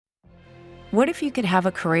What if you could have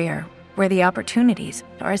a career where the opportunities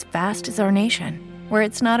are as vast as our nation, where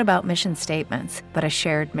it's not about mission statements, but a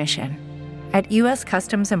shared mission? At U.S.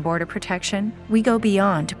 Customs and Border Protection, we go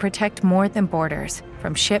beyond to protect more than borders.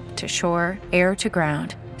 From ship to shore, air to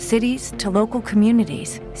ground, cities to local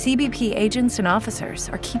communities, CBP agents and officers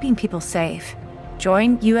are keeping people safe.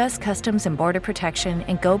 Join U.S. Customs and Border Protection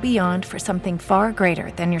and go beyond for something far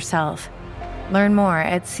greater than yourself. Learn more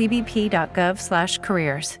at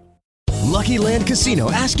cbp.gov/careers. Lucky Land Casino,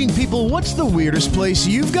 asking people, what's the weirdest place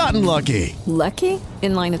you've gotten lucky? Lucky?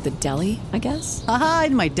 In line at the deli, I guess? Aha,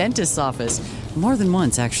 in my dentist's office. More than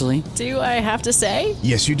once, actually. Do I have to say?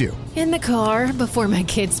 Yes, you do. In the car before my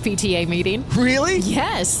kids' PTA meeting. Really?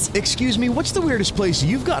 Yes. Excuse me, what's the weirdest place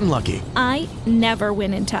you've gotten lucky? I never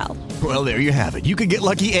win and tell. Well, there you have it. You can get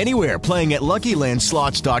lucky anywhere, playing at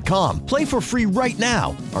LuckyLandSlots.com. Play for free right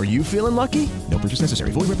now. Are you feeling lucky? No purchase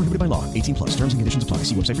necessary. Void where prohibited by law. 18+. Terms and conditions apply.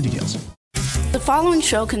 See website for details. The following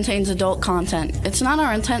show contains adult content. It's not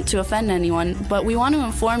our intent to offend anyone, but we want to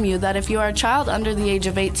inform you that if you are a child under the age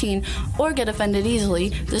of 18 or get offended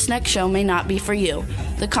easily, this next show may not be for you.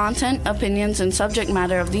 The content, opinions, and subject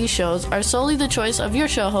matter of these shows are solely the choice of your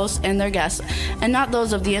show hosts and their guests, and not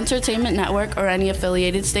those of the Entertainment Network or any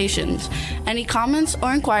affiliated stations. Any comments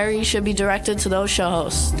or inquiries should be directed to those show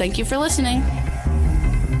hosts. Thank you for listening.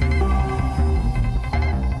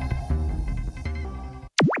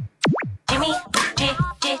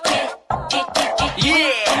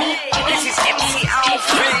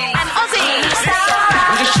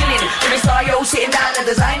 Sitting down and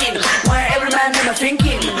designing, where every man never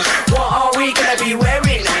thinking, what are we gonna be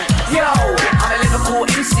wearing? Yo, I'm a Liverpool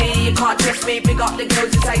MC, you can't test me. Big up the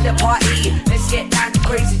girls inside the party, let's get down to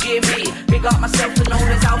crazy Jimmy. Big up myself and known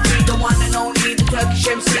as Alfie, the one and only, the Turkish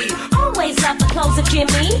MC. Always love the clothes of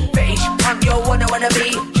Jimmy. Bitch, I'm your wanna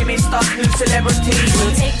be, Jimmy Star, new celebrity.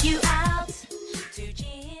 We'll take you out.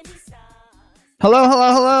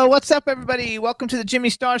 Hello. What's up, everybody? Welcome to the Jimmy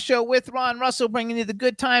Star Show with Ron Russell, bringing you the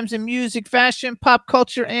good times in music, fashion, pop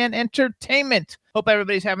culture, and entertainment. Hope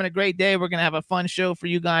everybody's having a great day. We're going to have a fun show for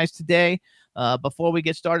you guys today. Before we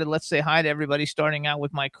get started, let's say hi to everybody, starting out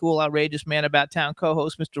with my cool, outrageous man about town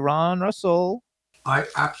co-host, Mr. Ron Russell. I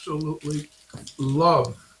absolutely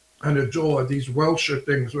love and adore these Welsher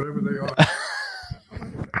things, whatever they are.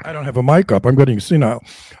 I don't have a mic up. I'm getting senile.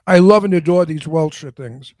 I love and adore these Welsher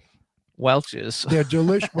things. Welches. They're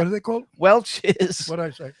delicious. What are they called? Welches. What did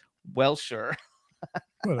I say? Welsher.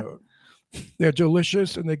 Whatever. They're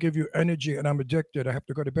delicious and they give you energy, and I'm addicted. I have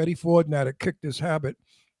to go to Betty Ford now to kick this habit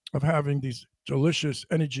of having these delicious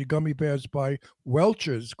energy gummy bears by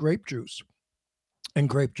Welch's grape juice and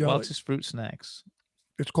grape jelly. Welch's fruit snacks.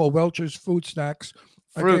 It's called Welch's Food Snacks.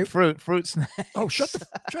 Fruit snacks. Oh, shut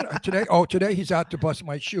up. Today he's out to bust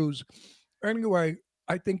my shoes. Anyway,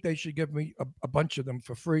 I think they should give me a bunch of them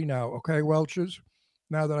for free now. Okay, Welch's.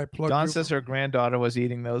 Now that I plugged Dawn says her granddaughter was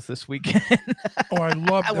eating those this weekend. Oh, I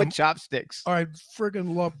love them. With chopsticks. I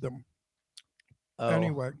friggin' love them. Oh.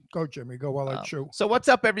 Anyway, go, Jimmy. Go while I chew. So what's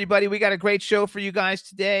up, everybody? We got a great show for you guys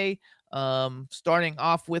today. Starting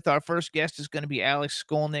off with our first guest is going to be Alex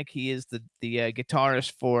Skolnick. He is the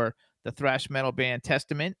guitarist for the thrash metal band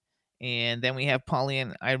Testament. And then we have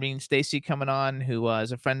Pauline, Irene, Stacey coming on, who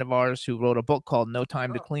is a friend of ours who wrote a book called No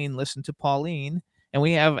Time to Clean. Listen to Pauline. And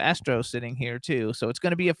we have Astro sitting here, too. So it's going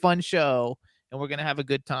to be a fun show, and we're going to have a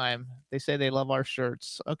good time. They say they love our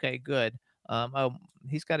shirts. Okay, good.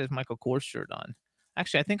 He's got his Michael Kors shirt on.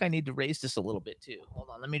 Actually, I think I need to raise this a little bit, too. Hold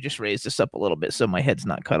on. Let me just raise this up a little bit so my head's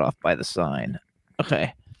not cut off by the sign.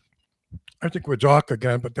 Okay. I think we're dark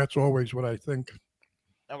again, but that's always what I think.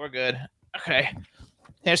 No, we're good. Okay.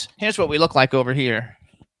 Here's what we look like over here.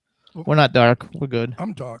 We're not dark. We're good.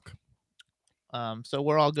 I'm dark. So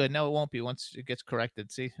we're all good. No, it won't be once it gets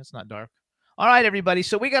corrected. See, it's not dark. All right, everybody.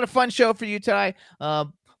 So we got a fun show for you today.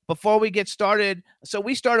 Before we get started, so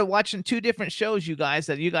we started watching two different shows, you guys,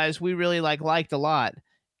 that we really liked a lot.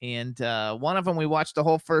 And one of them, we watched the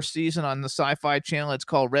whole first season on the Sci-Fi Channel. It's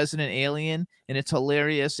called Resident Alien, and it's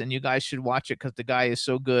hilarious. And you guys should watch it because the guy is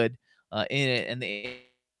so good in it. And the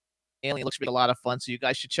Alien looks to be a lot of fun, so you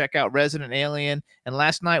guys should check out Resident Alien. And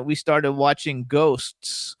last night we started watching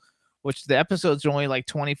Ghosts, which the episodes are only like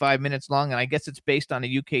 25 minutes long, and I guess it's based on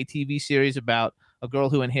a UK TV series about a girl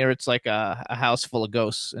who inherits like a house full of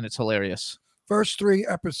ghosts, and it's hilarious. First 3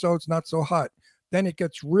 episodes, not so hot. Then it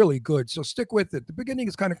gets really good, so stick with it. The beginning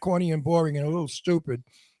is kind of corny and boring and a little stupid,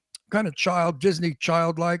 kind of Disney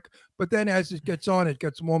childlike, but then as it gets on, it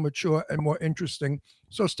gets more mature and more interesting,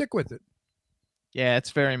 so stick with it. Yeah,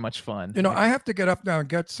 it's very much fun. You know, I have to get up now and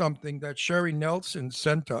get something that Sherry Nelson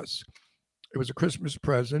sent us. It was a Christmas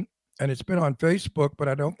present, and it's been on Facebook, but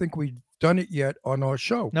I don't think we've done it yet on our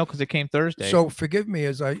show. No, because it came Thursday. So forgive me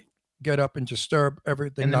as I get up and disturb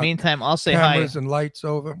everything. In the knock meantime, I'll say cameras hi. and lights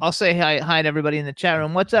over. I'll say hi to everybody in the chat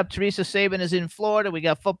room. What's up? Teresa Saban is in Florida. We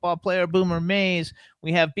got football player Boomer Mays.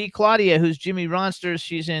 We have B. Claudia, who's Jimmy Ronsters.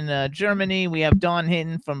 She's in Germany. We have Dawn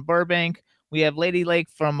Hinton from Burbank. We have Lady Lake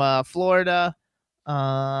from Florida.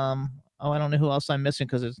 I don't know who else I'm missing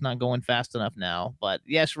because it's not going fast enough now. But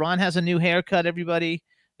yes, Ron has a new haircut, everybody.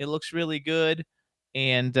 It looks really good.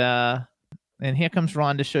 And here comes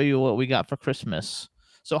Ron to show you what we got for Christmas.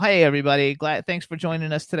 So, hey, everybody. Thanks for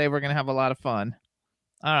joining us today. We're going to have a lot of fun.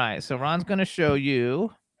 All right. So, Ron's going to show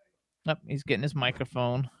you. Oh, he's getting his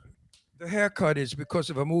microphone. The haircut is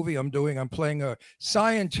because of a movie I'm doing. I'm playing a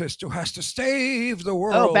scientist who has to save the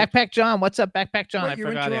world. Oh, Backpack John. What's up, Backpack John? Wait, I you're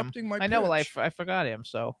forgot him. interrupting my I know. Well, pitch. I forgot him.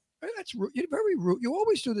 So. That's rude. You're very rude. You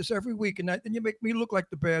always do this every week, and then you make me look like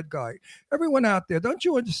the bad guy. Everyone out there, don't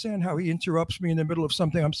you understand how he interrupts me in the middle of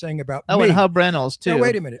something I'm saying about me? Oh, and Hub Reynolds, too. Now,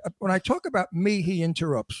 wait a minute. When I talk about me, he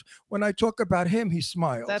interrupts. When I talk about him, he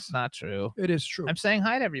smiles. That's not true. It is true. I'm saying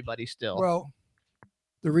hi to everybody still. Well,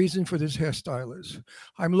 the reason for this hairstyle is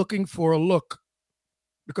I'm looking for a look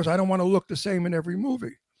because I don't want to look the same in every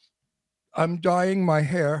movie. I'm dyeing my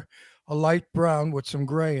hair a light brown with some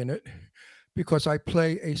gray in it because I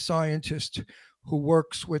play a scientist who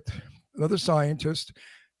works with another scientist,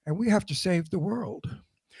 and we have to save the world.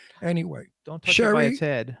 Anyway, don't touch it by its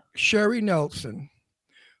head. Sherry Nelson,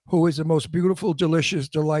 who is the most beautiful, delicious,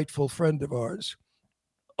 delightful friend of ours,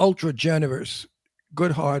 ultra generous,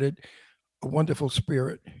 good-hearted, a wonderful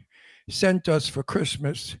spirit, sent us for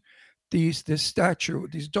Christmas this statue,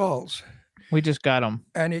 these dolls. We just got them.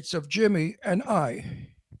 And it's of Jimmy and I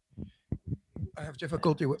have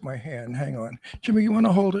difficulty with my hand. Hang on. Jimmy, you want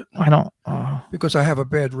to hold it? I don't. Because I have a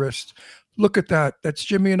bad wrist. Look at that. That's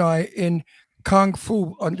Jimmy and I in Kung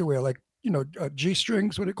Fu underwear, like,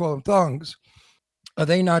 G-strings, what do you call them? Thongs. Are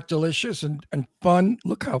they not delicious and fun?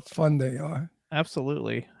 Look how fun they are.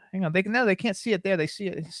 Absolutely. Hang on. They can't see it there. They see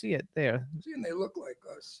it there. See, and they look like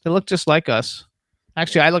us. They look just like us.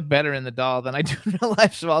 Actually, I look better in the doll than I do in real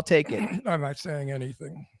life, so I'll take it. I'm not saying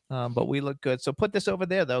anything. But we look good. So put this over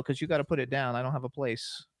there, though, because you got to put it down. I don't have a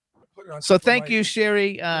place. So thank you,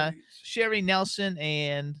 Sherry. Sherry Nelson.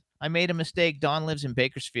 And I made a mistake. Dawn lives in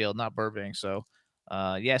Bakersfield, not Burbank. So,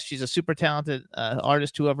 yes, she's a super talented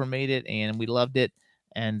artist, whoever made it, and we loved it.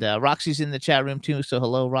 And Roxy's in the chat room, too. So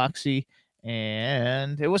hello, Roxy.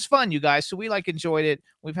 And it was fun, you guys. So we enjoyed it.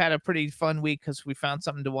 We've had a pretty fun week because we found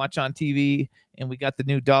something to watch on TV and we got the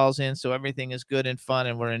new dolls in. So everything is good and fun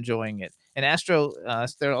and we're enjoying it. And Astro,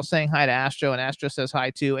 they're all saying hi to Astro, and Astro says hi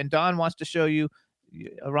too. And Don wants to show you,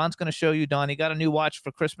 Ron's going to show you, Don. He got a new watch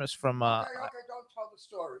for Christmas from. Okay, don't tell the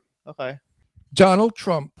story. Okay. Donald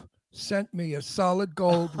Trump sent me a solid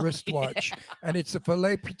gold wristwatch, and it's a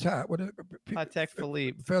Patek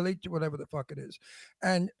Philippe, whatever the fuck it is.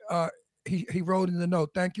 And he wrote in the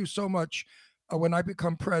note, "Thank you so much. When I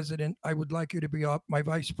become president, I would like you to be my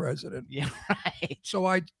vice president." Yeah, right. So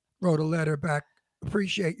I wrote a letter back.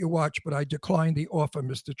 Appreciate your watch, but I declined the offer,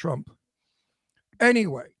 Mr. Trump.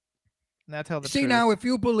 Anyway, now tell the see truth. Now, if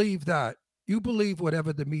you believe that, you believe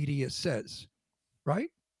whatever the media says,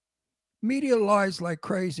 right? Media lies like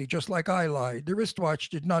crazy, just like I lied. The wristwatch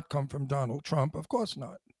did not come from Donald Trump. Of course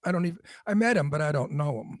not. I met him, but I don't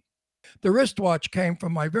know him. The wristwatch came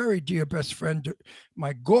from my very dear best friend,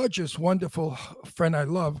 my gorgeous, wonderful friend I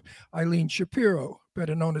love, Eileen Shapiro,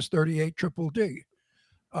 better known as 38 Triple D.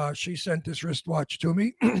 She sent this wristwatch to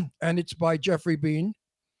me, and it's by Jeffrey Bean,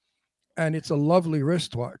 and it's a lovely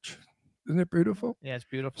wristwatch. Isn't it beautiful? Yeah, it's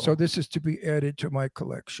beautiful. So this is to be added to my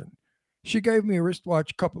collection. She gave me a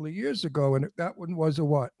wristwatch a couple of years ago, and that one was a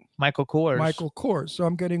what? Michael Kors. Michael Kors. So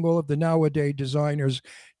I'm getting all of the nowadays designers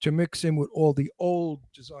to mix in with all the old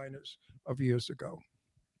designers of years ago.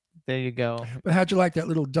 There you go. But how'd you like that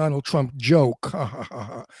little Donald Trump joke?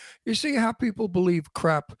 You see how people believe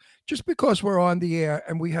crap just because we're on the air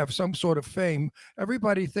and we have some sort of fame.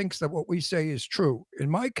 Everybody thinks that what we say is true. In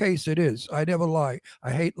my case, it is. I never lie.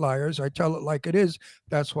 I hate liars. I tell it like it is.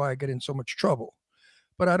 That's why I get in so much trouble.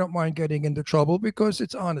 But I don't mind getting into trouble because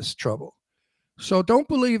it's honest trouble. So don't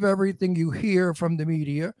believe everything you hear from the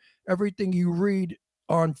media, everything you read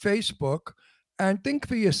on Facebook, and think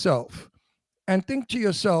for yourself. And think to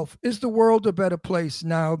yourself, is the world a better place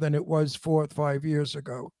now than it was 4 or 5 years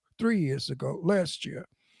ago, 3 years ago, last year?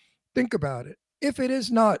 Think about it. If it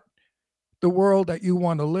is not the world that you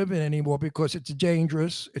want to live in anymore because it's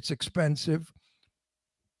dangerous, it's expensive,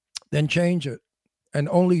 then change it. And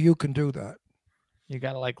only you can do that. You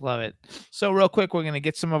gotta love it. So real quick, we're gonna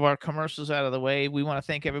get some of our commercials out of the way. We want to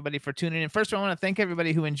thank everybody for tuning in. First, I want to thank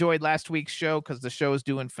everybody who enjoyed last week's show because the show is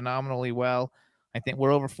doing phenomenally well. I think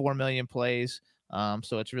we're over 4 million plays.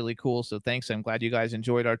 So it's really cool. So thanks. I'm glad you guys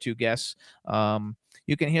enjoyed our two guests.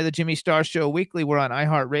 You can hear the Jimmy Star Show weekly. We're on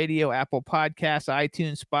iHeartRadio, Apple Podcasts,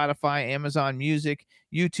 iTunes, Spotify, Amazon Music,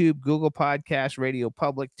 YouTube, Google Podcasts, Radio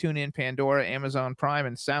Public, TuneIn, Pandora, Amazon Prime,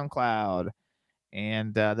 and SoundCloud.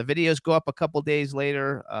 And the videos go up a couple days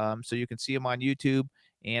later, so you can see them on YouTube.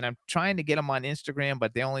 And I'm trying to get them on Instagram,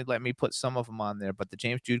 but they only let me put some of them on there. But the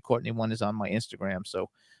James Jude Courtney one is on my Instagram, so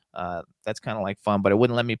that's kind of fun. But it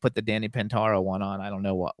wouldn't let me put the Danny Pentaro one on. I don't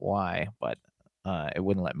know why, but it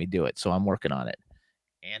wouldn't let me do it. So I'm working on it.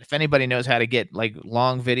 And if anybody knows how to get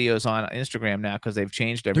long videos on Instagram now, because they've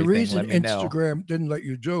changed everything, the reason let me know. Instagram didn't let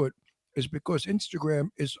you do it is because Instagram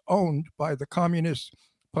is owned by the communist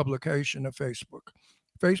publication of Facebook.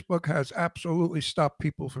 Facebook has absolutely stopped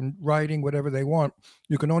people from writing whatever they want.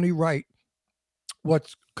 You can only write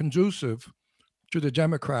what's conducive to the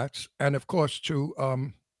Democrats and, of course, to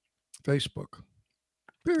Facebook.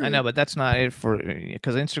 Period. I know, but that's not it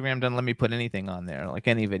because Instagram doesn't let me put anything on there,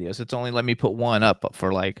 any videos. It's only let me put one up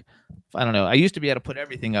for I don't know. I used to be able to put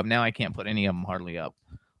everything up. Now I can't put any of them hardly up.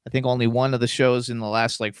 I think only one of the shows in the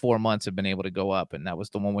last 4 months have been able to go up, and that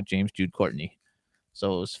was the one with James Jude Courtney.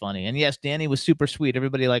 So it was funny. And yes, Danny was super sweet.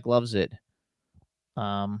 Everybody loves it.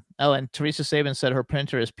 And Teresa Saban said her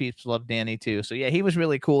printer is peeps love Danny too. So yeah, he was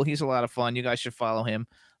really cool. He's a lot of fun. You guys should follow him.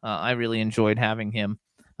 I really enjoyed having him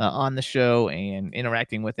on the show and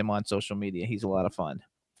interacting with him on social media. He's a lot of fun.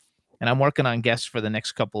 And I'm working on guests for the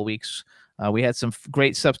next couple of weeks. We had some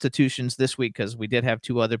great substitutions this week because we did have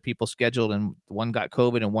 2 other people scheduled, and one got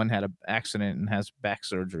COVID and one had an accident and has back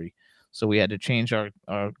surgery. So we had to change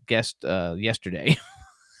our guest yesterday.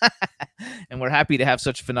 And we're happy to have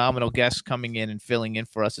such phenomenal guests coming in and filling in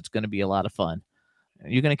for us. It's going to be a lot of fun. Are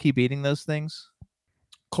you going to keep eating those things?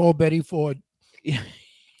 Call Betty Ford. Yeah.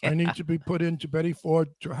 I need to be put into Betty Ford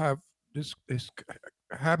to have this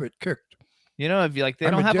habit kicked. If you they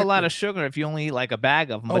don't have a lot of sugar if you only eat a bag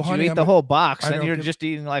of them, but honey, you eat the whole box, and you're just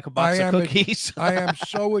eating a box of cookies. I am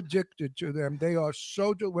so addicted to them. They are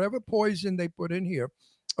so whatever poison they put in here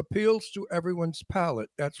appeals to everyone's palate.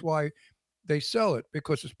 That's why they sell it,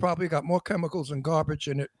 because it's probably got more chemicals and garbage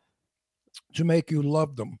in it to make you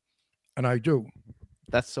love them. And I do.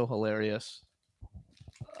 That's so hilarious.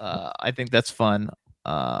 I think that's fun.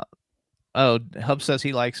 Hub says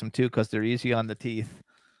he likes them too because they're easy on the teeth.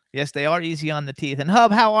 Yes, they are easy on the teeth. And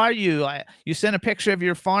Hub, how are you? You sent a picture of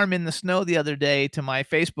your farm in the snow the other day to my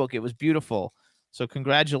Facebook. It was beautiful. So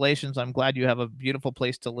congratulations. I'm glad you have a beautiful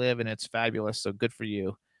place to live and it's fabulous. So good for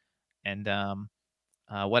you. And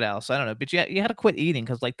what else? I don't know. But you had to quit eating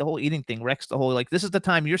because the whole eating thing wrecks the whole, this is the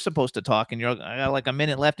time you're supposed to talk and I got a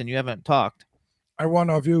minute left and you haven't talked. I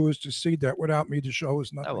want our viewers to see that without me, the show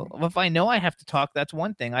is nothing. Well, if I know I have to talk, that's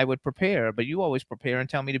one thing. I would prepare, but you always prepare and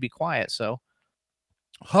tell me to be quiet. So,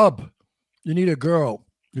 Hub, you need a girl.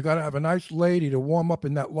 You got to have a nice lady to warm up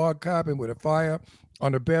in that log cabin with a fire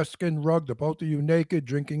on a bearskin rug, the both of you naked,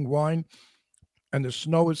 drinking wine, and the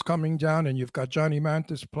snow is coming down, and you've got Johnny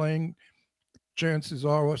Mantis playing Chances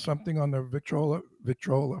Are or something on the Victrola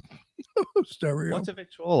stereo. What's a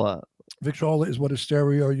Victrola? Victrola is what a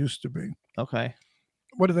stereo used to be. Okay.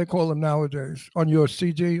 What do they call them nowadays? On your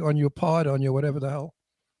CD, on your pod, on your whatever the hell?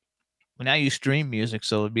 Well, now you stream music,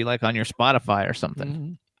 so it'd be on your Spotify or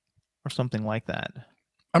something, or something like that.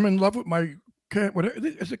 I'm in love with my what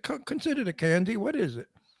is it considered a candy? What is it?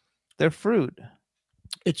 They're fruit.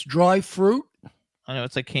 It's dry fruit. I know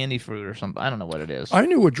it's like candy fruit or something. I don't know what it is. I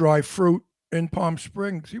knew a dry fruit in Palm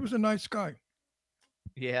Springs. He was a nice guy.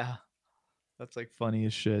 Yeah, that's funny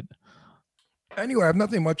as shit. Anyway, I have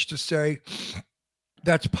nothing much to say.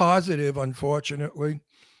 That's positive, unfortunately.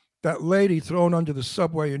 That lady thrown under the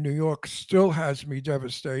subway in New York still has me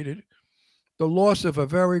devastated. The loss of a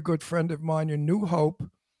very good friend of mine in New Hope.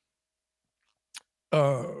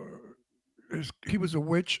 He was a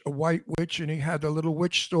witch, a white witch, and he had a little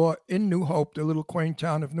witch store in New Hope, the little quaint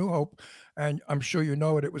town of New Hope. And I'm sure you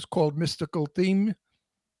know it. It was called Mystical Theme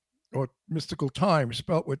or Mystical Time,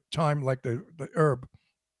 spelt with time like the herb.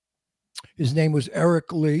 His name was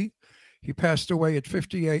Eric Lee. He passed away at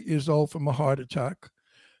 58 years old from a heart attack,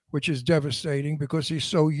 which is devastating because he's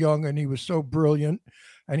so young and he was so brilliant.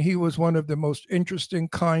 And he was one of the most interesting,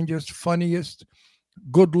 kindest, funniest,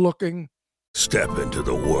 good-looking. Step into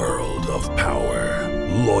the world of power,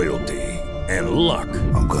 loyalty, and luck.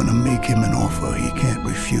 I'm going to make him an offer he can't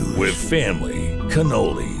refuse. With family,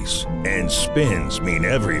 cannolis, and spins mean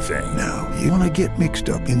everything. Now, you want to get mixed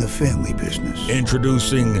up in the family business.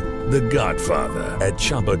 Introducing The Godfather at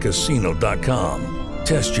ChumbaCasino.com.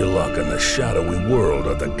 Test your luck in the shadowy world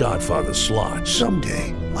of The Godfather slot.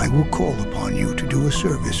 Someday, I will call upon you to do a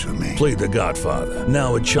service for me. Play The Godfather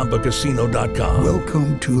now at ChumbaCasino.com.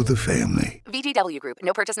 Welcome to the family. VGW Group.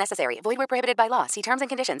 No purchase necessary. Void where prohibited by law. See terms and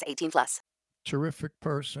conditions. 18+. Terrific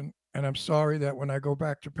person. And I'm sorry that when I go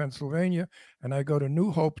back to Pennsylvania and I go to New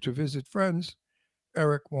Hope to visit friends,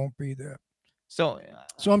 Eric won't be there. So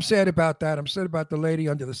I'm sad about that. I'm sad about the lady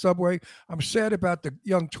under the subway. I'm sad about the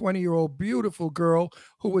young 20-year-old beautiful girl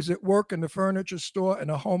who was at work in the furniture store and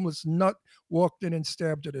a homeless nut walked in and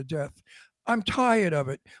stabbed her to death. I'm tired of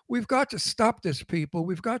it. We've got to stop this, people.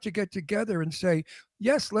 We've got to get together and say,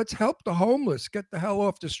 yes, let's help the homeless get the hell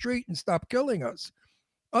off the street and stop killing us.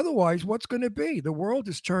 Otherwise, what's going to be? The world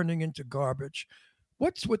is turning into garbage.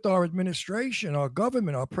 What's with our administration, our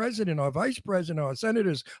government, our president, our vice president, our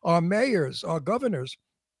senators, our mayors, our governors?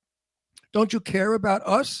 Don't you care about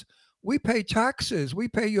us? We pay taxes. We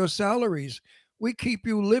pay your salaries. We keep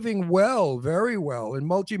you living well, very well, in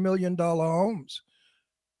multi-million-dollar homes,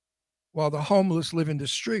 while the homeless live in the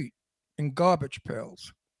street in garbage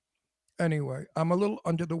pails. Anyway, I'm a little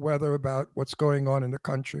under the weather about what's going on in the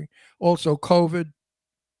country. Also, COVID.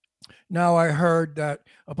 Now I heard that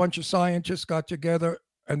a bunch of scientists got together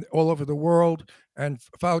and all over the world, and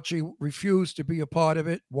Fauci refused to be a part of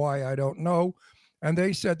it. Why, I don't know. And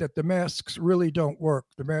they said that the masks really don't work.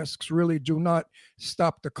 The masks really do not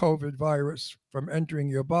stop the COVID virus from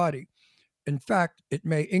entering your body. In fact, it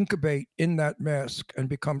may incubate in that mask and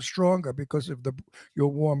become stronger because of your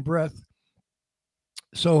warm breath.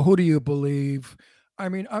 So who do you believe? I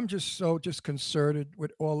mean, I'm just so disconcerted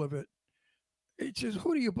with all of it. It's just,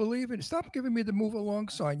 who do you believe in? Stop giving me the move along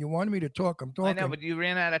sign. You wanted me to talk. I'm talking. I know, but you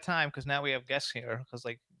ran out of time because now we have guests here. Because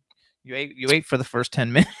like you ate for the first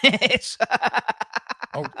 10 minutes.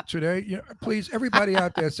 Oh, today, please, everybody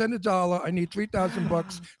out there, send $1. I need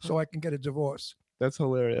 $3,000 so I can get a divorce. That's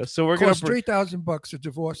hilarious. So we're going gonna to $3,000 to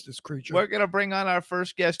divorce this creature. We're gonna bring on our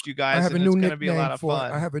first guest, you guys. I have a new nickname be a lot of for.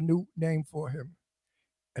 fun. I have a new name for him,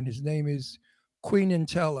 and his name is Queen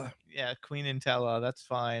Intella. Yeah, Queen Intella. That's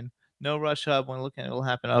fine. No rush hub. When looking, it'll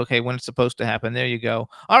happen. Okay, when it's supposed to happen. There you go.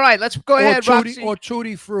 All right, let's go ahead, Roxy. Or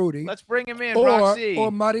Tutti Frutti. Let's bring him in, Roxy.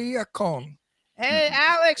 Or Maria Con. Hey,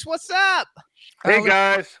 Alex, what's up? Hey, Alex,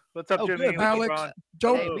 guys. What's up, Jimmy? Good. Alex,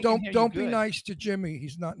 don't be good. nice to Jimmy.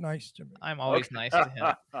 He's not nice to me. I'm always nice to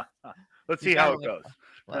him. Let's see how it goes.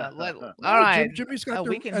 All right. Jimmy's got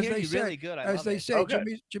we can hear you really good. As they say,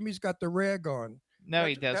 Jimmy's got the rag on. No,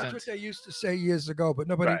 he doesn't. That's what they used to say years ago, but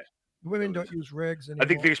nobody. Right. Women don't use rags anymore. I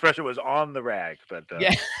think the expression was on the rag, but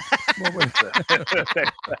yeah.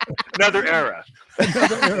 Another era.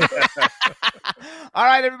 All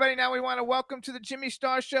right, everybody. Now we want to welcome to the Jimmy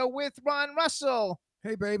Star Show with Ron Russell.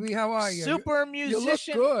 Hey, baby, how are you? Super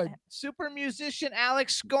musician. You look good. Super musician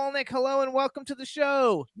Alex Skolnick. Hello and welcome to the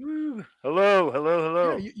show.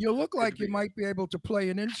 Hello. Yeah, you look like you might be able to play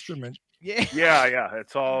an instrument. Yeah. Yeah.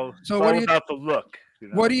 It's all about the look.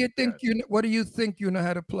 What do you think What do you think you know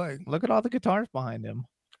how to play? Look at all the guitars behind him.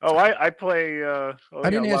 Oh, I play. I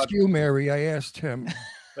didn't ask you, Mary. I asked him.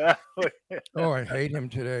 Oh, I hate him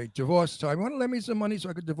today. Divorce time. Want to lend me some money so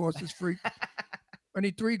I could divorce this freak? I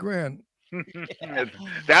need $3,000.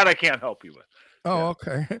 That I can't help you with. Oh,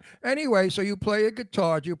 okay. Anyway, so you play a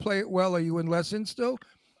guitar. Do you play it well? Are you in lessons still?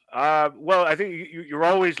 Well, I think you're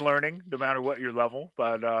always learning, no matter what your level.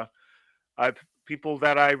 But people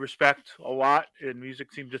that I respect a lot in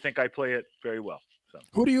music seem to think I play it very well. So.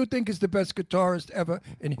 Who do you think is the best guitarist ever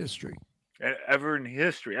in history? Ever in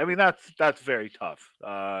history? I mean, that's very tough.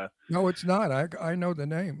 No, it's not. I know the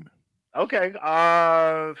name. Okay.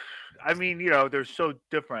 I mean, they're so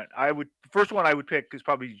different. The first one I would pick is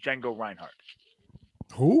probably Django Reinhardt.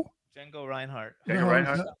 Who? Django Reinhardt.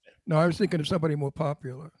 No, I was thinking of somebody more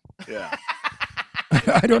popular. Yeah.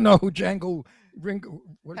 I don't know who Django. Hang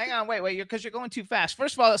on, wait, because you're going too fast.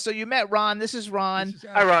 First of all, so you met Ron. This is Ron.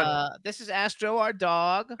 Hi, Ron. This is Astro, our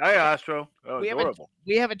dog. Hi, Astro. Oh, adorable.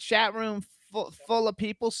 We have a chat room full of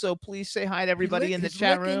people, so please say hi to everybody in the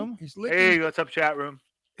chat room. Hey, what's up, chat room?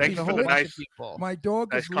 Thanks for the nice people. My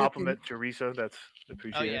dog nice is compliment, Teresa. That's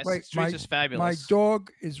appreciated. Oh, yes. Teresa's fabulous. My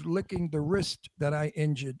dog is licking the wrist that I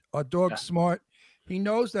injured. Our dog's smart. He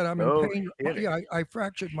knows that I'm in pain. Yeah, I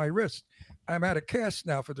fractured my wrist. I'm at a cast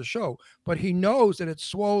now for the show, but he knows that it's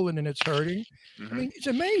swollen and it's hurting. I mean, it's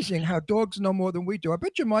amazing how dogs know more than we do. I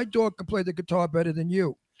bet you my dog can play the guitar better than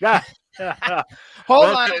you. Yeah.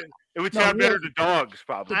 Hold on. It would sound better to dogs,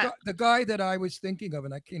 probably. The guy that I was thinking of,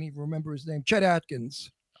 and I can't even remember his name, Chet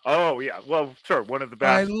Atkins. Oh yeah, well, sure, one of the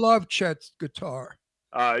I best. love Chet's guitar.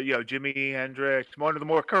 Jimi Hendrix, one of the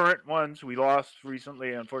more current ones we lost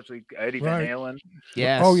recently, unfortunately, Eddie Van Right. Halen. Oh Yes.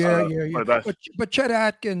 yeah, One yeah, of the yeah. best. But Chet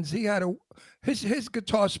Atkins, he had his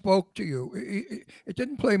guitar spoke to you. It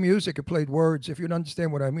didn't play music; it played words. If you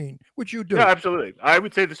understand what I mean, which you do. Yeah, absolutely. I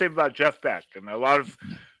would say the same about Jeff Beck, and a lot of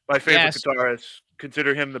my favorite Yes. guitarists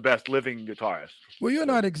consider him the best living guitarist. Well, you're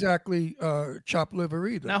not exactly chopped liver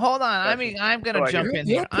either. Now hold on. I That's mean, it. I'm gonna Oh, I jump get in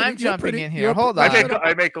it. here. I'm jumping in here. you're Hold pretty- on.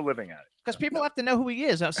 I make a living at it. Because people have to know who he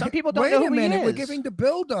is. Some people don't Wait know a who minute, he is. we're giving the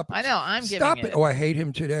build up. I know. I'm giving Stop it. it. Oh, I hate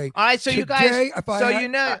him today. All right, so you guys, Today, if I so had- you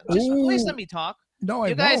know, just please let Ooh. me talk. No, I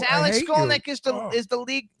You guys, won't. I Alex hate you. Skolnick is the Oh. is the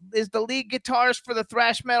lead guitarist for the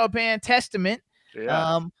thrash metal band Testament.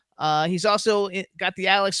 Yeah. He's also got the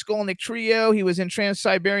Alex Skolnick Trio. He was in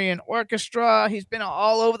Trans-Siberian Orchestra. He's been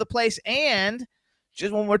all over the place. And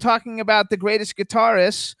just when we're talking about the greatest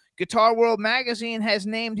guitarists, Guitar World Magazine has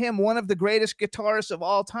named him one of the greatest guitarists of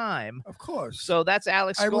all time. Of course. So that's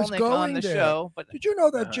Alex I was Skolnick going on the there. show. But Did you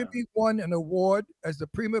know that Jimmy won an award as the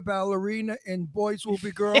prima ballerina in Boys Will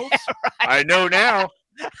Be Girls? I know now.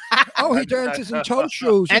 Oh, he dances in toe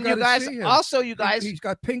shoes. And you gotta guys, see him. also you guys, he's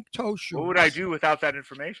got pink toe shoes. What would I do without that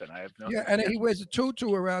information? I have no. Yeah, and he wears a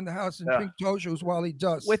tutu around the house in Yeah. pink toe shoes while he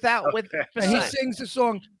does. without with and he besides, sings the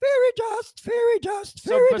song "Fairy Dust, Fairy Dust,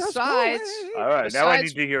 So Fairy Dust." besides- away." All right, now I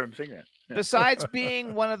Besides- need to hear him sing it. besides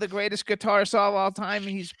being one of the greatest guitarists of all time,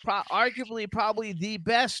 he's arguably probably the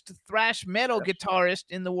best thrash metal guitarist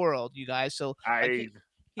in the world. You guys, so I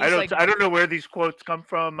he's I don't know where these quotes come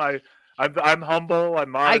from. I'm humble.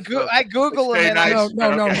 I'm modest. I Google him and I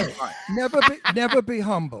No. Okay, fine. Never be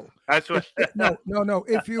humble. That's what. No.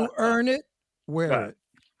 If you earn it, wear Right. it.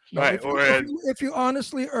 No, Right, if you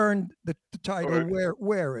honestly earned the title,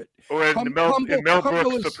 wear it. Or in Mel humble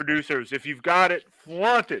Brooks, the is- producers, if you've got it,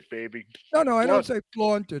 flaunt it, baby. No, I don't Flaunt say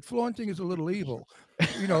flaunt it. Flaunting is a little evil.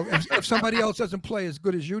 You know, if somebody else doesn't play as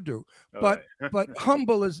good as you do. But right.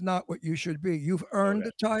 humble is not what you should be. You've earned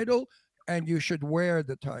the title, and you should wear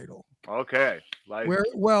the title. Okay. Like Wear it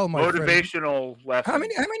well, my friend. motivational lesson. How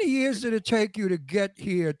many years did it take you to get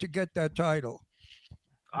here to get that title?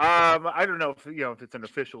 I don't know if it's an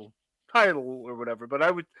official title or whatever, but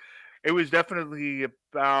it was definitely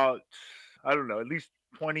about, I don't know, at least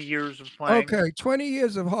 20 years of playing. Okay, 20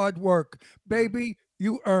 years of hard work, baby.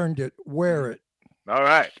 You earned it. Wear it. All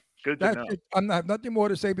right. Good to That's know. it. I have nothing more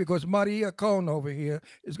to say because Maria Cohn over here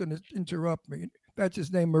is going to interrupt me. That's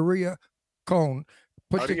his name, Maria Cohn.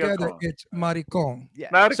 Put Maria together, Cohn. it's Maricon. Yeah.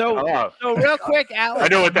 Not a- So oh. real quick, Alex. I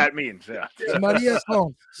know what that means. Yeah. It's Maria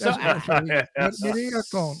Cohn. So- That's what it is. Maria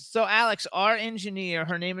Cohn. So Alex, our engineer,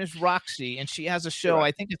 her name is Roxy, and she has a show. Right.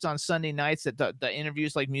 I think it's on Sunday nights that the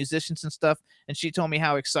interviews like musicians and stuff. And she told me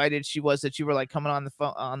how excited she was that you were like coming on the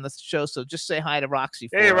phone on the show. So just say hi to Roxy.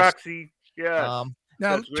 For Hey, us. Roxy. Yes.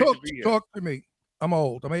 Now, It's great to be here. talk to me. I'm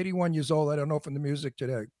old. I'm 81 years old. I don't know from the music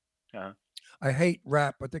today. Uh-huh. I hate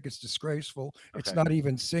rap. I think it's disgraceful. It's Okay. not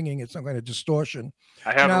even singing. It's some kind of distortion.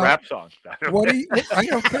 I have Now, a rap song. What do you? I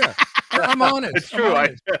don't care. I'm honest. It's I'm true.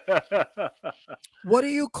 honest. What do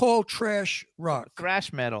you call trash rock?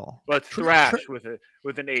 Thrash metal. But thrash with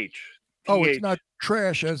an H. Oh, it's TH. not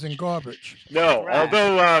trash as in garbage. No, Thrash.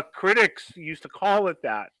 although critics used to call it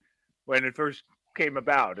that when it first came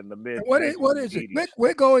about in the mid. What is it? 1980s.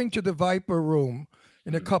 We're going to the Viper Room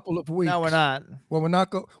in a couple of weeks. No, we're not. Well, we're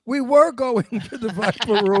not go. We were going to the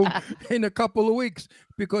Viper Room in a couple of weeks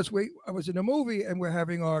because I was in a movie and we're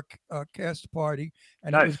having our cast party,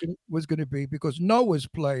 and Nice. it was going to be because Noah's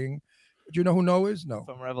playing. Do you know who Noah is? No.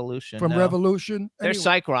 From Revolution. From no. Revolution. They're Anyway,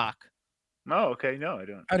 psych rock. No, okay, no, I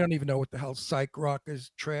don't. I don't even know what the hell psych rock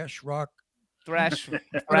is. Trash rock. Thrash thrash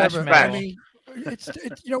Whatever. metal. I mean, it's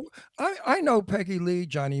I know Peggy Lee,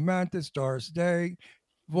 Johnny Mathis, Doris Day,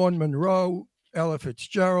 Vaughn Monroe, Ella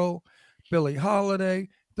Fitzgerald, Billie Holiday.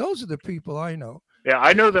 Those are the people I know. Yeah,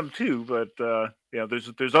 I know them too, but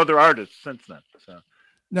there's other artists since then. So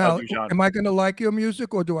Now, other genres. am I going to like your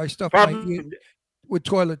music, or do I stuff my Probably, ear with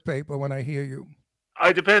toilet paper when I hear you?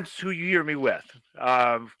 it depends who you hear me with,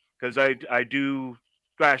 because I do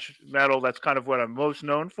thrash metal. That's kind of what I'm most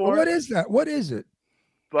known for. What is that? What is it?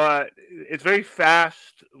 But it's very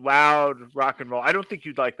fast, loud rock and roll. I don't think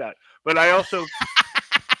you'd like that. But I also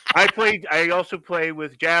I also play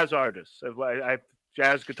with jazz artists. I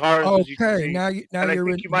jazz guitarists. As you can Okay, see, now and you're I think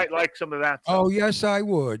in. you might like some of that. Oh stuff. yes, I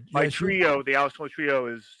would. My Yes, you- trio, the Alex Mo trio,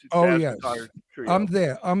 is Oh jazz yes, guitar trio. I'm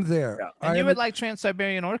there. Yeah. And I you am would a- like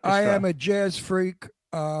Trans-Siberian Orchestra. I am a jazz freak.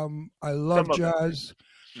 I love Some of it. jazz.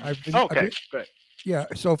 I've been, Okay, good. yeah.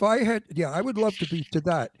 So if I had, I would love to be to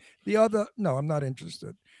that. The other, no, I'm not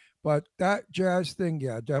interested. But that jazz thing,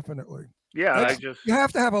 yeah, definitely. Yeah, you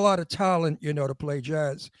have to have a lot of talent, to play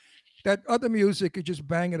jazz. That other music, you just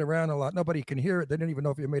bang it around a lot. Nobody can hear it. They don't even know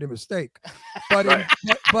if you made a mistake. But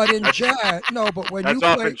in jazz, no. But when that's you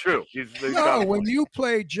often play, true. when you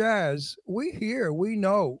play jazz, we hear, we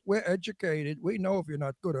know, we're educated. We know if you're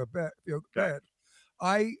not good or bad. If you're bad.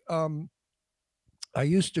 I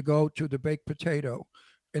used to go to the Baked Potato.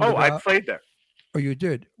 I played there. Oh, you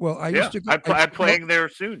did? Well, I used to go. I'm playing there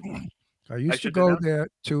soon. I used to go there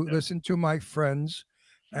to listen to my friends,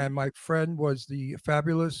 and my friend was the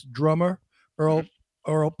fabulous drummer Earl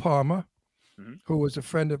Palmer, who was a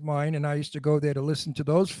friend of mine, and I used to go there to listen to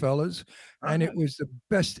those fellas, and it was the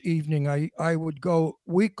best evening. I would go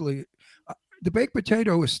weekly. The Baked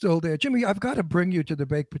Potato is still there, Jimmy. I've got to bring you to the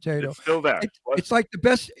Baked Potato. It's still there. It's like the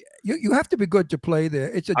best. You have to be good to play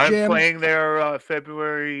there. It's a jam. I'm playing there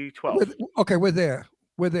February 12th. Okay, we're there.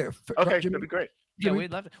 We're there. Okay, Jimmy, that'd be great. Yeah,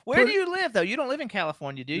 we'd love it. Where do you live, though? You don't live in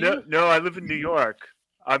California, do you? No, I live in New York.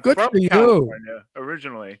 I'm Good from for you. California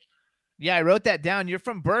originally. Yeah, I wrote that down. You're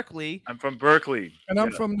from Berkeley. I'm from Berkeley. And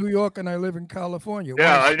I'm from New York, and I live in California.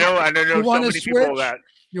 Yeah, I know. I know you so wanna many switch? people that.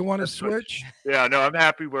 You want to switch? Yeah, no, I'm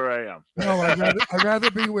happy where I am. No, I'd rather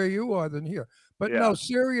be where you are than here. But no,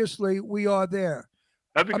 seriously, we are there.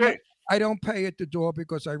 That'd be great. I don't pay at the door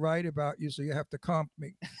because I write about you, so you have to comp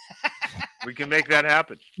me. We can make that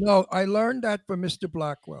happen. No, I learned that from Mr.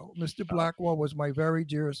 Blackwell. Mr. Blackwell was my very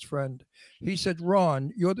dearest friend. He said,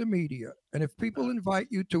 Ron, you're the media, and if people invite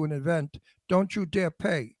you to an event, don't you dare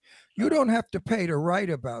pay. You don't have to pay to write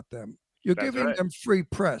about them. You're giving them free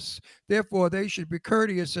press. Therefore, they should be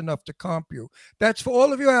courteous enough to comp you. That's for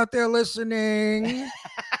all of you out there listening.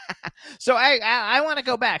 So I want to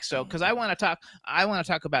go back. So because I want to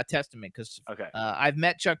talk about Testament because I've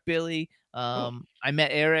met Chuck Billy. I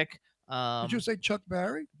met Eric. Did you say Chuck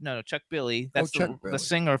Berry? No, Chuck Billy. That's Chuck the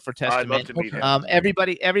singer for Testament. I'd love to meet him.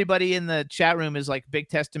 Everybody in the chat room is like big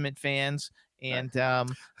Testament fans. And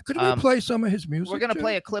could we play some of his music? We're gonna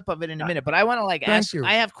play a clip of it in a minute, but I want to ask.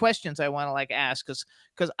 I have questions I want to ask because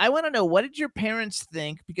I want to know, what did your parents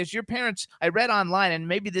think? Because your parents, I read online, and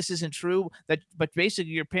maybe this isn't true, but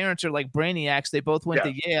basically your parents are like brainiacs. They both went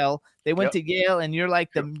to Yale. They went to Yale, and you're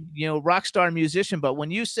like the rock star musician. But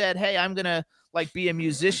when you said, "Hey, I'm gonna be a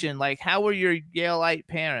musician," how were your Yaleite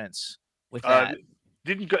parents with that?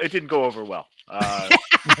 It didn't go over well.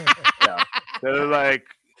 Yeah, they're like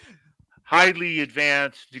highly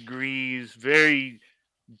advanced degrees, very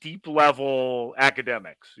deep level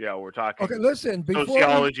academics. Yeah, we're talking. Okay, listen.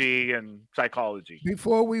 Sociology and psychology.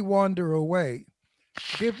 Before we wander away,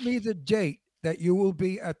 give me the date that you will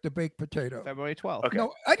be at the Baked Potato. February 12th. Okay.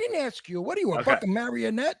 No, I didn't ask you. What are you, a fucking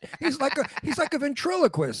marionette? He's like a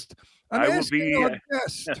ventriloquist. I'm asking our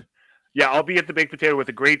guest. Yeah, I'll be at the Baked Potato with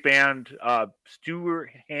a great band. Stu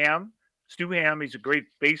Ham. He's a great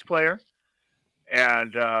bass player.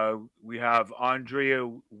 And we have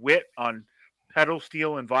Andrea Witt on pedal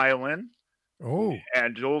steel and violin. Oh.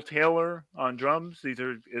 And Joel Taylor on drums.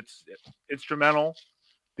 It's instrumental.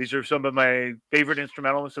 These are some of my favorite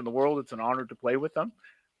instrumentalists in the world. It's an honor to play with them.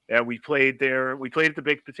 And we played there. We played at the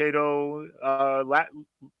Baked Potato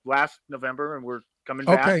last November, and we're coming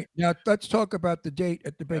back. Okay, now let's talk about the date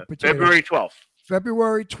at the Baked Potato. February 12th.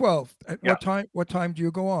 February 12th. At what time? What time do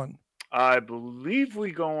you go on? I believe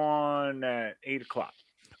we go on at 8:00.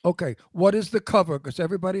 Okay, what is the cover? Because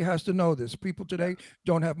everybody has to know this. People today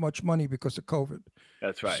don't have much money because of COVID.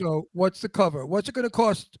 That's right. So what's the cover? What's it going to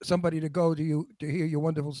cost somebody to go to you to hear your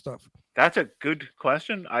wonderful stuff? That's a good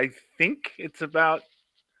question. I'm going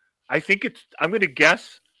to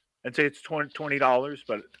guess and say it's $20,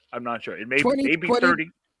 but I'm not sure. It may be 30.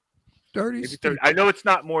 30. Maybe 30. I know it's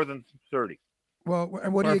not more than 30. Well,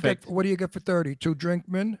 and what do you get? What do you get for 30? 2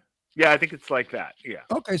 drinkmen? Yeah, I think it's like that. Yeah.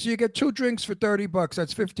 Okay, so you get 2 drinks for $30.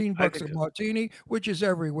 That's $15 a martini, which is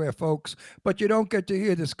everywhere, folks. But you don't get to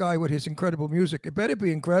hear this guy with his incredible music. It better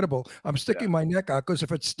be incredible. I'm sticking my neck out because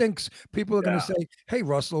if it stinks, people are going to say, "Hey,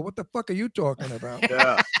 Russell, what the fuck are you talking about?"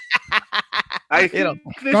 Yeah. I think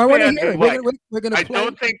I want to hear it. We're going to play. I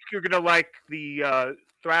don't think you're going to like the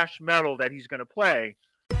thrash metal that he's going to play.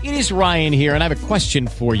 It is Ryan here, and I have a question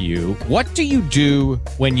for you. What do you do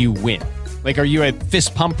when you win? Like, are you a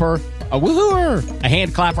fist pumper, a woohooer, a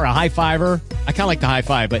hand clapper, a high fiver? I kind of like the high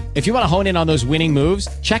five, but if you want to hone in on those winning moves,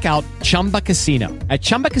 check out Chumba Casino. At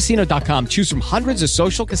ChumbaCasino.com, choose from hundreds of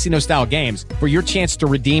social casino-style games for your chance to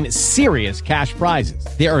redeem serious cash prizes.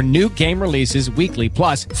 There are new game releases weekly,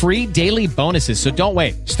 plus free daily bonuses. So don't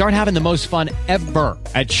wait. Start having the most fun ever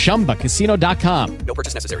at ChumbaCasino.com. No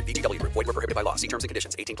purchase necessary. VGW. Void where prohibited by law. See terms and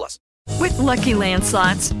conditions. 18+. With Lucky Land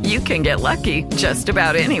Slots, you can get lucky just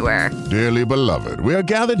about anywhere. Dearly beloved, we are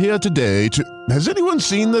gathered here today to... Has anyone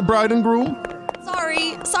seen the bride and groom?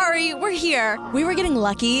 Sorry, we're here. We were getting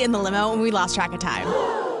lucky in the limo and we lost track of time.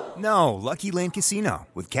 No, Lucky Land Casino,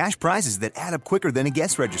 with cash prizes that add up quicker than a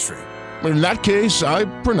guest registry. In that case, I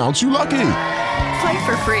pronounce you lucky. Play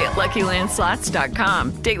for free at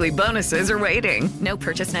LuckyLandSlots.com. Daily bonuses are waiting. No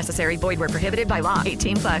purchase necessary. Void where prohibited by law.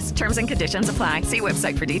 18+. Terms and conditions apply. See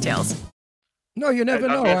website for details. No, you never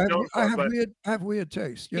know. I have weird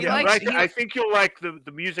taste. Yeah, I think you'll like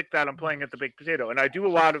the music that I'm playing at the Baked Potato, and I do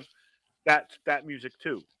a lot of that music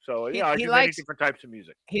too. So I do many different types of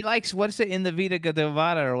music. He likes, what's it, In the Vita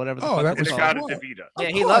Gadavata or whatever the fuck that it's was called. Vita. Yeah,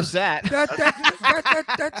 he loves that.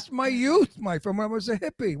 That's my youth, from when I was a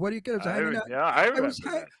hippie. What do you get? I was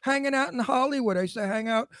hanging out in Hollywood. I used to hang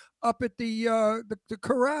out up at the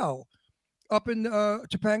Corral, up in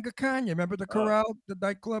Topanga Canyon. Remember the Corral, the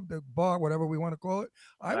nightclub, the bar, whatever we want to call it?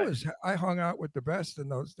 I hung out with the best in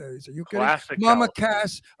those days. Are you kidding? Classic Mama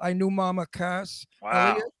Cass. I knew Mama Cass.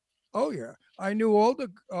 Wow. Elliot. Oh yeah, I knew all the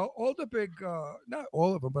big, not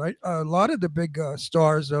all of them, but a lot of the big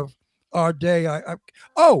stars of our day.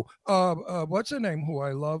 What's her name? Who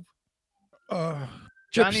I love?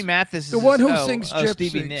 Johnny Mathis, the one who sings Gypsy.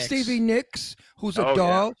 Stevie Nicks. Stevie Nicks, who's a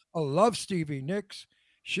doll. I love Stevie Nicks.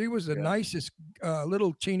 She was the nicest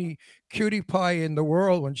little teeny cutie pie in the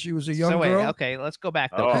world when she was a young girl. Okay, let's go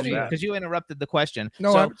back though, because you interrupted the question.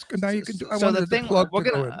 No, now you can do. I wanted the plug to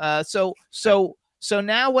go in. So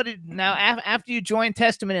now after you joined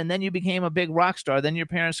Testament and then you became a big rock star, then your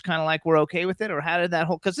parents kind of like were okay with it, or how did that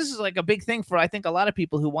whole? Because this is like a big thing for I think a lot of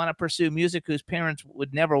people who want to pursue music whose parents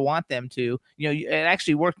would never want them to. It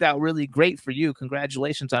actually worked out really great for you.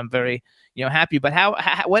 Congratulations! I'm very happy. But how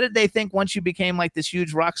what did they think once you became like this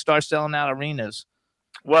huge rock star selling out arenas?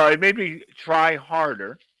 Well, it made me try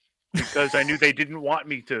harder because I knew they didn't want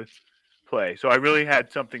me to play, so I really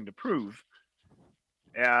had something to prove.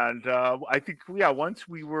 And I think, once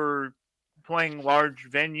we were playing large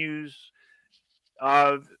venues,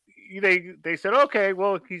 they said, okay,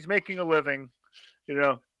 well, he's making a living,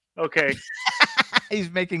 okay.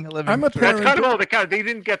 He's making a living. I'm a parent. That's kind of all they counted. They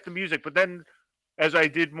didn't get the music, but then as I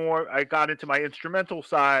did more, I got into my instrumental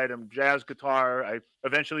side and jazz guitar. I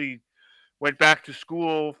eventually went back to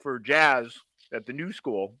school for jazz at the New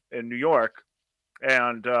School in New York,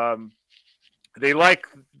 and they like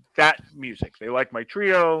that music. They like my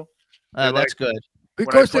trio. That's good.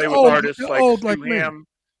 Because when I play with artists like old Stu like me. Ham,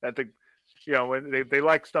 when they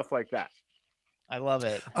like stuff like that. I love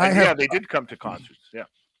it. They did come to concerts. Yeah.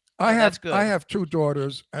 I have two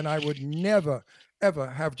daughters, and I would never, ever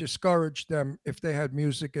have discouraged them if they had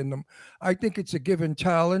music in them. I think it's a given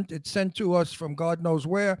talent. It's sent to us from God knows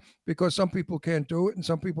where, because some people can't do it and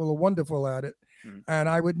some people are wonderful at it. And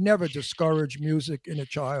I would never discourage music in a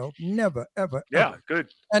child. Never, ever. Yeah, ever. good.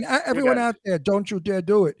 And everyone out there, don't you dare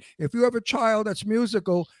do it. If you have a child that's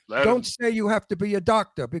musical, don't say you have to be a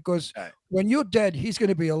doctor, because when you're dead, he's going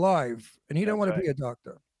to be alive, and he don't want to be a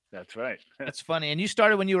doctor. That's right. That's funny. And you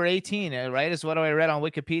started when you were 18, right? Is what I read on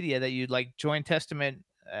Wikipedia, that you joined Testament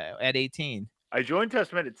at 18. I joined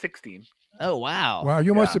Testament at 16. Oh, wow. Wow,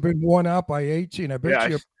 you must have been worn out by 18. I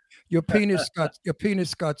bet your penis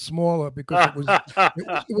got smaller because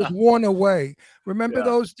it was worn away. Remember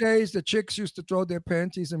those days the chicks used to throw their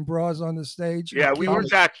panties and bras on the stage? Yeah, we weren't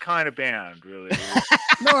that kind of band, really.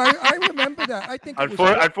 No, I remember that. I think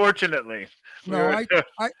unfortunately. No,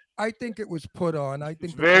 I think it was put on. I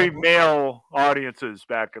think very male audiences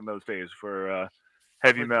back in those days for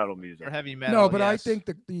heavy metal music. For heavy metal. No, but I think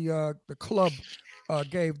the club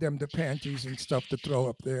gave them the panties and stuff to throw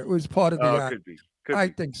up there. It was part of the act. Could be. I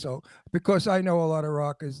think so, because I know a lot of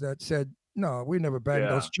rockers that said, "No, we never banged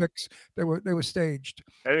those chicks. They were staged."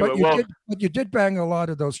 Anyway, but you did bang a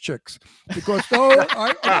lot of those chicks, because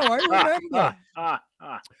I remember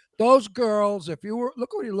those girls. If you were,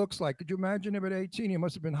 look what he looks like. Could you imagine him at 18? He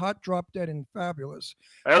must have been hot, drop dead, and fabulous.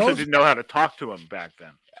 I also didn't know how to talk to him back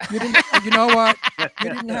then. You didn't. You know what?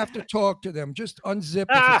 You didn't have to talk to them. Just unzip.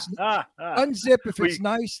 Unzip if it's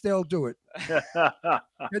nice. They'll do it.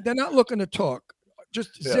 They're not looking to talk.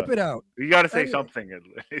 Just zip it out. You got to say something at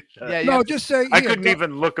least. No, just say. I couldn't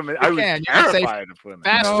even look him. I was terrified of women.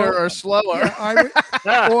 Faster or slower.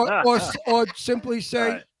 Or simply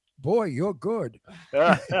say, "Boy, you're good."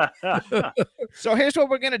 So here's what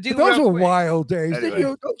we're gonna do. Those were wild days. Anyway.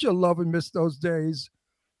 Don't you love and miss those days?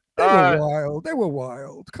 They were wild. They were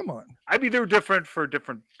wild. Come on. I mean, they were different for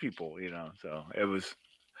different people, So it was.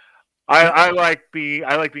 I like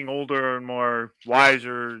being older and more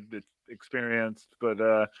wiser, experienced.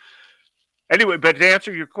 But anyway, but to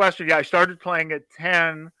answer your question, I started playing at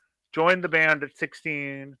 10. joined the band at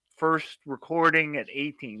 16, first recording at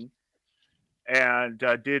 18, and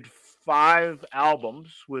did 5 albums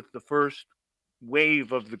with the first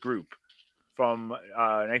wave of the group from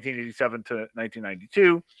 1987 to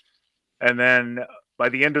 1992. And then by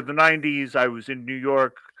the end of the 90s, I was in New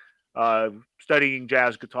York studying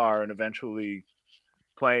jazz guitar and eventually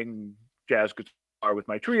playing jazz guitar with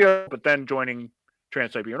my trio, but then joining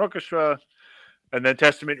Trans-Siberian Orchestra. And then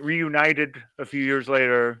Testament reunited a few years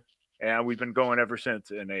later, and we've been going ever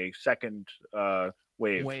since in a second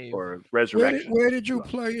wave or resurrection. Where did you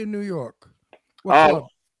play in New York? What club?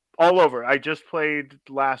 All over. I just played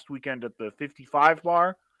last weekend at the 55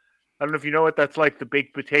 bar. I don't know if you know it. That's like the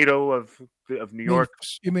baked potato of New York.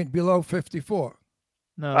 You mean below 54?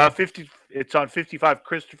 No. 50. It's on 55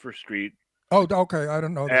 Christopher Street. Oh, okay. I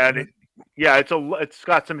don't know that. And it's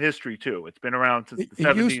got some history too. It's been around since the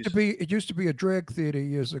 70s. It used to be a drag theater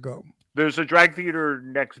years ago. There's a drag theater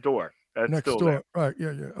next door. That's next still door. there. Right.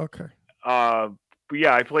 Yeah. Okay. But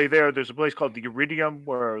yeah, I play there. There's a place called the Iridium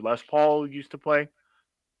where Les Paul used to play.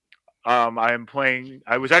 I am playing.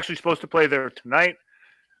 I was actually supposed to play there tonight.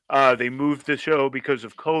 They moved the show because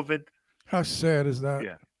of COVID. How sad is that?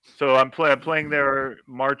 Yeah. So I'm playing there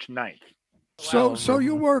March 9th. So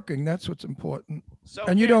you're working. That's what's important. So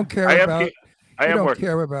and you don't care about. I am working.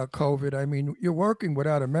 Care about COVID. I mean, you're working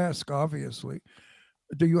without a mask, obviously.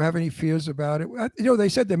 Do you have any fears about it? They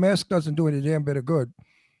said the mask doesn't do any damn bit of good.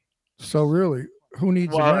 So really, who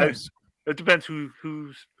needs a mask? It depends who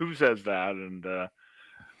says that, and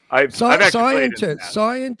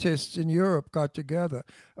Scientists in Europe got together,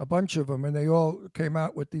 a bunch of them, and they all came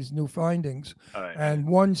out with these new findings. And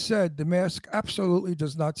one said the mask absolutely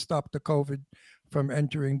does not stop the COVID from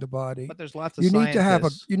entering the body. But there's lots of you need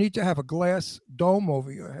to have a glass dome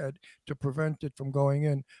over your head to prevent it from going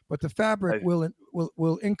in. But the fabric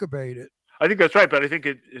will incubate it. I think that's right, but I think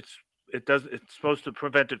it's supposed to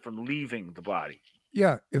prevent it from leaving the body.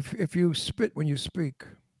 Yeah, if you spit when you speak.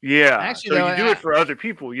 Yeah, actually, so you do it for other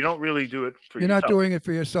people. You don't really do it for yourself. You're not doing it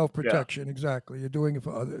for your self-protection. Yeah. Exactly. You're doing it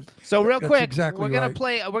for others. So real quick, we're gonna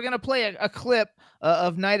play a clip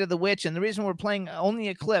of Night of the Witch, and the reason we're playing only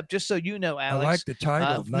a clip, just so you know, Alex. I like the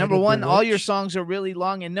title. Number one, all your songs are really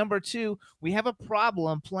long, and number two, we have a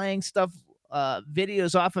problem playing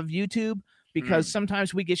videos off of YouTube because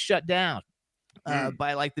sometimes we get shut down.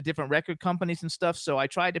 By like the different record companies and stuff. So I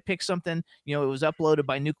tried to pick something, it was uploaded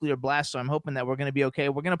by Nuclear Blast. So I'm hoping that we're going to be okay.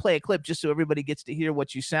 We're going to play a clip just so everybody gets to hear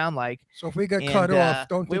what you sound like. So if we get cut off,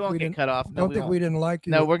 we won't get cut off. Don't think we didn't like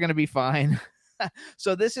you. No, we're going to be fine.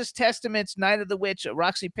 So this is Testament's Night of the Witch.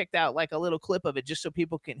 Roxy picked out like a little clip of it just so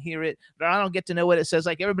people can hear it. But I don't get to know what it says.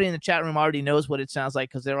 Like everybody in the chat room already knows what it sounds like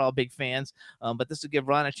because they're all big fans. But this will give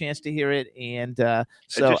Ron a chance to hear it. And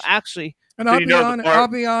actually... And I'll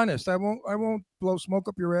be honest. I won't blow smoke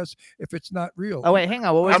up your ass if it's not real. Oh wait, hang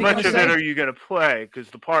on. What was How much of it are you going to play? Because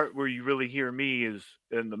the part where you really hear me is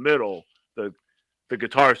in the middle, the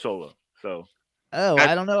guitar solo. So. Oh,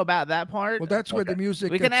 I don't know about that part. Well, that's where the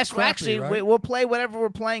music. We can ask. Crappy, right? We'll play whatever we're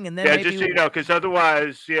playing, and then maybe just so you know, because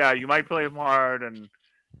otherwise, you might play them hard, and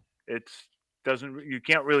you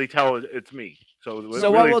can't really tell it's me. So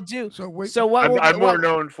what we'll do? I'm more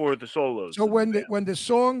known for the solos. So when the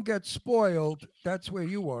song gets spoiled, that's where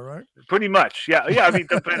you are, right? Pretty much, yeah. I mean,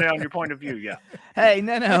 depending on your point of view, yeah. Hey,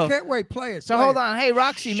 no. I can't wait. Play it. So hold on. Hey,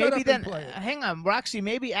 Roxy, Shut maybe up then hang on, Roxy.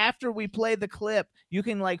 Maybe after we play the clip, you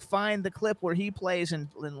can like find the clip where he plays and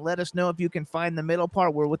let us know if you can find the middle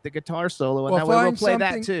part where with the guitar solo, and that way we'll play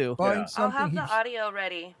that too. I'll have the audio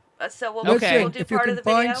ready. So we'll do part of the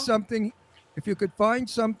video. If you could find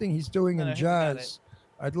something he's doing in jazz,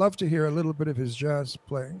 I'd love to hear a little bit of his jazz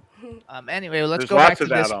playing. Anyway, let's go back to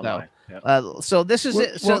this though. Yep. So this is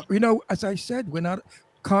it. So as I said, we're not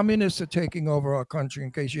communists are taking over our country.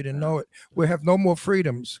 In case you didn't know it, we have no more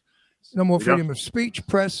freedoms. No more freedom of speech,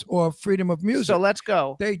 press, or freedom of music. So let's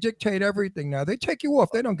go. They dictate everything now. They take you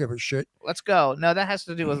off. They don't give a shit. Let's go. No, that has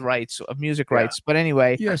to do with rights of music rights. But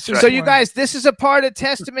anyway, so you guys, this is a part of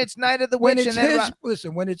Testament's Night of the Witch.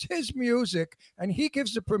 When it's his music and he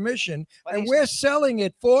gives the permission and we're selling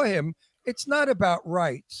it for him, it's not about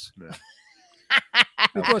rights.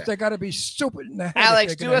 Because they got to be stupid in the head.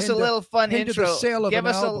 Alex, do us a little fun intro. The sale of give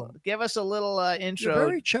an us a little intro. You're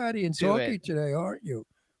very chatty and talky today, aren't you?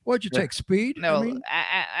 What'd you take, speed? No,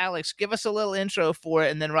 Alex, give us a little intro for it,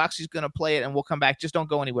 and then Roxy's going to play it, and we'll come back. Just don't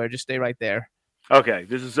go anywhere. Just stay right there. Okay,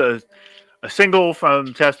 this is a single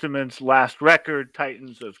from Testament's last record,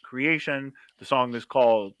 Titans of Creation. The song is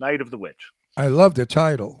called Night of the Witch. I love the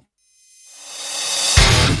title.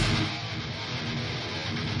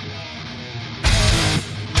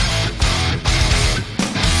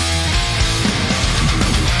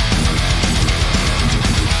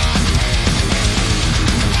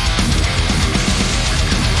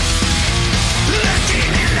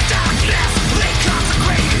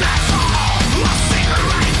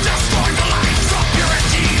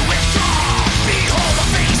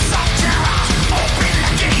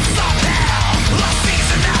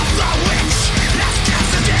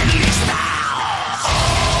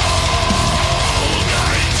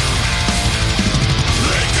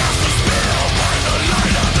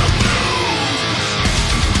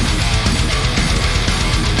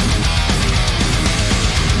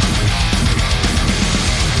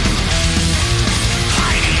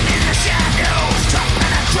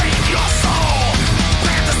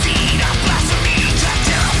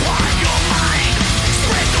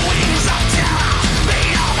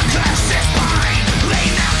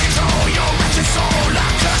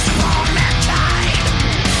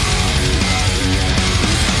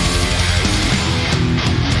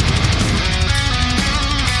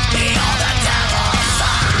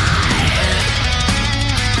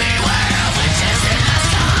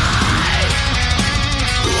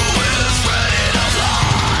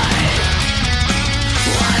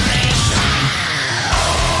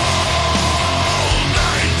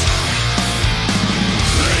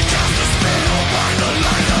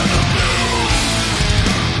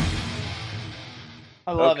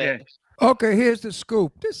 Okay, here's the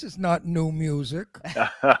scoop. This is not new music.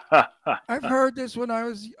 I've heard this when I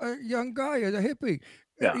was a young guy, a hippie.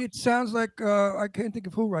 Yeah. It sounds like I can't think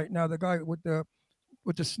of who right now. The guy with the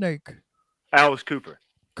snake. Alice Cooper.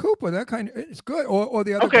 Cooper, that kind of it's good. Or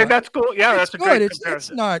the other Okay, guy. that's cool. Yeah, it's that's a good. great It's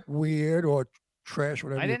comparison. not weird or trash,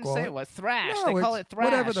 whatever I you didn't call say it. it was thrash. No, They call it's it thrash.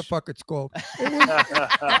 whatever the fuck it's called. It was,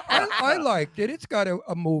 I liked it. It's got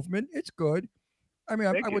a movement. It's good. I mean,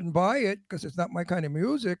 I wouldn't buy it because it's not my kind of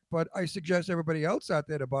music, but I suggest everybody else out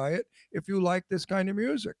there to buy it if you like this kind of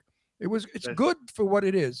music. It's good for what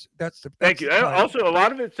it is. Thank you. And also, a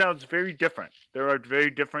lot of it sounds very different. There are very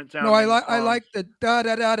different sounds. No, I like the da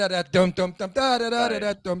da da da da dum dum dum da da da da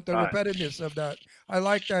da dum the repetitiveness of that. I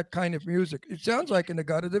like that kind of music. It sounds like in the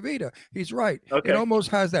God of the Vita. He's right. Okay. It almost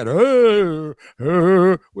has that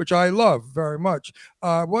which I love very much.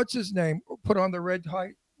 What's his name? Put on the red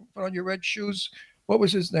height. Put on your red shoes. What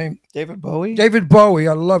was his name? David Bowie? David Bowie.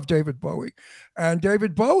 I love David Bowie. And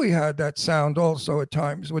David Bowie had that sound also at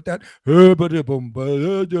times with that.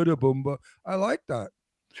 I like that.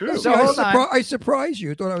 True. So I surprised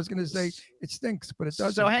you. Thought I was going to say it stinks, but it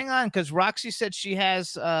doesn't. So hang on, because Roxy said she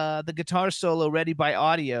has the guitar solo ready by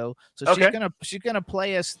audio. So she's gonna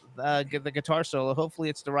play us the guitar solo. Hopefully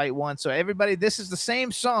it's the right one. So everybody, this is the same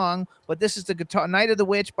song, but this is the guitar Night of the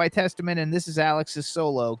Witch by Testament, and this is Alex's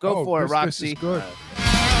solo. Go for it, Roxy. This is good.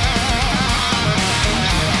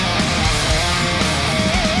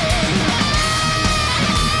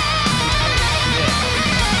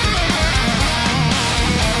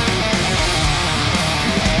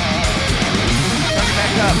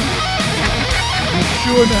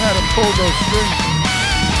 You sure know how to pull those strings.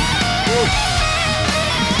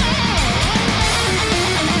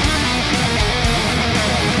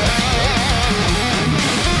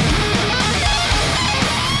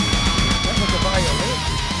 That's like a violin.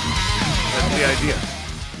 That's the idea.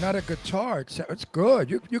 Not a guitar. It's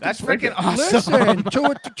good. You That's can freaking awesome. Listen,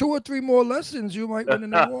 two or three more lessons, you might win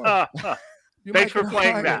an award. Thanks for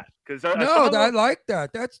playing that. I like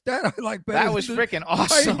that. That I like better. That was freaking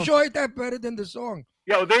awesome. I enjoyed that better than the song.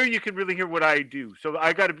 Yeah, well, there you can really hear what I do. So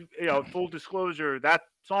I got to, full disclosure, that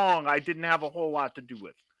song I didn't have a whole lot to do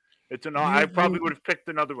with. I probably would have picked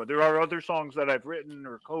another one. There are other songs that I've written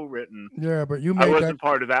or co-written. Yeah, but I wasn't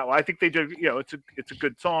part of that one. I think they did. It's a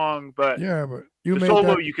good song, but but the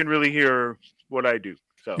solo you can really hear what I do.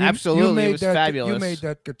 So absolutely, it was fabulous. You made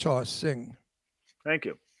that guitar sing. Thank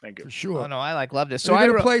you. For sure. Oh no, I love this. So I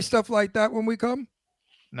play stuff like that when we come.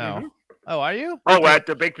 No. Mm-hmm. Oh, are you? Oh, at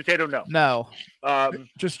the Baked Potato? No. No.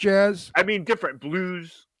 Just jazz. I mean, different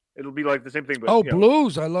blues. It'll be like the same thing. But,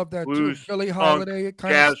 blues! I love that blues, too. Billie funk, Holiday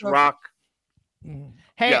kind jazz, of stuff. rock.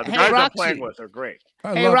 Hey, the guys Roxy. I'm playing with are great.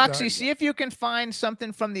 Hey, Roxy, see if you can find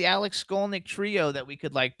something from the Alex Skolnick trio that we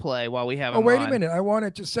could play while we have. Oh, wait a minute! I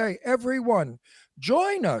wanted to say, everyone,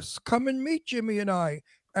 join us. Come and meet Jimmy and I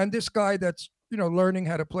and this guy that's learning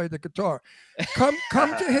how to play the guitar. Come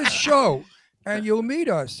to his show, and you'll meet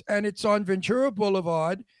us. And it's on Ventura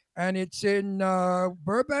Boulevard, and it's in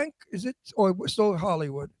Burbank. Is it or still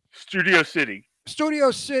Hollywood? Studio City.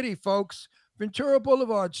 Studio City, folks. Ventura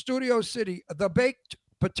Boulevard, Studio City. The Baked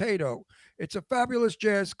Potato. It's a fabulous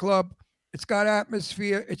jazz club. It's got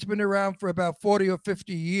atmosphere. It's been around for about 40 or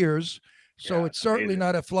 50 years. So it's certainly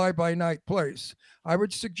not a fly-by-night place. I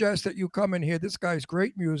would suggest that you come and hear this guy's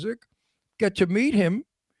great music, get to meet him,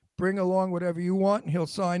 bring along whatever you want, and he'll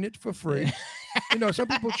sign it for free. Some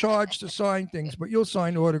people charge to sign things, but you'll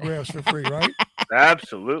sign autographs for free, right?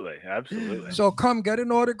 Absolutely. So come get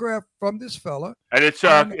an autograph from this fella. And it's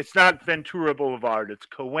not Ventura Boulevard. It's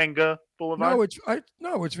Cahuenga Boulevard.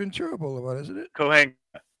 No, it's Ventura Boulevard, isn't it? Cahuenga.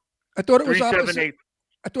 I thought it was opposite.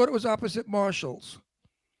 I thought it was opposite Marshall's.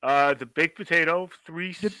 The Baked Potato.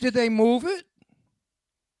 Did they move it?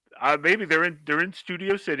 Maybe they're in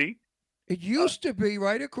Studio City. It used to be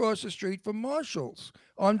right across the street from Marshall's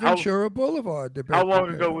on Ventura Boulevard. How long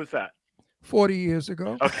ago was that? 40 years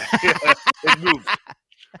ago. Okay, it moved.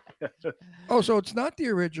 Oh, so it's not the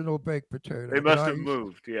original baked potato. They must have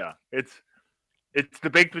moved. Yeah, it's the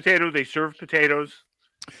baked potato. They serve potatoes.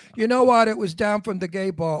 You know what? It was down from the gay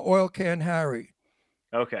bar, Oil Can Harry.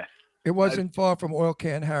 Okay. It wasn't far from Oil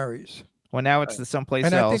Can Harry's. Well, now it's someplace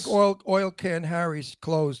else. And I think Oil Can Harry's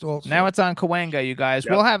closed also. Now it's on Cahuenga, you guys.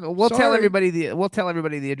 Yep. We'll tell everybody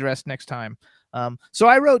the address next time. So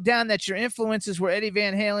I wrote down that your influences were Eddie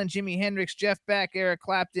Van Halen, Jimi Hendrix, Jeff Beck, Eric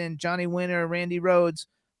Clapton, Johnny Winter, Randy Rhoads,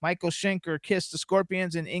 Michael Schenker, Kiss, the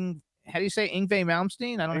Scorpions, and how do you say Yngwie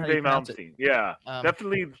Malmsteen? I don't know how you pronounce it. Yeah,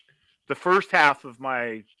 definitely the first half of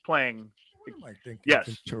my playing. What am I thinking? Yes.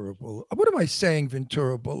 Ventura Boulevard. What am I saying?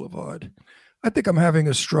 Ventura Boulevard. I think I'm having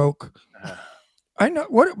a stroke. I know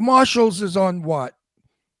what Marshalls is on. What?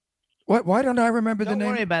 Why don't I remember the Don't name?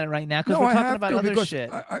 worry about it right now because No, we're I talking have about to other because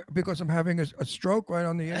shit. because I'm having a stroke right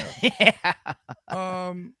on the air. Yeah.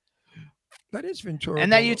 That is Ventura.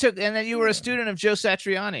 And then you were a student of Joe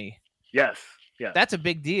Satriani. Yes. Yeah. That's a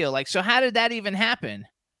big deal. Like, so how did that even happen?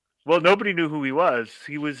 Well, nobody knew who he was.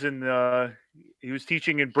 He was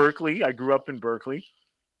teaching in Berkeley. I grew up in Berkeley,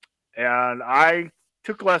 and I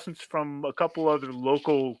took lessons from a couple other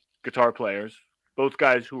local guitar players, both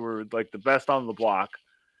guys who were like the best on the block.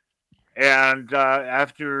 And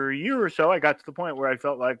after a year or so, I got to the point where I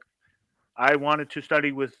felt like I wanted to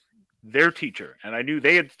study with their teacher, and I knew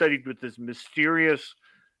they had studied with this mysterious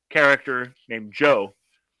character named Joe.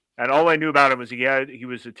 And all I knew about him was he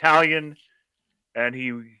was Italian, and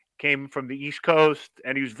he came from the East Coast,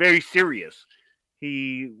 and he was very serious.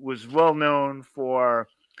 He was well known for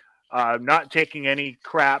not taking any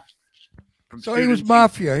crap from So students. he was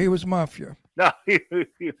mafia. He was mafia. No, he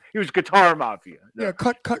was guitar mafia. No. Yeah,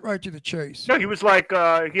 cut right to the chase. No, he was like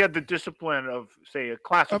he had the discipline of, say, a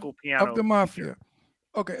classical piano of the mafia. teacher.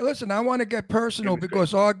 Okay, listen, I want to get personal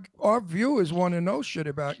because our viewers want to know shit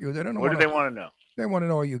about you. They don't know What do they want to know? They want to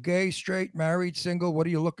know: are you gay, straight, married, single? What are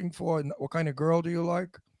you looking for? And what kind of girl do you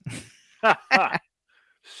like?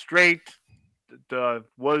 Straight.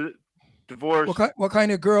 Was divorced. What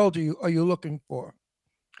kind of girl are you looking for?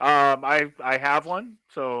 I have one,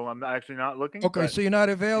 so I'm actually not looking. Okay, so you're not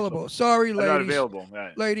available. Sorry, ladies. I'm not available.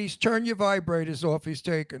 Right. Ladies, turn your vibrators off. He's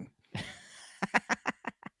taken.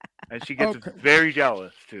 And she gets very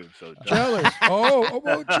jealous too. So jealous. Oh,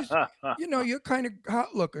 well, you're kind of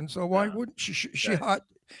hot looking. So why wouldn't she? She hot.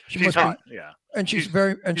 She's hot. Yeah. And she's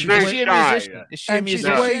very very shy. Is she a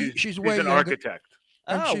musician? She's way an younger. Architect.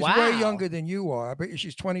 And Oh, she's wow. way younger than you are. I bet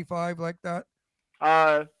she's 25 like that.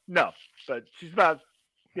 No, but she's about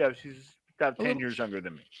 10 years younger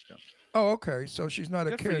than me. So. Oh, okay. So she's not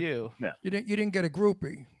a Good kid. for you. No. You didn't get a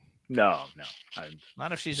groupie. No.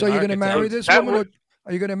 Not if she's. So an you're going to marry architect. this woman? Or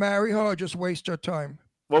are you going to marry her or just waste her time?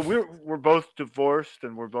 Well, we're both divorced,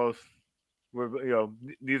 and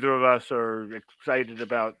neither of us are excited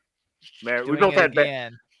about marriage. We both had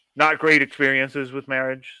not great experiences with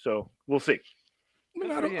marriage, so we'll see.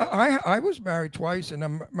 I was married twice, and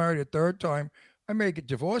I'm married a third time. I may get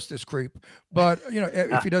divorced, this creep, but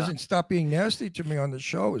if he doesn't stop being nasty to me on the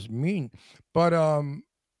show, is mean. But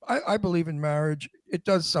I believe in marriage. It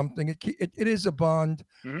does something. It is a bond.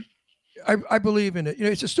 Mm-hmm. I believe in it.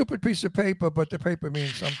 It's a stupid piece of paper, but the paper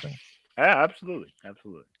means something. Yeah, absolutely. I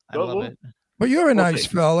love it. But you're a nice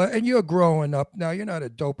fella, and you're growing up now. You're not a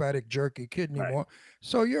dope addict, jerky kid anymore. Right.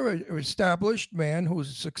 So you're an established man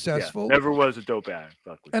who's successful. Yeah, never was a dope addict.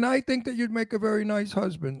 Luckily. And I think that you'd make a very nice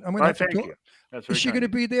husband. I'm gonna thank you. Is she going to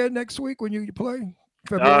be there next week when you play?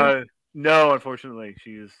 February? No, unfortunately,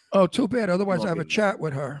 she is. Oh, too bad. Otherwise, I have a chat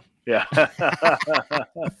with her. Yeah.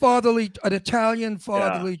 an Italian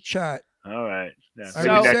fatherly chat. All right. Yeah.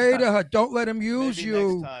 I would say to her, don't let him use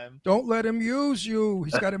you. Don't let him use you.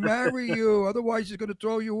 He's got to marry you. Otherwise, he's going to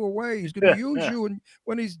throw you away. He's going to use you. And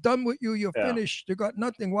when he's done with you, you're finished. You got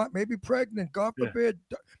nothing. What? Maybe pregnant. God forbid.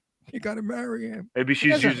 You got to marry him. Maybe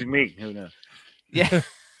she's using me. Who knows? Yeah.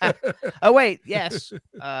 Oh, wait. Yes.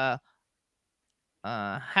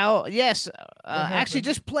 How? Yes. Actually,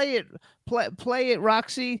 just play it,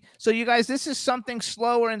 Roxy. So you guys, this is something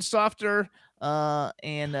slower and softer.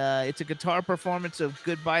 And it's a guitar performance of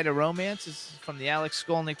Goodbye to Romance. It's from the Alex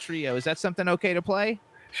Skolnick Trio. Is that something okay to play?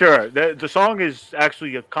 Sure. The song is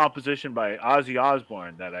actually a composition by Ozzy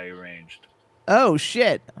Osbourne that I arranged. Oh,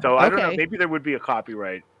 shit. So I don't know. Maybe there would be a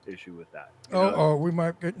copyright issue with that. Oh, we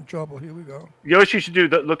might get in trouble. Here we go. You know what you should do?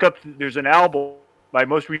 Look up. There's an album, my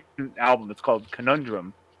most recent album. It's called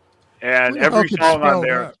Conundrum. And every song on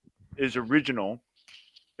there is original,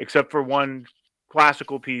 except for one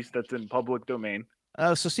classical piece that's in public domain.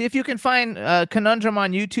 Oh, so see if you can find Conundrum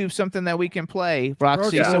on YouTube, something that we can play,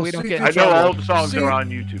 Roxy, so we don't get in I know trouble. all the songs are on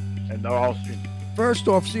YouTube, and they're all streamed. First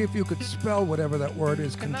off, see if you could spell whatever that word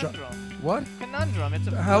is. Conundrum. What? Conundrum. It's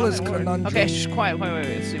a the hell is word. conundrum? Okay, quiet. Wait.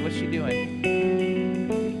 Let's see. What's she doing?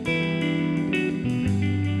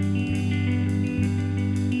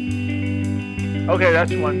 Okay,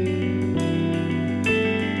 that's one.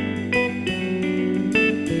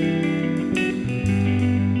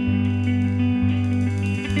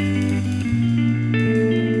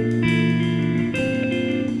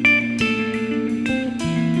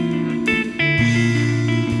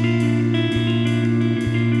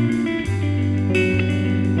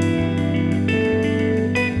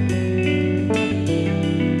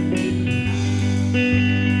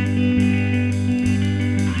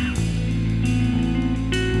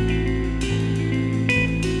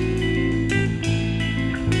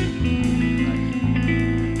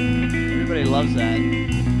 Everybody loves that.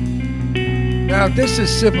 Now this is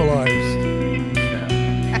civilized.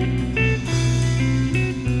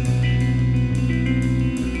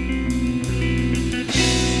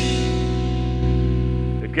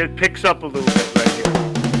 It picks up a little bit right here.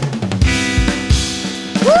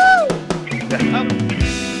 Woo!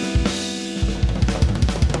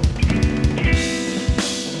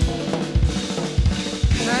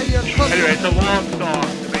 Anyway, it's a long song.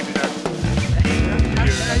 So maybe that's.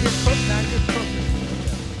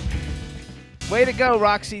 Way to go,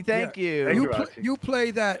 Roxy. Thank you. You play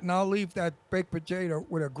that, and I'll leave that baked potato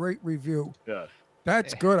with a great review. Yes.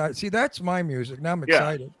 That's good. See, that's my music. Now I'm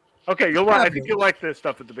excited. Okay, you'll like. I think you'll like the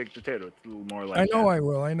stuff with the baked potato. It's a little more like. I know I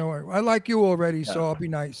will. I know I like you already, so I'll be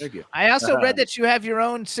nice. Thank you. I also read that you have your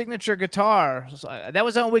own signature guitar. That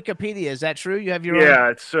was on Wikipedia. Is that true? You have your own? Yeah,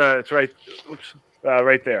 it's right. Oops,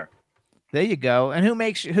 right there. There you go. And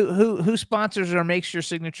who sponsors or makes your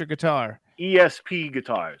signature guitar? ESP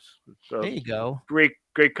Guitars. So there you go.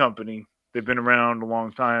 Great company. They've been around a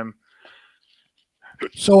long time.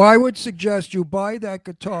 So I would suggest you buy that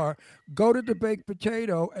guitar, go to the baked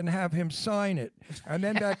potato, and have him sign it. And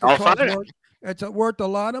then that guitar, it's worth a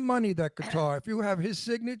lot of money, that guitar. If you have his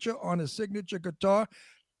signature on a signature guitar,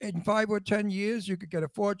 in 5 or 10 years, you could get a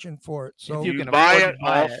fortune for it. So if you can buy it,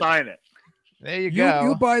 I'll sign it. There you go.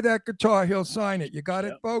 You buy that guitar, he'll sign it. You got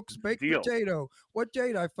it, folks? Baked potato. What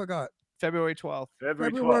date? I forgot. February 12th.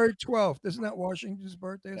 February 12th. Isn't that Washington's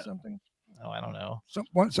birthday or something? Oh, I don't know.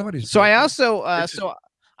 Somebody's. So I also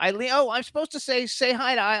Eileen. Oh, I'm supposed to say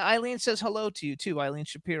hi to Eileen. Says hello to you too, Eileen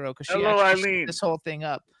Shapiro, because she Eileen. Set this whole thing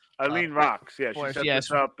up. Eileen rocks. Yeah, she set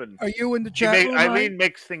this up. And are you in the chat room? Eileen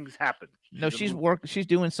makes things happen. No, she's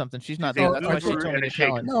doing something. She's not there. That's why she told me to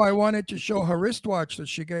tell her. No, I wanted to show her wristwatch that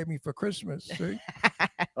she gave me for Christmas. See?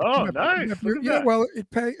 Oh, nice. Yeah, well, it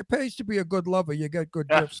pays to be a good lover. You get good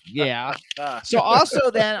gifts. Yeah. So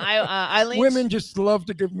also then, Eileen. Women just love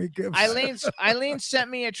to give me gifts. Eileen sent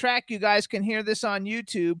me a track. You guys can hear this on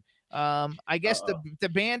YouTube. I guess the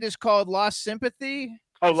band is called Lost Sympathy.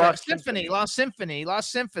 Oh, Lost Symphony. Lost Symphony,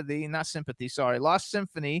 not Sympathy. Sorry, Lost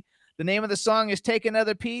Symphony. The name of the song is Take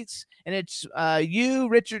Another Piece, and it's you,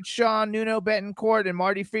 Richard Shaw, Nuno Betancourt, and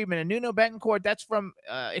Marty Friedman. And Nuno Betancourt, that's from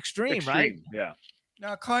Extreme, right? Yeah.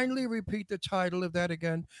 Now, kindly repeat the title of that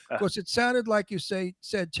again, because it sounded like you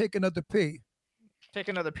said Take Another P. Take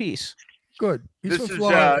Another Piece. Good. This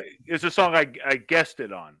is a song I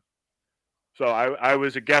guested on. So I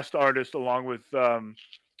was a guest artist along with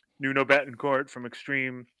Nuno Betancourt from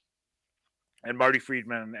Extreme and Marty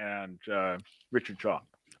Friedman and Richard Shaw.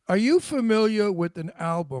 Are you familiar with an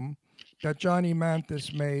album that Johnny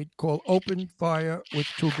Mathis made called Open Fire with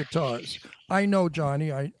Two Guitars? I know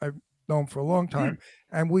Johnny. I've known him for a long time,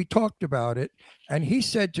 and we talked about it. And he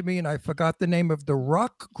said to me, and I forgot the name of the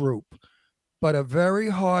rock group, but a very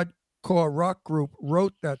hardcore rock group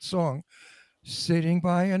wrote that song, sitting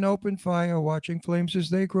by an open fire, watching flames as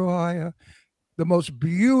they grow higher. The most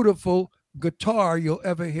beautiful guitar you'll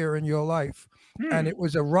ever hear in your life. And it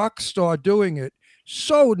was a rock star doing it.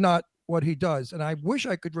 So not what he does. And I wish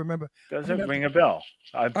I could remember. Doesn't ring a bell.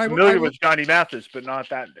 I'm familiar with Johnny Mathis, but not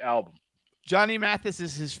that album. Johnny Mathis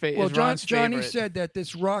is his favorite. Well, Johnny said that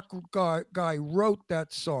this rock guy wrote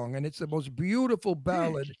that song, and it's the most beautiful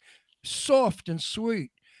ballad, soft and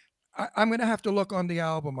sweet. I'm going to have to look on the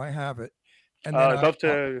album. I have it. And I'd love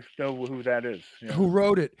to know who that is. Yeah. Who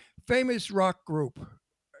wrote it? Famous rock group.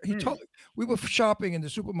 He told we were shopping in the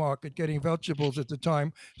supermarket getting vegetables at the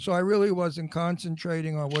time, so I really wasn't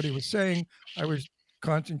concentrating on what he was saying. I was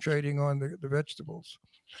concentrating on the vegetables.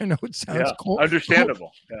 I know it sounds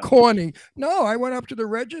understandable. Corny. No, I went up to the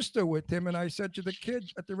register with him and I said to the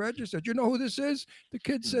kid at the register, "Do you know who this is?" The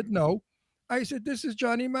kid said no. I said, "This is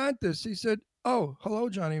Johnny Mathis." He said, "Oh, hello,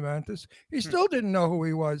 Johnny Mathis." He still didn't know who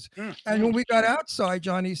he was. And when we got outside,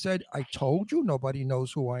 Johnny said, "I told you nobody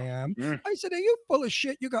knows who I am." I said, "Are you full of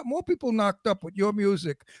shit? You got more people knocked up with your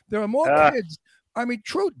music. There are more kids." I mean,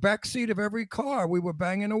 truth, backseat of every car, we were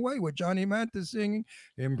banging away with Johnny Mathis singing,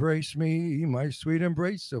 "Embrace me, my sweet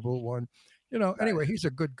embraceable one." You know, anyway, he's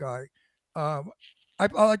a good guy. I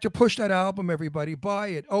like to push that album, everybody. Buy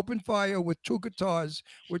it. Open Fire with Two Guitars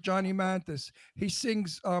with Johnny Mathis. He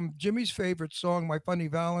sings Jimmy's favorite song, My Funny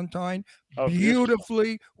Valentine,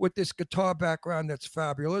 beautifully with this guitar background that's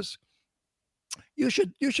fabulous. You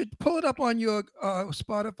should pull it up on your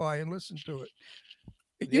Spotify and listen to it.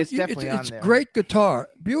 It's definitely on there. Great guitar,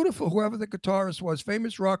 beautiful. Whoever the guitarist was, a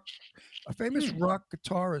famous rock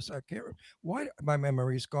guitarist. I can't. Why my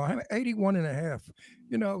memory's gone? I'm 81 and a half.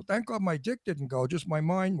 Thank God my dick didn't go. Just my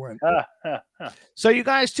mind went. So you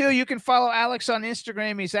guys too, you can follow Alex on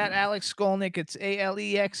Instagram. He's at Alex Skolnick. It's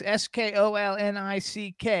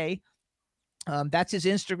AlexSkolnick. That's his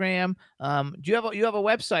Instagram. Do you have a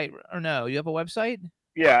website or no? You have a website?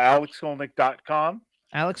 Yeah, alexskolnick.com.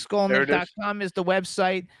 AlexSkolnick.com is the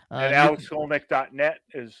website. And alexskolnick.net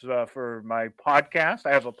is for my podcast.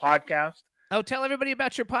 I have a podcast. Oh, tell everybody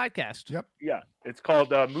about your podcast. Yep. Yeah, it's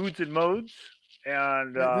called Moods and Modes.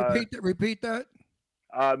 And repeat that.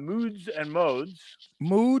 Moods and Modes.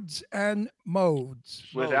 Moods and Modes.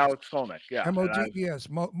 With Alex Skolnick. Yeah. MODES.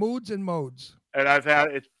 Moods and Modes. And I've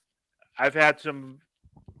had some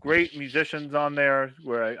great musicians on there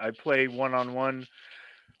where I play one-on-one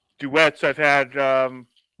duets. I've had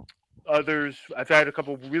others. I've had a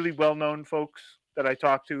couple really well-known folks that I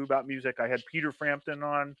talked to about music. I had Peter Frampton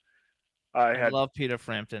on. I love Peter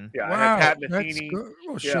Frampton. Yeah, wow, I had Pat Metheny.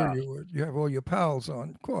 Well, sure you would. You have all your pals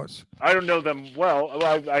on, of course. I don't know them well.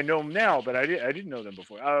 I know them now, but I didn't know them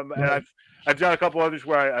before. And I've done a couple others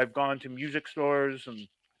where I've gone to music stores and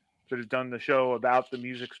sort of done the show about the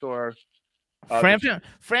music store.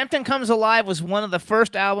 Frampton Comes Alive was one of the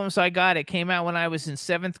first albums I got. It came out when I was in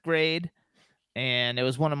 7th grade, and it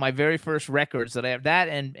was one of my very first records that I have. That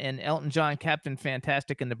and Elton John, Captain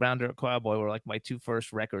Fantastic and the Brown Dirt Cowboy were like my two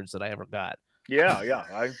first records that I ever got. Yeah.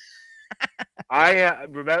 I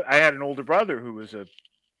remember I had an older brother who was a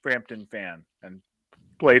Frampton fan and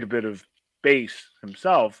played a bit of bass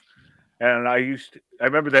himself, and I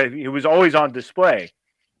remember that he was always on display.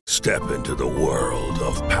 Step into the world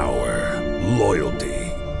of power, loyalty,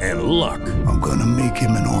 and luck. I'm gonna make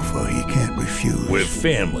him an offer he can't refuse. With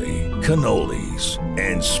family, cannolis,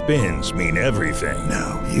 and spins mean everything.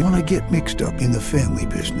 Now, you wanna get mixed up in the family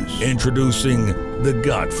business. Introducing The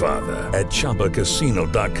Godfather at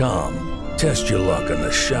ChumbaCasino.com. Test your luck in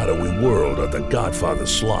the shadowy world of The Godfather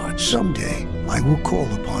slot. Someday, I will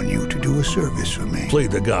call upon you to do a service for me. Play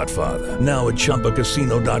The Godfather now at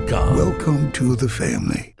ChumbaCasino.com. Welcome to the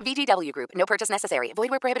family. VGW Group. No purchase necessary. Void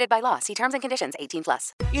where prohibited by law. See terms and conditions.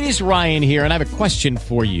 18+. It is Ryan here, and I have a question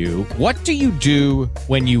for you. What do you do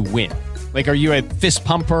when you win? Like, are you a fist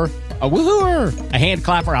pumper, a woohooer, a hand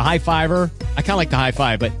clapper, a high fiver? I kind of like the high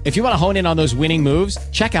five, but if you want to hone in on those winning moves,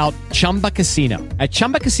 check out Chumba Casino. At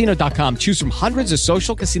ChumbaCasino.com, choose from hundreds of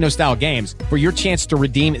social casino-style games for your chance to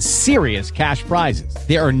redeem serious cash prizes.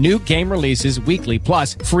 There are new game releases weekly,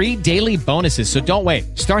 plus free daily bonuses. So don't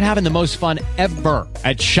wait. Start having the most fun ever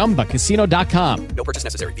at ChumbaCasino.com. No purchase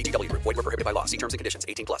necessary. VGW Group. Void where prohibited by law. See terms and conditions.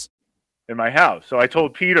 18+. In my house. So I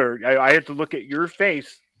told Peter, I had to look at your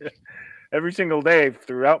face every single day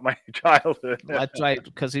throughout my childhood. That's right,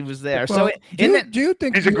 because he was there. Well, So do you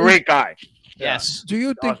think he's a great guy? Yes. Do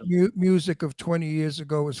you think music of 20 years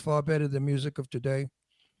ago is far better than music of today?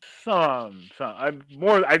 Some.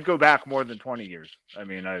 I'd go back more than 20 years. I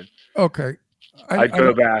mean, okay. I'd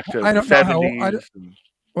go back to the 70s.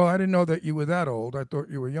 Well, I didn't know that you were that old. I thought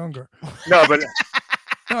you were younger. No, but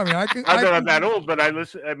no, I mean, I'm that old, but I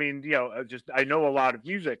listen. I mean, I know a lot of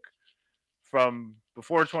music from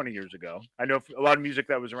before 20 years ago. I know a lot of music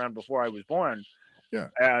that was around before I was born. Yeah.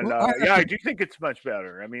 And I do think it's much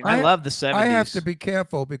better. I mean, I love the 70s. I have to be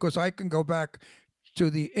careful because I can go back to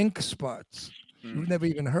the Ink Spots. You've never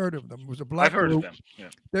even heard of them. It was a black group. I've heard of them.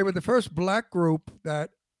 Yeah. They were the first black group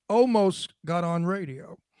that almost got on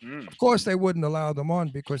radio. Of course, they wouldn't allow them on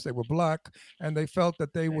because they were black, and they felt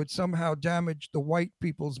that they would somehow damage the white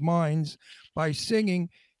people's minds by singing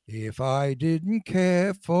 "If I Didn't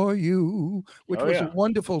Care for You," which was a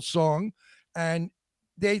wonderful song. And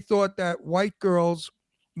they thought that white girls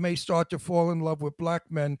may start to fall in love with black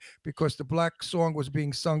men because the black song was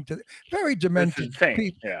being sung to very demented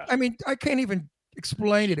people. Yeah. I mean, I can't even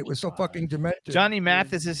explain it. It was so fucking demented. Johnny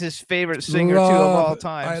Mathis is his favorite singer too of all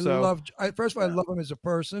time. First of all, I love him as a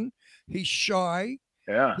person. He's shy.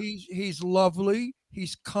 Yeah. He's lovely.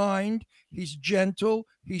 He's kind. He's gentle.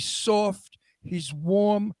 He's soft. He's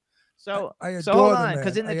warm. So I adore hold the on, man.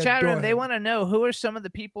 because in the I chat adore room they him. want to know who are some of the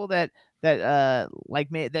people that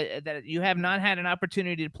like me that you have not had an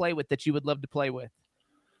opportunity to play with that you would love to play with.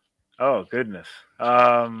 Oh goodness.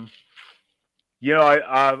 I'm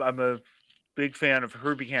a big fan of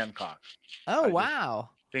Herbie Hancock. Oh wow.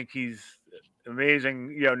 I think he's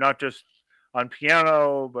amazing, not just on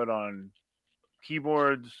piano but on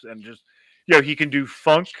keyboards, and just he can do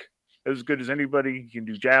funk as good as anybody. He can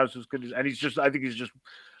do jazz as good as, and he's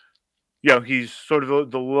sort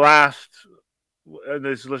of the last,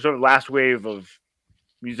 this sort of last wave of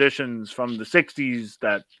musicians from the '60s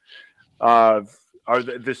that are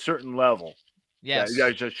this certain level. Yes,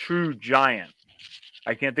 that is a true giant.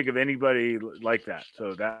 I can't think of anybody like that.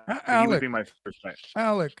 So he would be my first pick.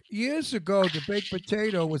 Alec, years ago, the Baked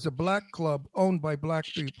Potato was a black club owned by black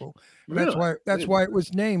people. And Really? that's why it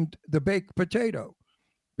was named the Baked Potato,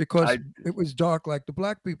 because it was dark like the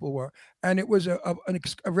black people were. And it was a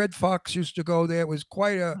Red Fox used to go there. It was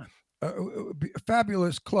quite a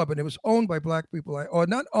fabulous club, and it was owned by black people, or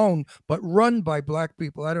not owned, but run by black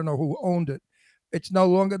people. I don't know who owned it. It's no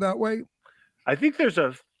longer that way. I think there's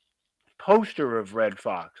a poster of Red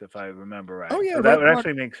Fox, if I remember right. Oh yeah, so that would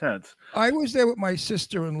actually make sense. I was there with my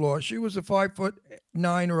sister-in-law. She was a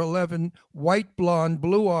 5'9" or 11, white blonde,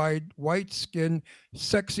 blue-eyed, white skin,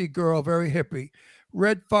 sexy girl, very hippie.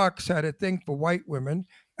 Red Fox had a thing for white women,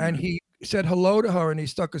 and he said hello to her, and he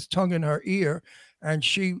stuck his tongue in her ear, and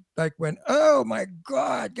she like went, "Oh my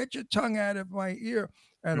God, get your tongue out of my ear!"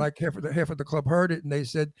 And like half of the club heard it, and they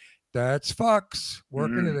said, "That's Fox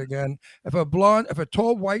working it again." If a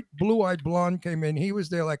tall white, blue-eyed blonde came in, he was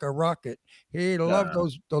there like a rocket. He loved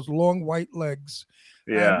those long white legs.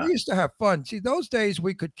 Yeah, and we used to have fun. See, those days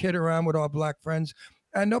we could kid around with our black friends,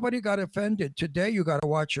 and nobody got offended. Today, you got to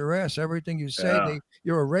watch your ass. Everything you say,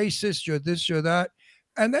 you're a racist. You're this. You're that.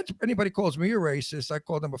 And that's anybody calls me a racist, I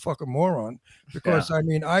call them a fucking moron, because I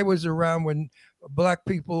mean I was around when black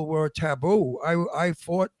people were taboo. I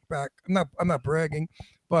fought back. I'm not bragging.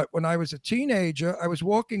 But when I was a teenager, I was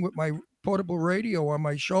walking with my portable radio on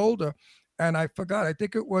my shoulder, and I forgot. I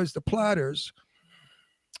think it was the Platters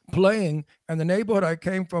playing, and the neighborhood I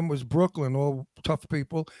came from was Brooklyn, all tough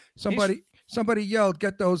people. Somebody yelled,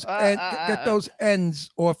 "Get those ends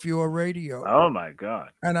off your radio!" Oh my God!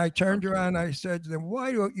 And I turned around, and I said to them,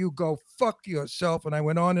 "Why don't you go fuck yourself?" And I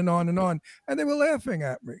went on and on and on, and they were laughing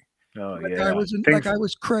at me. Oh like yeah, I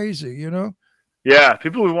was crazy, you know. Yeah,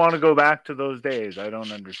 people who want to go back to those days, I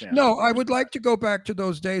don't understand. No, I would like to go back to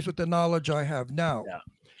those days with the knowledge I have now,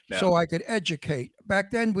 so I could educate. Back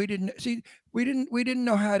then, we didn't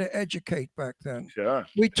know how to educate back then. Sure,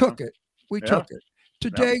 we took it. We took it.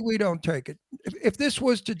 Today, we don't take it. If this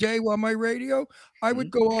was today on my radio, I would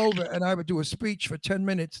go over and I would do a speech for 10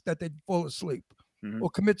 minutes that they'd fall asleep or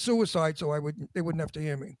commit suicide, so they wouldn't have to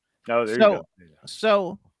hear me. Oh, there you go.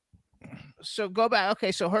 So go back.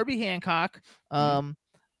 Okay, so Herbie Hancock.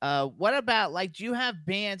 What about, like, do you have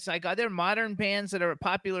bands, like, are there modern bands that are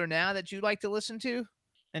popular now that you like to listen to?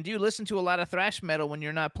 And do you listen to a lot of thrash metal when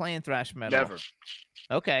you're not playing thrash metal? Never.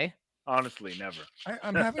 Okay. Honestly, never.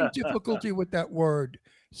 I'm having difficulty with that word.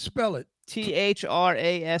 Spell it. THRASH.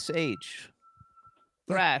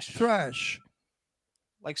 Thrash. Thrash.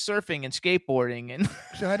 Like surfing and skateboarding and.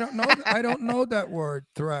 See, I don't know that word,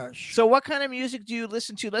 thrash. So what kind of music do you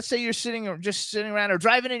listen to? Let's say you're sitting around or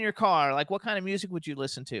driving in your car. Like, what kind of music would you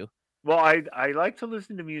listen to? Well, I like to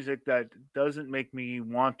listen to music that doesn't make me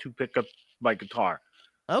want to pick up my guitar.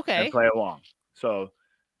 Okay. And play along. So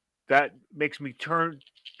that makes me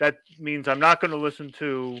that means I'm not going to listen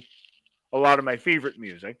to a lot of my favorite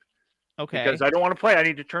music. Okay. Because I don't want to play. I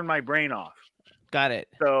need to turn my brain off. Got it.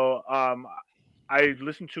 So I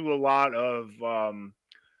listen to a lot of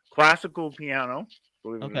classical piano.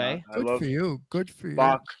 Believe it or not. Good for you. Good for you.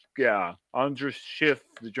 Bach, yeah. Andras Schiff,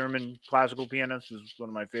 the German classical pianist, is one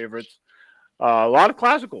of my favorites. A lot of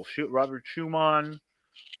classical. Robert Schumann,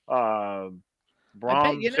 Brahms.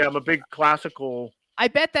 I'm a big classical. I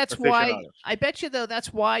bet that's why. aficionado. I bet you, though,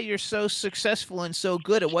 that's why you're so successful and so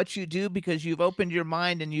good at what you do, because you've opened your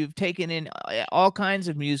mind and you've taken in all kinds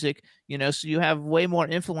of music. You know, so you have way more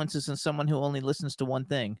influences than someone who only listens to one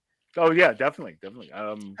thing. Oh yeah, definitely. Hey,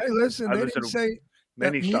 listen, they didn't say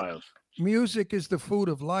many styles. Music is the food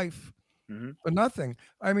of life. For nothing.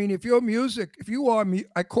 I mean, if you are,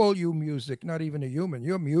 I call you music, not even a human.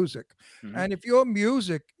 You're music. And if you're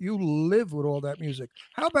music, you live with all that music.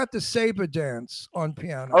 How about the saber dance on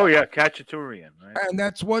piano? Oh yeah, Khachaturian, right? And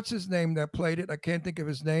that's what's his name that played it. I can't think of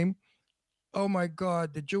his name. Oh my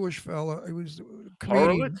God, the Jewish fella. It was a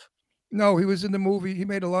comedian. Horowitz? No, he was in the movie. He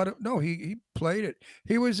made a lot of. No, he played it.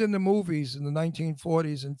 He was in the movies in the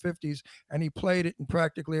 1940s and 50s, and he played it in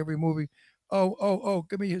practically every movie. Oh,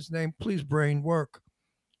 give me his name. Please, brain, work.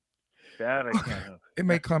 That I can't help. It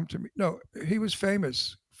may come to me. No, he was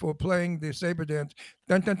famous for playing the saber dance.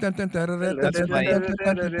 Oh, yeah, that's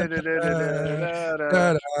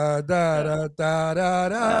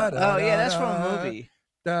from a movie.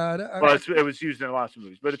 Well, it was used in lots of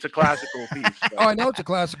movies, but it's a classical piece. So. Oh, I know it's a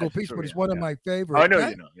classical piece, but it's one of my favorites. I know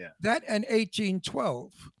you know, yeah. That and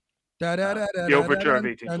 1812. The overture of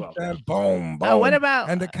 1812. Boom, boom. Oh, what about?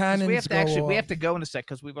 And the 'cause cannons we have to go we off. have to go in a sec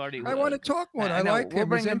because we've already. I want to talk more. I know. like We'll him.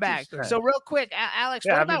 bring He's him back. interesting. So real quick, Alex,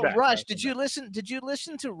 Yeah, what I'll be about back. Rush? Did you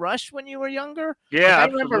listen to Rush when you were younger? Yeah, I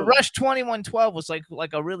remember absolutely. Rush 2112 was like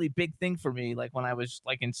a really big thing for me, like when I was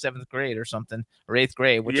like in 7th grade or something, or 8th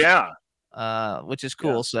grade. Which is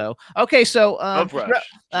cool. Yeah. So okay, so Love Rush.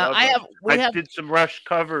 Love we Rush. I have did some Rush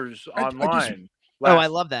covers online. I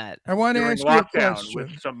love that. I want to during ask you a lockdown question.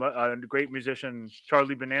 with some great musician,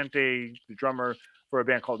 Charlie Benante, the drummer for a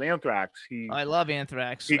band called Anthrax. I love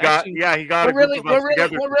Anthrax. He got a we're group of us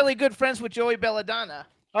together. we're really good friends with Joey Belladonna.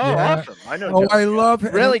 Oh, Yeah. awesome! I know. Oh, Joey. I love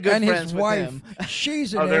him. Really good and friends his with wife. him.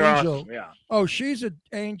 She's Oh, an they're angel. awesome, yeah. Oh, she's an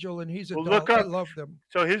angel, and he's a Well, doll. look I up- love them.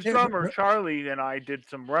 So his Yeah, drummer but- Charlie and I did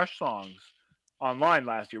some Rush songs online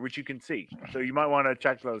last year, which you can see. So you might want to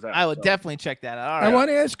check those out. I would So- definitely check that out. All I right. want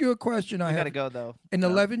to ask you a question. I gotta have go though. In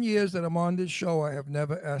 11 years that I'm on this show, I have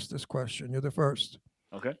never asked this question. You're the first.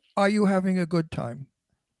 Okay. Are you having a good time?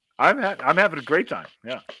 I'm having a great time.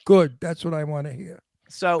 Yeah. Good. That's what I want to hear.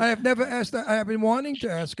 So I have never asked that. I have been wanting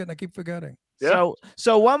to ask it, and I keep forgetting.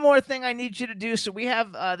 So one more thing I need you to do. So we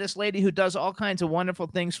have this lady who does all kinds of wonderful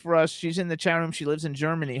things for us. She's in the chat room. She lives in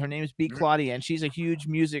Germany. Her name is B. Claudia, and she's a huge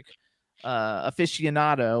music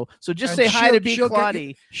aficionado. So just And say hi to she'll- B. she'll get Claudia.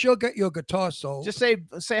 you- She'll get your guitar sold. Just say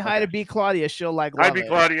hi to B. Claudia. She'll like Hi, love B. it.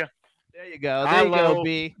 Claudia. There you go. There you Hello. go,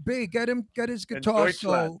 B. B, get his guitar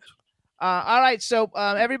Deutschland. sold. All right, so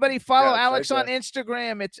everybody follow Yeah, Alex right on there.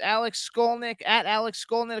 Instagram. It's Alex Skolnick at Alex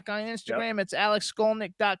Skolnick on Instagram. It's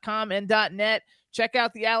alexskolnick.com and .net. Check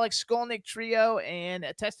out the Alex Skolnick Trio, and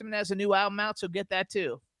Testament has a new album out, so get that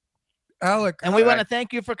too. Alec. And we want to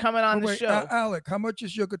thank you for coming on the show. Alec, how much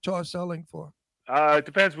is your guitar selling for? It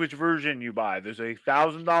depends which version you buy. There's a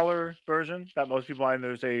 $1,000 version that most people buy, and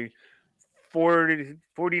there's a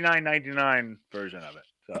 $49.99 version of it.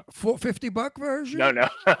 So For $50 version? no,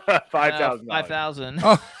 $5,000. 5,000.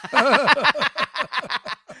 Oh.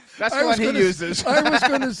 That's I the was one he gonna- uses. I was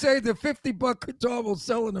going to say the $50 guitar will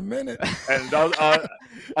sell in a minute. And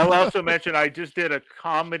I'll also mention I just did a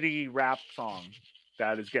comedy rap song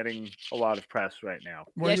that is getting a lot of press right now.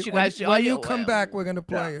 Yes, you guys. When you come back, we're going to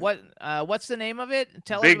play it. What's the name of it?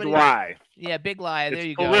 Tell Big everybody. Lie. Yeah, Big Lie. There It's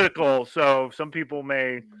you go. political, so some people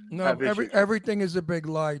may No, have issues. everything is a big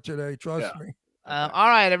lie today. Trust me. All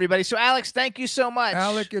right, everybody. So, Alex, thank you so much.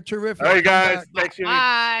 Alec, you're terrific. All right, Come guys. back. Thanks, Jimmy.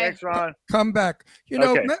 Bye. Thanks, Ron. Come back. You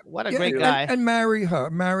know, Okay. What a great guy. And marry her.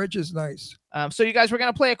 Marriage is nice. So you guys, we're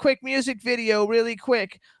going to play a quick music video really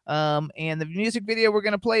quick. And the music video we're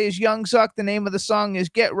going to play is Young Zuck. The name of the song is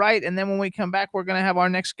Get Right. And then when we come back, we're going to have our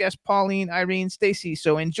next guest, Pauline, Irene, Stacey.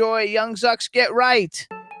 So enjoy Young Zuck's Get Right.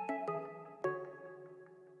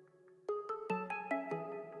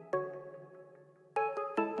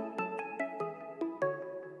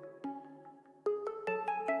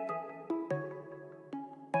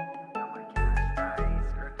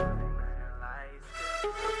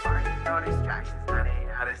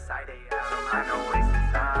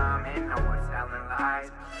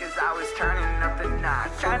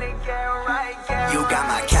 You got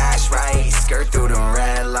my cash right, skirt through the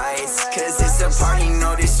red lights. Cause it's a party,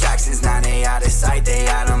 no distractions. Now they out of sight, they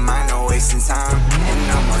out of mind, no wasting time. And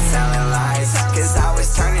no more telling lies. Cause I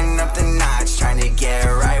was turning up the notch, trying to get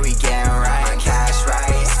right, we getting right. My cash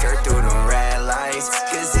right, skirt through the red lights.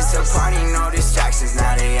 Cause it's a party, no distractions.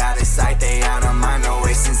 Now they out of sight, they out of mind, no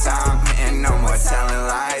wasting time. And no more telling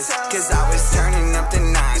lies. Cause I was turning up the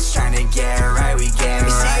notch, trying to get right, we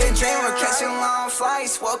getting right. See a dream, we're catching long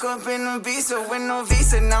flights. Woke up in Ibiza with no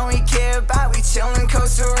visa. Now we care about, we chillin'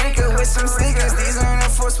 Costa Rica with some sneakers. These are Air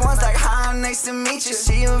Force Ones, like hi, nice to meet you.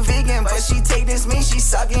 She a vegan, but she take this meat, she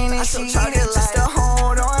sucking and she eat it just to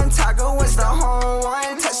hold on. Taco was the whole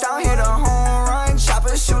one. Touchdown, hit a home run.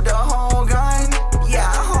 Chopper shoot the whole gun.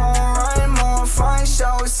 Yeah, home run, more fun,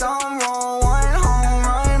 show some. Roll one, home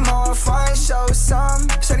run, more fun, show some.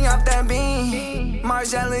 Shutting off that beam,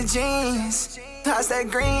 Margiela jeans. Pass that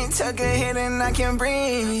green, took a hit and I can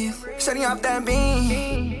breathe. Shutting off that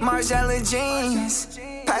beam, Margiela jeans.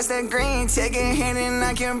 Pass that green, take a hit and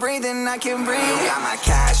I can breathe and I can breathe. You got my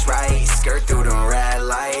cash right, skirt through the red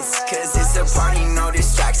lights. Cause it's a party, no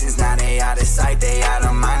distractions. Now they out of sight, they out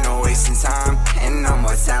of mind, no wasting time. And no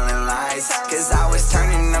more telling lies. Cause I was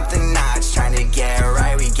turning up the notch, trying to get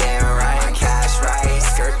right, we getting right. My cash right,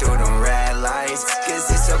 skirt through the red lights. Cause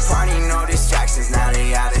it's a party, no distractions. Now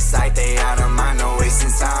they out of sight, they out of mind, no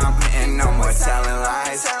wasting time. And no more telling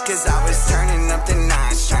lies. Cause I was turning up the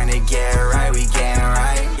notch, trying to get right, we getting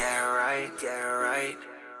right. Get right, get right.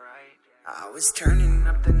 I was turning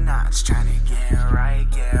up the notch, trying to get right,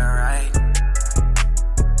 get right.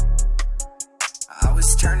 I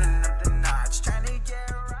was turning up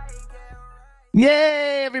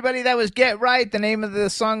Yay, everybody. That was Get Right. The name of the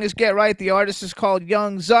song is Get Right. The artist is called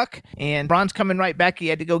Young Zuck. And Ron's coming right back. He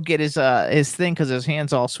had to go get his thing because his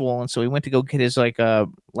hand's all swollen. So he went to go get his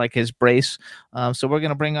his brace. So we're going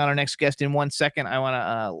to bring on our next guest in 1 second. I want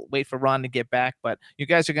to wait for Ron to get back. But you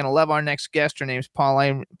guys are going to love our next guest. Her name's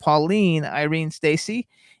Pauline Irene Stacey.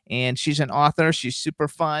 And she's an author. She's super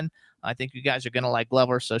fun. I think you guys are going to love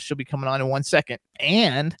her. So she'll be coming on in 1 second.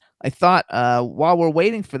 And I thought while we're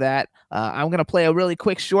waiting for that, I'm going to play a really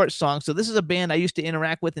quick short song. So this is a band I used to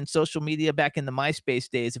interact with in social media back in the MySpace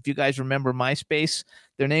days. If you guys remember MySpace,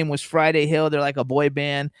 their name was Friday Hill. They're like a boy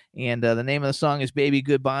band. And the name of the song is Baby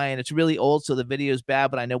Goodbye. And it's really old, so the video is bad,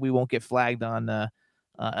 but I know we won't get flagged on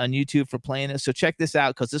YouTube for playing it. So check this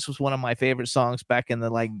out because this was one of my favorite songs back in the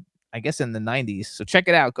I guess in the 90s. So check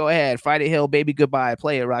it out. Go ahead. Friday Hill, Baby Goodbye.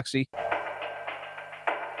 Play it, Roxy.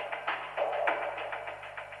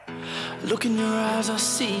 Look in your eyes, I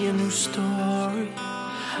see a new story.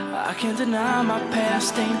 I can't deny my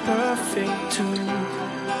past ain't perfect too.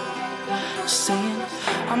 Saying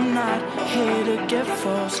I'm not here to get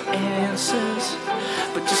false answers,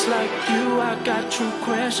 but just like you, I got true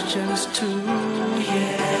questions too.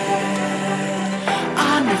 Yeah,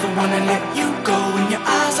 I never wanna let you go. In your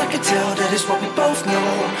eyes I can tell that it's what we both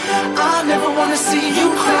know. I never wanna see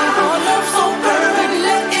you cry. Our love so perfect,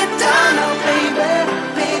 let it down now, baby,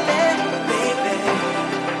 baby, baby.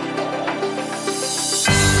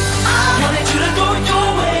 I wanted you to go your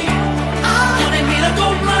way, I wanted me to go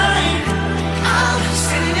mine. I'm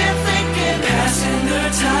sitting there thinking, passing the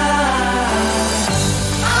time.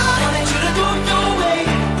 I wanted you to go your way,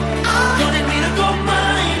 I wanted me to go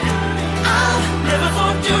mine. I never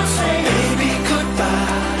thought you'd say, baby,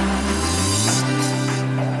 goodbye.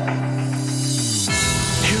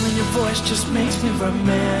 Hearing your voice just makes me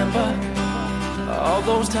remember all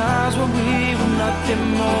those times when we were nothing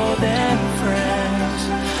more than friends.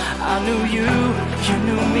 I knew you, you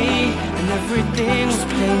knew me, and everything was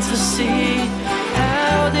plain to see.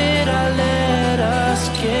 How did I let us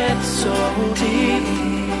get so deep?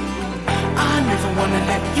 I never wanna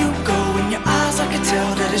let you go. In your eyes I can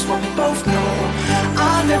tell that it's what we both know.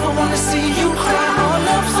 I never wanna see you cry. Our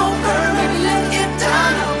love so perfect, let it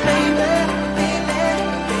down now, baby, baby,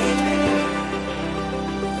 baby.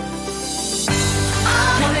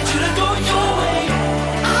 I wanted you to go your way,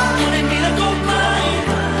 I wanted me to go mine.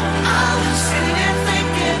 I'm sitting there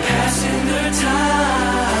thinking, passing the time.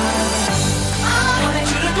 I wanted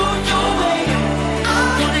you to go your way, I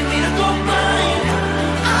wanted me to go mine.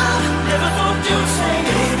 I never thought you'd say,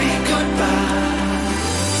 baby, goodbye.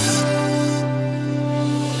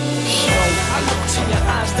 Yo, I looked in your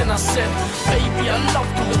eyes, then I said, baby, I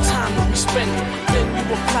loved all the time that we spent. Then you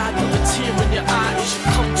replied with a tear in your eye. It should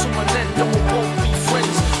come to an end, and we won't be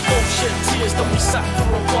friends. Both shed tears, then we sat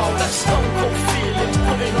for a while. That stone cold feeling,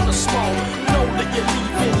 putting on a smile. Know that you're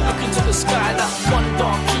leaving, look into the sky. That one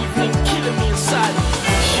dark evening, killing me inside.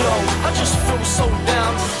 Yo, I just feel so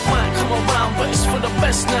down. Might come around, but it's for the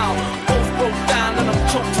best now. Both broke down and I'm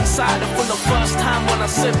choked inside. And for the first time when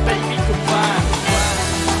I said, baby, goodbye.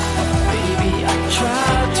 Baby, I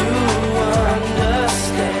tried to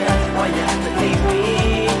understand why you had to leave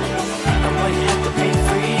me and why you had to be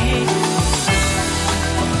free.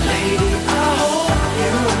 Lady, I hope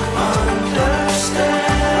you understand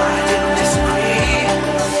why I didn't disagree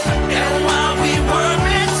and why we were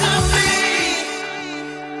meant to be.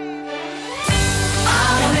 I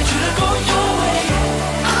wanted you to go your way,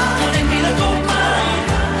 I wanted me to go mine.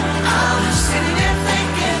 I'm sitting there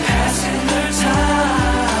thinking, passing the time.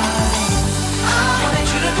 I wanted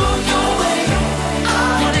you to go your way, I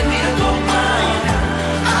wanted me to go mine.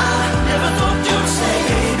 I never thought you'd say,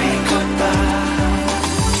 baby, goodbye.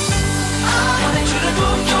 I wanted you to go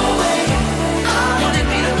your way, I wanted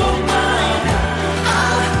me to go mine. I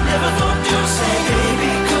never thought you'd say,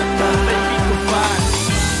 baby, goodbye, baby, goodbye.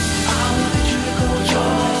 I wanted you to go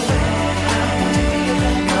your way, I wanted me to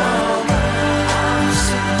go mine. I'm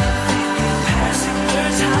sitting there thinking, passing the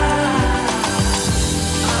time.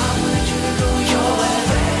 I wanted you to go your way,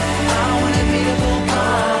 I wanted me to go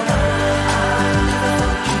mine. I never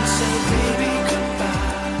thought you'd say, baby, goodbye.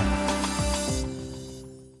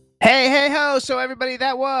 Hey, hey, ho. So everybody,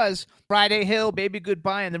 that was Friday Hill, Baby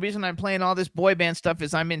Goodbye. And the reason I'm playing all this boy band stuff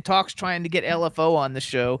is I'm in talks trying to get LFO on the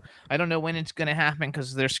show. I don't know when it's going to happen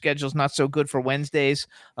because their schedule's not so good for Wednesdays,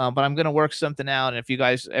 but I'm going to work something out. And if you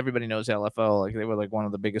guys, everybody knows LFO, like they were like one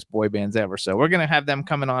of the biggest boy bands ever. So we're going to have them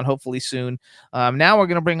coming on hopefully soon. Now we're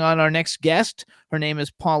going to bring on our next guest. Her name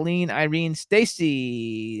is Pauline Irene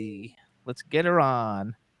Stacey. Let's get her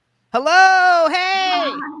on. Hello.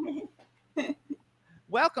 Hey.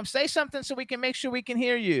 Welcome. Say something so we can make sure we can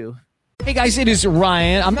hear you. Hey guys, it is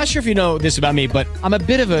Ryan. I'm not sure if you know this about me, but I'm a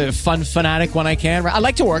bit of a fun fanatic when I can. I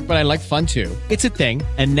like to work, but I like fun too. It's a thing.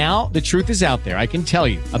 And now the truth is out there. I can tell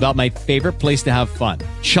you about my favorite place to have fun.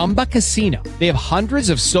 Chumba Casino. They have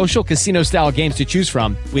hundreds of social casino style games to choose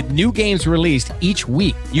from with new games released each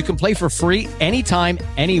week. You can play for free anytime,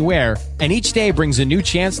 anywhere. And each day brings a new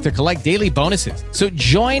chance to collect daily bonuses. So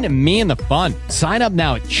join me in the fun. Sign up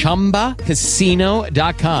now at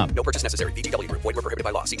ChumbaCasino.com. No purchase necessary. VGW Group. Void where prohibited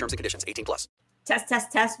by law. See terms and conditions. 18+.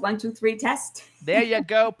 Test. 1, 2, 3, test. There you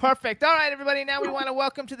go. Perfect. All right, everybody. Now we want to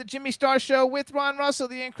welcome to the Jimmy Star Show with Ron Russell,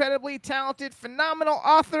 the incredibly talented, phenomenal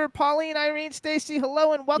author, Pauline, Irene, Stacey.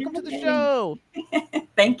 Hello and welcome to the show.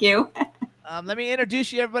 Thank you. Let me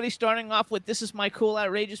introduce you, everybody, starting off with this is my cool,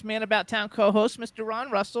 outrageous man about town co-host, Mr.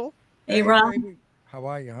 Ron Russell. Hey, Ron. Baby. How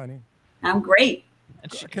are you, honey? I'm great. I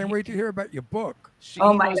can't wait to hear about your book.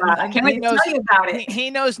 Oh my God! I can't wait to tell you about it. He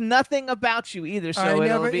knows nothing about you either, so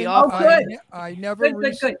it'll be awful. awful. Oh, good. I never.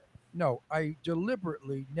 Good. No, I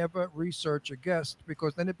deliberately never research a guest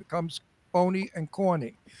because then it becomes phony and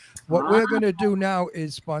corny. What we're going to do now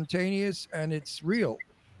is spontaneous and it's real,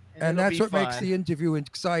 and that's what makes the interview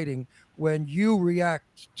exciting. When you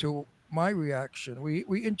react to my reaction, we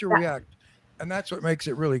interact. And that's what makes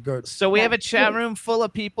it really good. So we have a chat room full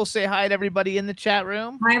of people. Say hi to everybody in the chat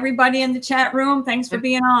room. Hi, everybody in the chat room. Thanks for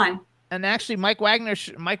being on. And actually, Mike Wagner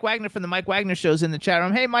from the Mike Wagner Show's in the chat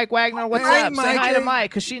room. Hey, Mike Wagner, what's Hey, up? Say Mikey. hi to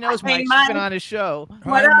Mike because she knows Mike. Mike. She's been on his show.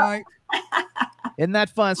 What up? Mike. Isn't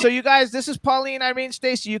that fun? So you guys, this is Pauline Irene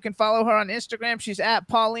Stacey. You can follow her on Instagram. She's at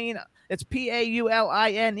Pauline. It's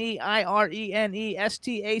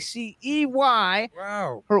PaulineIrenestacey.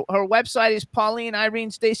 Wow. Her website is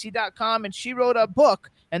PaulineIreneStacey.com, and she wrote a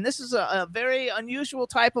book. And this is a very unusual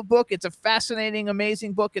type of book. It's a fascinating,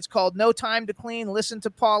 amazing book. It's called No Time to Clean. Listen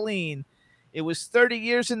to Pauline. It was 30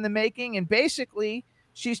 years in the making, and basically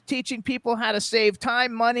she's teaching people how to save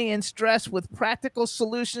time, money, and stress with practical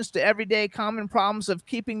solutions to everyday common problems of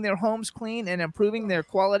keeping their homes clean and improving their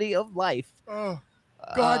quality of life. Oh,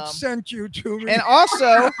 God sent you to me. And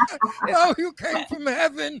also, oh, you came from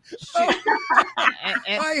heaven.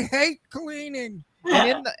 I hate cleaning.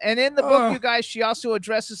 And in the book, you guys, she also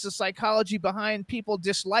addresses the psychology behind people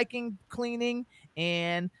disliking cleaning.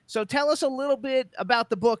 And so tell us a little bit about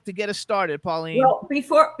the book to get us started, Pauline. Well,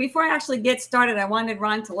 before I actually get started, I wanted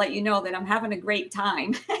Ron to let you know that I'm having a great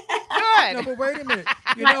time. Good. No, but wait a minute.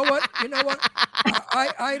 You know what?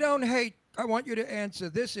 I don't hate. I want you to answer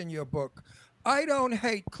this in your book. I don't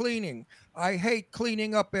hate cleaning. I hate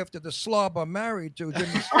cleaning up after the slob I'm married to,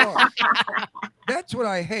 Jimmy Star. That's what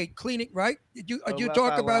I hate, cleaning, right? Did you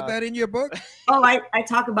talk about that in your book? Oh, I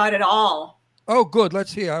talk about it all. Oh, good.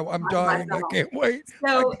 Let's hear. I'm dying. I can't wait.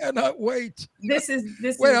 So I cannot wait. This is.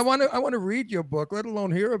 Wait, I want to read your book, let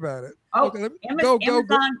alone hear about it. Oh, okay, go.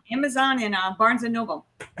 Amazon and Barnes and Noble.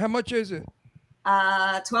 How much is it?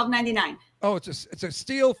 $12.99. Oh, it's a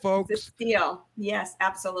steal, folks. It's a steal. Yes,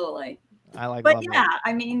 absolutely. I like. But yeah,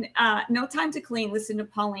 I mean, No Time to Clean. Listen to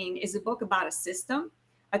Pauline is a book about a system,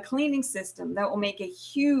 a cleaning system that will make a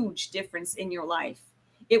huge difference in your life.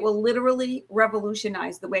 It will literally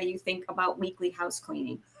revolutionize the way you think about weekly house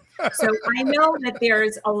cleaning. So I know that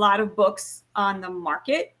there's a lot of books on the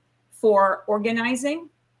market for organizing.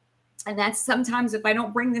 And that's sometimes, if I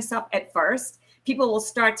don't bring this up at first, people will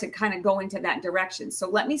start to kind of go into that direction. So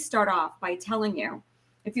let me start off by telling you,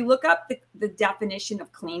 if you look up the definition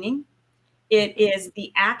of cleaning, it is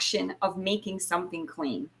the action of making something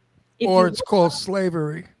clean. Or it's called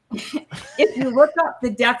slavery. If you look up the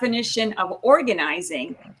definition of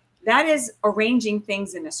organizing, that is arranging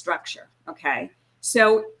things in a structure. Okay.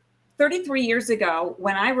 So 33 years ago,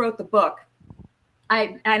 when I wrote the book,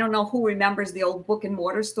 I don't know who remembers the old book and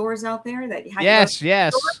mortar stores out there that you had. Yes.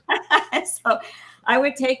 So I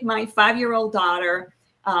would take my 5-year-old daughter.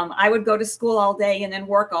 I would go to school all day and then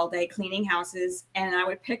work all day cleaning houses, and I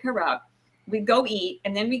would pick her up. We'd go eat,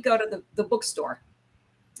 and then we'd go to the bookstore,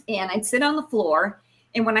 and I'd sit on the floor.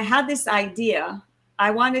 And when I had this idea,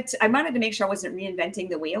 I wanted to make sure I wasn't reinventing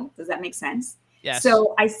the wheel. Does that make sense? Yes.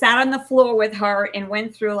 So I sat on the floor with her and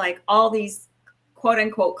went through like all these quote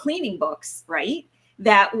unquote cleaning books, right?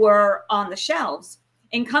 That were on the shelves,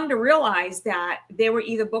 and come to realize that they were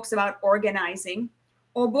either books about organizing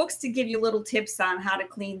or books to give you little tips on how to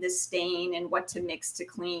clean this stain and what to mix to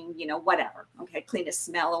clean, whatever. Okay. Clean a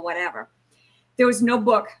smell or whatever. There was no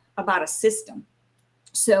book about a system.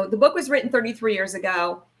 So the book was written 33 years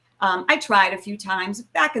ago. I tried a few times.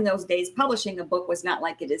 Back in those days, publishing a book was not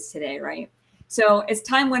like it is today, right? So as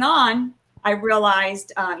time went on, I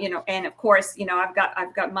realized, and of course,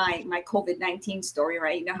 I've got my COVID-19 story,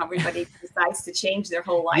 right? You know how everybody decides to change their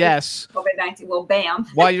whole life. Yes. COVID-19. Well, bam.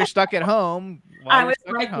 While you're stuck at home. I was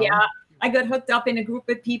like, I got hooked up in a group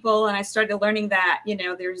of people, and I started learning that,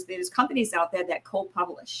 there's companies out there that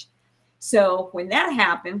co-publish. So when that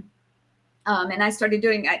happened, and I started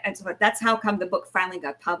doing, that's how come the book finally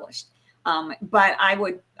got published. But I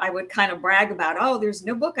would kind of brag about, there's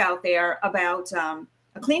no book out there about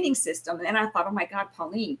a cleaning system. And then I thought, oh my God,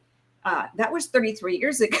 Pauline, that was 33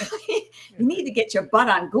 years ago. You need to get your butt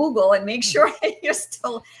on Google and make sure you're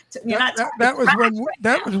still.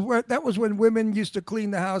 That was when women used to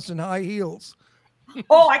clean the house in high heels.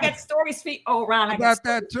 Oh, I got stories. Ron, about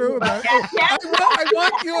that too. I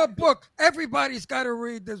want your book. Everybody's got to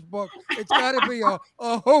read this book. It's got to be a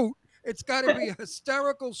hoot. It's got to be a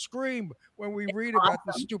hysterical scream when we read about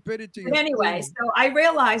the stupidity. But anyway, so I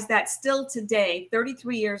realized that still today,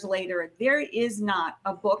 33 years later, there is not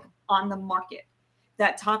a book on the market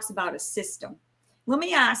that talks about a system. Let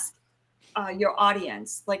me ask your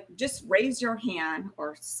audience, just raise your hand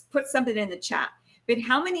or put something in the chat. But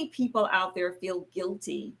how many people out there feel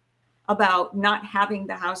guilty about not having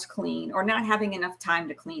the house clean or not having enough time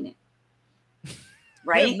to clean it?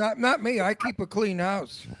 Right? Yeah, not me. I keep a clean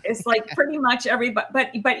house. It's like pretty much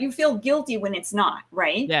everybody, but you feel guilty when it's not,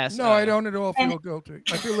 right? Yes. No, I don't at all feel guilty.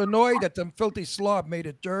 I feel annoyed that some filthy slob made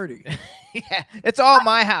it dirty. Yeah, it's all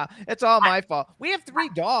my house. It's all my fault. We have 3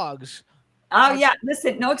 dogs. Oh yeah,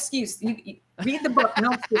 listen, no excuse. You read the book,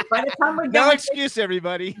 no excuse. By the time we're done, no excuse,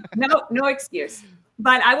 everybody. No excuse.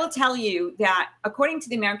 But I will tell you that according to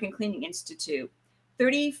the American Cleaning Institute,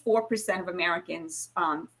 34% of Americans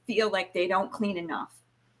feel like they don't clean enough.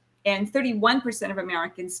 And 31% of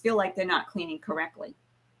Americans feel like they're not cleaning correctly.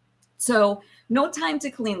 So No Time to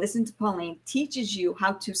Clean, listen to Pauline, teaches you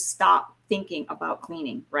how to stop thinking about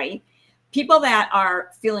cleaning, right? People that are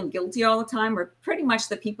feeling guilty all the time are pretty much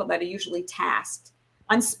the people that are usually tasked,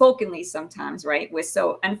 unspokenly sometimes, right?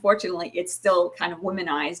 So unfortunately, it's still kind of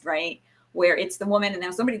womanized, right? Where it's the woman and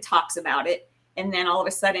then somebody talks about it. And then all of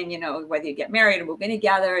a sudden, whether you get married or move in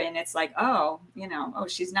together, and it's like,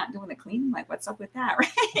 she's not doing the cleaning. Like, what's up with that,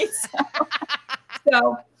 right?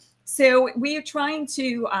 So we are trying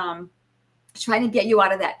to get you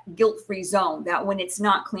out of that guilt-free zone. That when it's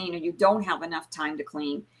not clean or you don't have enough time to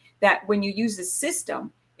clean, that when you use a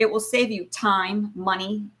system, it will save you time,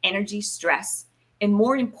 money, energy, stress, and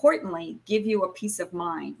more importantly, give you a peace of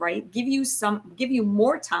mind, right? Give you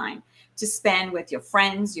more time to spend with your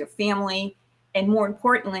friends, your family, and more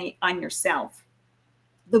importantly, on yourself.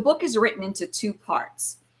 The book is written into 2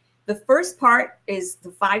 parts. The first part is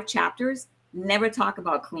the 5 chapters, never talk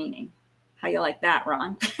about cleaning. How you like that,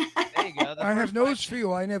 Ron? There you go. I have news for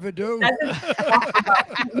you. I never do.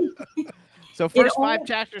 So first 5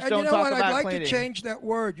 chapters don't talk about I'd like cleaning. to change that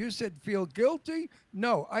word. You said feel guilty.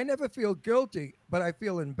 No, I never feel guilty, but I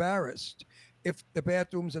feel embarrassed if the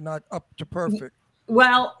bathrooms are not up to perfect.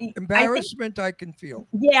 Well, embarrassment I can feel.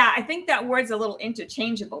 Yeah, I think that word's a little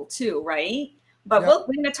interchangeable too, right? But we're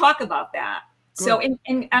going to talk about that. Good. So,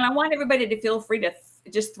 and I want everybody to feel free to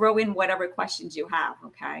just throw in whatever questions you have,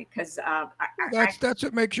 okay? Because that's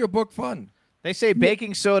what makes your book fun. They say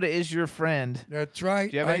baking soda is your friend. That's right.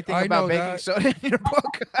 Do you have anything about baking soda in your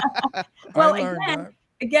book? Well,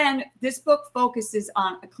 again, this book focuses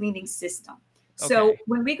on a cleaning system. So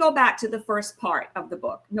when we go back to the first part of the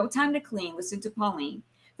book, No Time to Clean, listen to Pauline,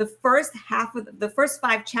 the first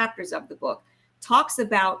 5 chapters of the book talks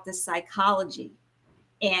about the psychology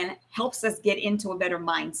and helps us get into a better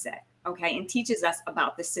mindset, okay, and teaches us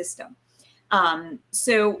about the system.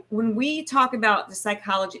 So when we talk about the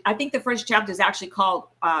psychology, I think the first chapter is actually called,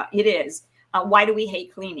 Why Do We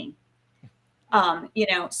Hate Cleaning?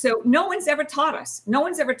 So no one's ever taught us.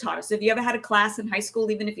 If you ever had a class in high school,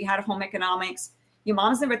 even if you had a home economics, your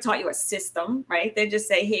mom's never taught you a system, right? They just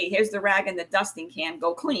say, hey, here's the rag and the dusting can,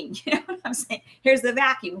 go clean. You know what I'm saying? Here's the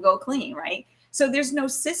vacuum, go clean, right? So there's no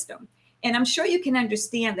system. And I'm sure you can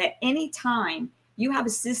understand that anytime you have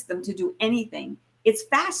a system to do anything, it's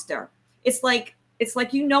faster. It's like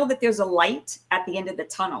that there's a light at the end of the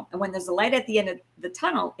tunnel. And when there's a light at the end of the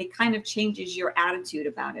tunnel, it kind of changes your attitude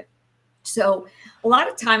about it. So a lot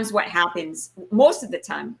of times most of the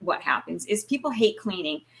time what happens is people hate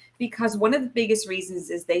cleaning because one of the biggest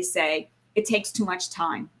reasons is they say it takes too much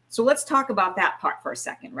time. So let's talk about that part for a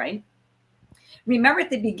second, right? Remember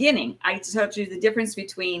at the beginning, I told you the difference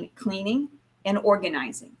between cleaning and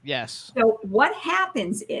organizing. Yes. So what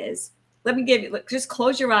happens is, just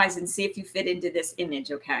close your eyes and see if you fit into this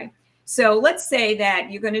image, okay? So let's say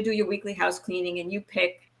that you're going to do your weekly house cleaning and you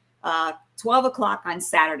pick 12 o'clock on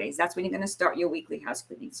Saturdays. That's when you're going to start your weekly house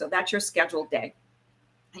cleaning. So that's your scheduled day.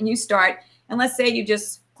 And you start, and let's say you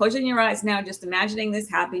just closing your eyes now, just imagining this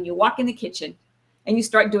happening. You walk in the kitchen and you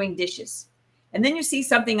start doing dishes. And then you see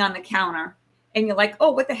something on the counter and you're like,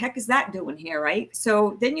 oh, what the heck is that doing here, right?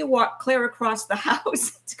 So then you walk clear across the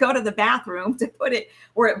house to go to the bathroom to put it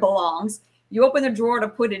where it belongs. You open the drawer to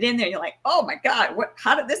put it in there. You're like, oh my God,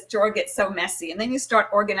 how did this drawer get so messy? And then you start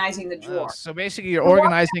organizing the drawer. So basically you're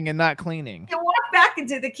organizing and not cleaning. You walk back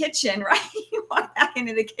into the kitchen, right? You walk back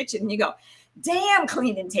into the kitchen and you go, damn,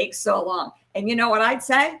 cleaning takes so long. And you know what I'd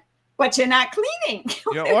say? But you're not cleaning.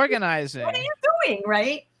 You're organizing. What are you doing,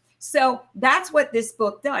 right? So that's what this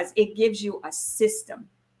book does. It gives you a system.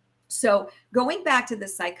 So going back to the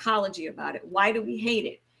psychology about it, why do we hate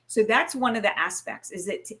it? So that's one of the aspects,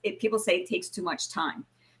 is people say it takes too much time.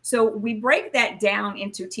 So we break that down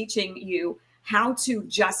into teaching you how to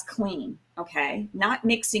just clean, okay? Not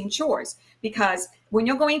mixing chores, because when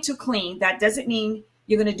you're going to clean, that doesn't mean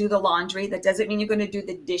you're going to do the laundry. That doesn't mean you're going to do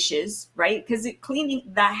the dishes, right? Because it's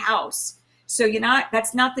cleaning the house. So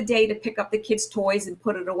that's not the day to pick up the kids' toys and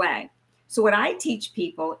put it away. So what I teach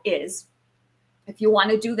people is, if you want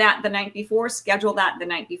to do that the night before, schedule that the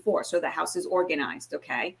night before so the house is organized,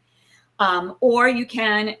 okay? Or you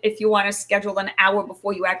can, if you want to schedule an hour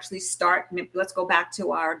before you actually start, let's go back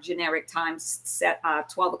to our generic times set,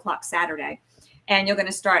 12 o'clock Saturday. And you're going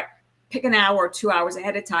to start, pick an hour or 2 hours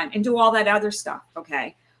ahead of time and do all that other stuff,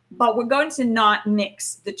 okay? But we're going to not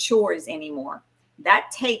mix the chores anymore.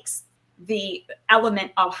 That takes the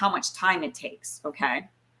element of how much time it takes, okay?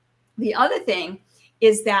 The other thing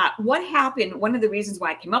is that what happened, one of the reasons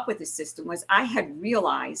why I came up with this system was I had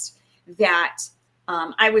realized that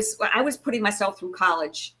I was putting myself through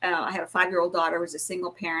college. I had a 5-year-old daughter, was a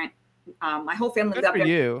single parent. My whole family lived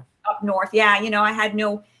up north. Yeah, I had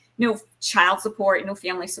no child support, no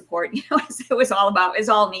family support. It was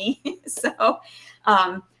all me. So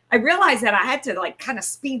I realized that I had to kind of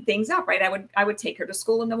speed things up, right? I would take her to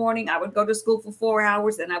school in the morning. I would go to school for 4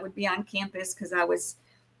 hours, then I would be on campus because I was,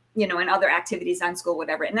 in other activities on school,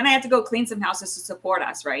 whatever. And then I had to go clean some houses to support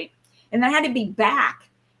us, right? And then I had to be back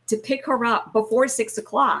to pick her up before 6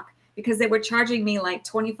 o'clock because they were charging me like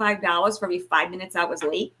 $25 for every 5 minutes I was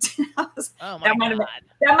late. That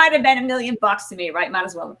might have been $1 million to me, right? Might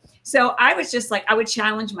as well. So I was just like, I would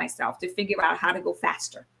challenge myself to figure out how to go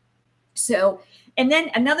faster. So, and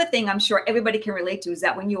then another thing I'm sure everybody can relate to is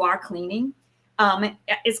that when you are cleaning,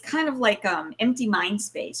 it's kind of like empty mind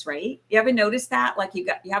space, right? You ever notice that? Like you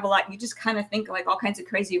have a lot, you just kind of think like all kinds of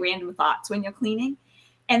crazy random thoughts when you're cleaning.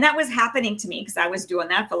 And that was happening to me because I was doing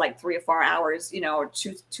that for like 3 or 4 hours, or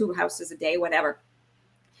two houses a day, whatever.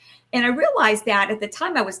 And I realized that at the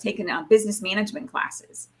time I was taking business management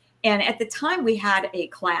classes. And at the time we had a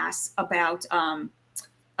class about,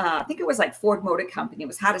 I think it was like Ford Motor Company. It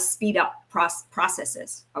was how to speed up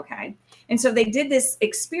processes. Okay. And so they did this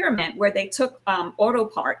experiment where they took auto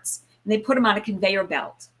parts and they put them on a conveyor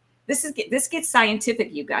belt. This gets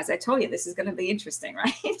scientific, you guys. I told you this is going to be interesting,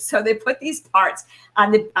 right? So they put these parts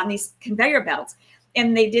on these conveyor belts,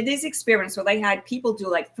 and they did these experiments where they had people do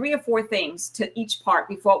like 3 or 4 things to each part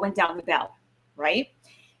before it went down the belt, right?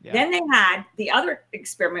 Yeah. Then they had the other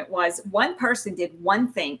experiment was one person did one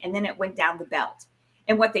thing, and then it went down the belt.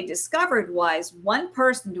 And what they discovered was one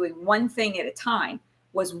person doing one thing at a time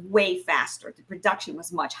was way faster. The production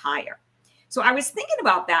was much higher. So I was thinking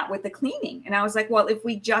about that with the cleaning. And I was like, well, if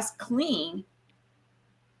we just clean,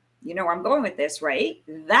 you know where I'm going with this, right?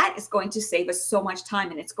 That is going to save us so much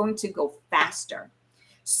time and it's going to go faster.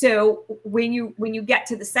 So when you get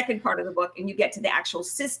to the second part of the book and you get to the actual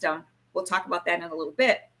system, we'll talk about that in a little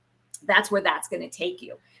bit. That's where that's going to take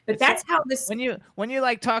you. But that's how this. When you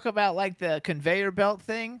like talk about like the conveyor belt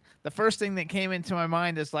thing, the first thing that came into my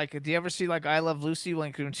mind is like, do you ever see like I Love Lucy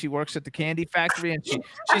when she works at the candy factory and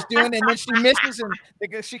she's doing and then she misses and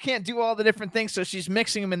because she can't do all the different things, so she's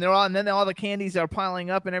mixing them and then all the candies are piling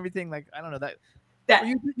up and everything. Like I don't know that.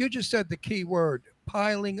 You just said the key word,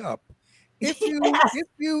 piling up. If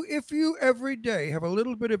you every day have a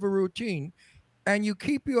little bit of a routine. And you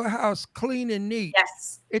keep your house clean and neat.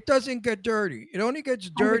 Yes. It doesn't get dirty. It only gets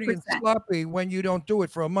dirty 100%. And sloppy when you don't do it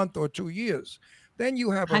for a month or 2 years. Then you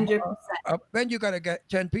have 100%. Then you got to get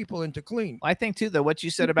 10 people into clean. I think too, though, what you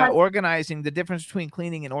said about organizing, the difference between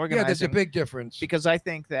cleaning and organizing. Yeah, there's a big difference. Because I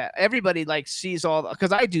think that everybody like sees all,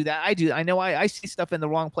 because I do that. I know I see stuff in the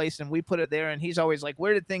wrong place and we put it there and he's always like,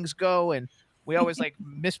 where did things go? And we always like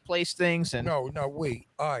misplace things. And no,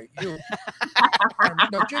 you.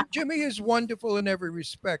 No, Jimmy is wonderful in every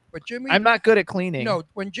respect, but Jimmy. I'm not good at cleaning. No,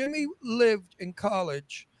 when Jimmy lived in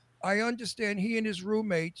college, I understand he and his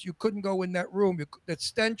roommates, you couldn't go in that room. The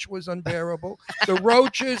stench was unbearable. The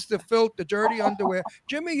roaches, the filth, the dirty underwear.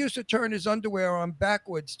 Jimmy used to turn his underwear on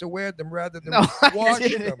backwards to wear them rather than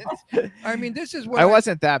wash them. I mean, this is what I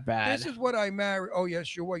wasn't that bad. This is what I married. Oh,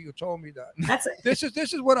 yes, you were. You told me that. That's it.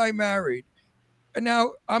 This is what I married. And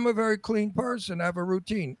now I'm a very clean person. I have a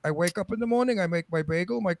routine. I wake up in the morning, I make my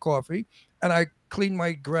bagel, my coffee, and I clean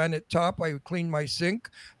my granite top. I clean my sink.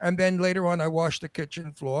 And then later on, I wash the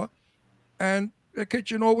kitchen floor. And the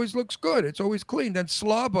kitchen always looks good. It's always clean. Then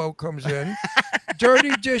Slabo comes in,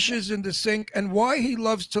 dirty dishes in the sink. And why he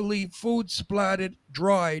loves to leave food splattered,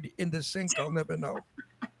 dried in the sink, I'll never know.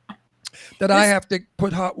 That I have to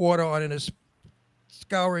put hot water on in a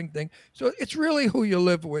scouring thing. So it's really who you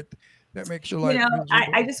live with that makes your life miserable.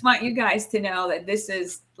 I just want you guys to know that this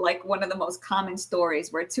is like one of the most common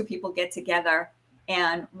stories where two people get together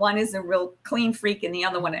and one is a real clean freak and the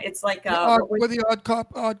other one, it's like we're the odd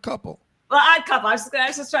couple. Well, odd couple. I was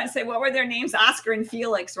just trying to say, what were their names? Oscar and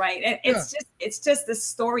Felix, right? And it's just the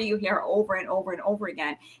story you hear over and over and over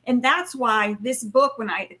again. And that's why this book,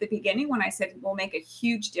 at the beginning, when I said it will make a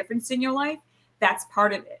huge difference in your life, that's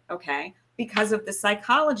part of it, okay? Because of the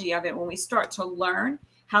psychology of it, when we start to learn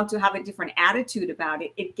how to have a different attitude about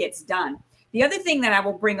it, it gets done. The other thing that I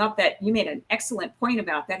will bring up that you made an excellent point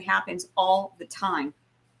about that happens all the time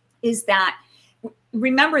is that,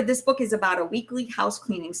 remember, this book is about a weekly house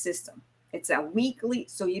cleaning system. It's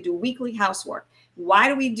so you do weekly housework. Why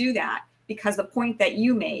do we do that? Because the point that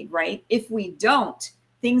you made, right? If we don't,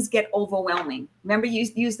 things get overwhelming. Remember you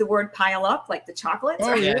used the word pile up, like the chocolates?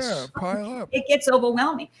 Oh, yeah, pile up. It gets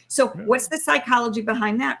overwhelming. So what's the psychology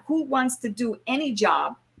behind that? Who wants to do any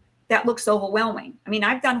job that looks overwhelming? I mean,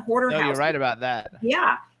 I've done hoarder houses. You're right about that.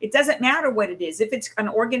 Yeah. It doesn't matter what it is. If it's an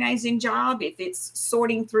organizing job, if it's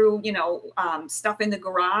sorting through, stuff in the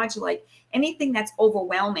garage, like anything that's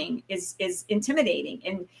overwhelming is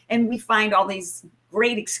intimidating. And we find all these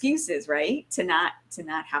great excuses, right? To not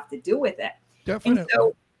have to deal with it. Definitely. And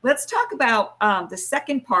so let's talk about the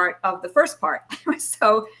second part of the first part.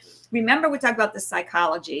 So remember, we talked about the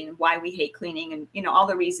psychology and why we hate cleaning and, all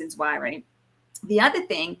the reasons why, right? The other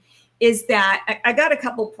thing is that I got a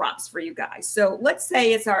couple props for you guys. So let's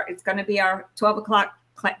say it's going to be our 12 o'clock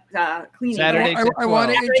cleaning. Saturday. I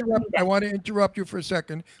want to interrupt you for a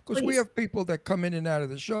second because we have people that come in and out of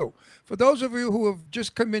the show. For those of you who have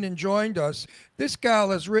just come in and joined us, this gal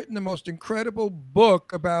has written the most incredible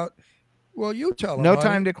book about, well, you tell them. No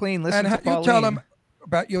Time to Clean. Listen to Pauline. You tell them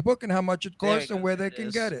about your book and how much it costs and where they can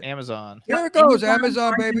get it. Amazon. There it goes.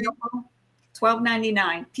 Amazon, baby.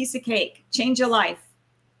 $12.99. Piece of cake. Change your life.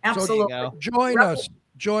 Absolutely. So join us.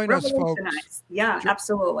 Join us, folks. Yeah,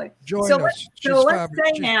 absolutely. Join us. Let's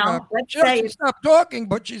say now. She stopped talking,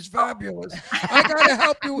 but she's fabulous. I gotta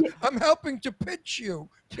help you. I'm helping to pitch you.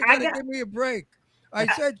 You gotta give me a break. I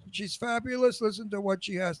said she's fabulous. Listen to what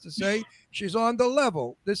she has to say. She's on the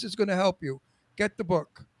level. This is going to help you. Get the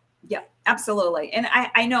book. Yeah, absolutely. And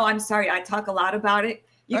I know, I'm sorry, I talk a lot about it.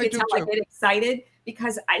 You can tell I get excited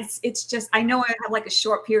because it's just, I know I have like a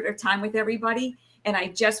short period of time with everybody. And I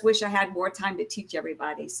just wish I had more time to teach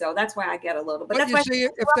everybody. So that's why I get a little. But that's you see,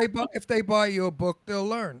 if they buy your book, they'll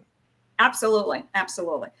learn. Absolutely.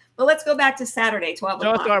 But let's go back to Saturday, 12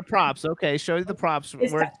 o'clock. Show us our props. Okay, show you the props.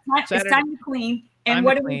 It's time to clean. And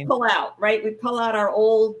what do we pull out, right? We pull out our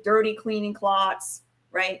old dirty cleaning cloths,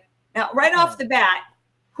 right? Now, right off the bat,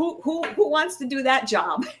 who wants to do that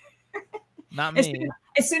job? Not me.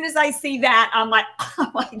 As soon as I see that, I'm like,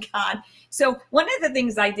 oh my God. So one of the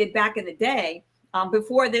things I did back in the day,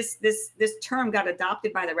 before this term got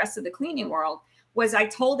adopted by the rest of the cleaning world, was I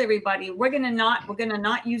told everybody we're gonna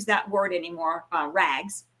not use that word anymore,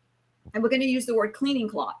 rags, and we're gonna use the word cleaning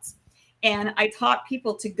cloths. And I taught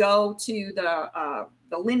people to go to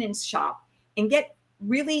the linen shop and get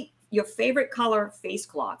really your favorite color face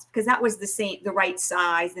cloths, because that was the right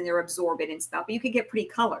size and they're absorbent and stuff. But you could get pretty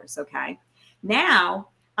colors. Okay. Now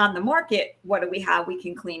on the market, what do we have? We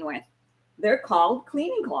can clean with. They're called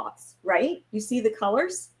cleaning cloths, right? You see the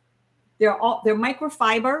colors? They're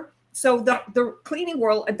microfiber. So the cleaning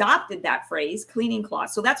world adopted that phrase, cleaning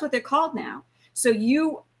cloths. So that's what they're called now. So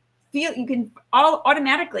you can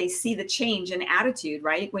automatically see the change in attitude,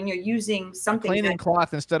 right? When you're using something cleaning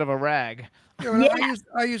cloth instead of a rag. Yeah,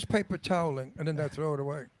 I use paper toweling and then I throw it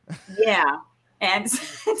away. Yeah. And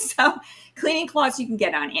so cleaning cloths you can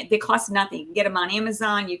get they cost nothing. You can get them on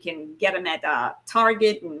Amazon. You can get them at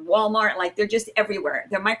Target and Walmart. Like they're just everywhere.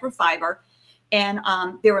 They're microfiber and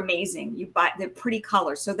they're amazing. They're pretty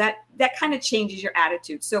colors. So that kind of changes your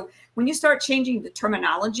attitude. So when you start changing the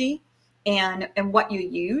terminology and what you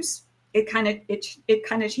use, it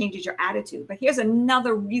kind of changes your attitude. But here's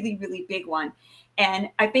another really, really big one. And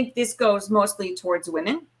I think this goes mostly towards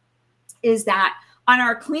women, is that on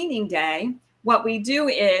our cleaning day, what we do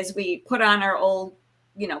is we put on our old,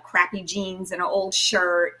 crappy jeans and an old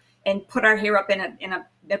shirt and put our hair up in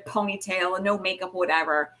a ponytail and no makeup,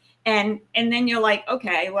 whatever. And then you're like,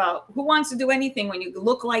 okay, well, who wants to do anything when you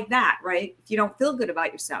look like that, right? If you don't feel good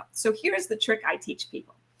about yourself. So here's the trick I teach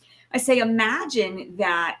people. I say, imagine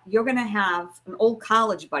that you're going to have an old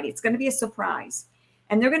college buddy. It's going to be a surprise.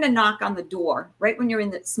 And they're going to knock on the door right when you're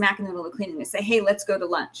in the smack in the middle of cleaning and say, hey, let's go to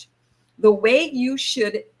lunch. The way you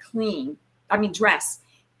should dress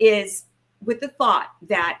is with the thought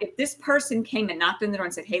that if this person came and knocked on the door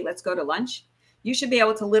and said, hey, let's go to lunch, you should be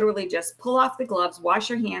able to literally just pull off the gloves, wash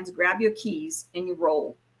your hands, grab your keys, and you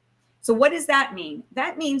roll. So what does that mean?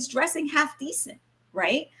 That means dressing half decent,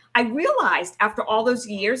 right? I realized after all those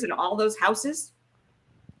years and all those houses.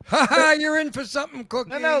 You're in for something,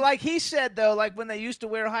 Cookie. No, like he said, though, like when they used to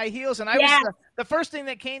wear high heels. And the first thing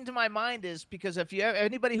that came to my mind is because if you have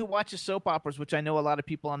anybody who watches soap operas, which I know a lot of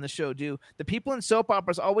people on the show do, the people in soap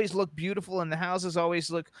operas always look beautiful and the houses always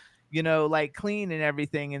look, like clean and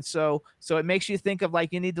everything. And so it makes you think of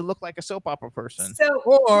like you need to look like a soap opera person.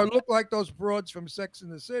 Or look like those broads from Sex in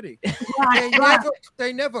the City.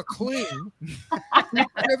 They never clean. You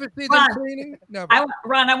ever see them cleaning? Never.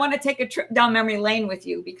 Ron, I want to take a trip down memory lane with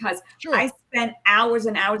you because I spent hours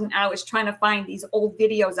and hours and hours trying to find these old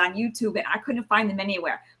videos on YouTube and I couldn't find them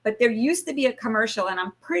anywhere. But there used to be a commercial and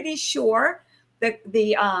I'm pretty sure that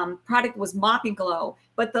the product was Mop and Glow,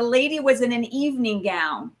 but the lady was in an evening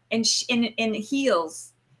gown and in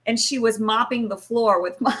heels, and she was mopping the floor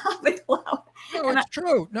with Mop and Glow. No, it's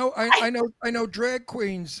true. No, I know drag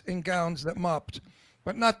queens in gowns that mopped,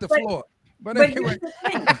 but not the floor. But anyway,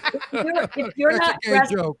 if you're not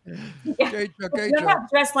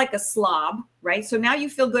dressed like a slob, right? So now you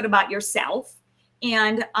feel good about yourself.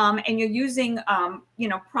 And you're using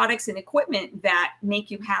products and equipment that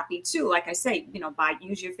make you happy too. Like I say,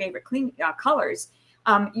 use your favorite clean colors.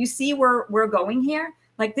 You see where we're going here?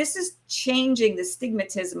 Like this is changing the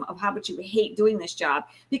stigmatism of how much you hate doing this job,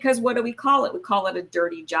 because what do we call it? We call it a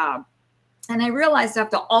dirty job. And I realized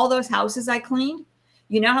after all those houses I cleaned,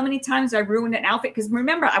 you know how many times I ruined an outfit? Because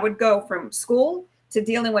remember, I would go from school to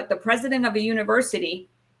dealing with the president of a university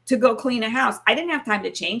to go clean a house. I didn't have time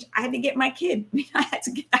to change. I had to get my kid. I had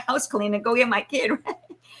to get the house clean and go get my kid.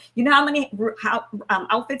 You know how many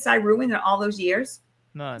outfits I ruined in all those years?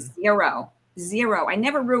 None. Zero. I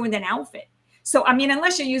never ruined an outfit. So,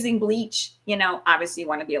 unless you're using bleach, obviously you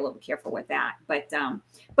want to be a little careful with that.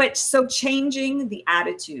 But so changing the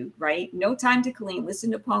attitude, right? No time to clean.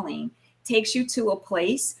 Listen to Pauline. Takes you to a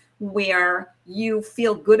place where you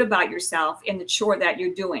feel good about yourself in the chore that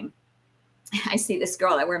you're doing. I see this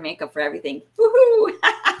girl. I wear makeup for everything. Woohoo!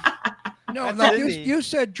 No, you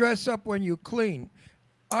said dress up when you clean.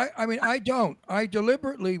 I don't. I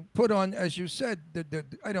deliberately put on, as you said,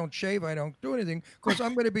 I don't shave. I don't do anything because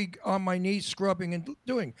I'm going to be on my knees scrubbing and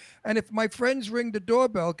doing. And if my friends ring the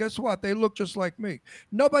doorbell, guess what? They look just like me.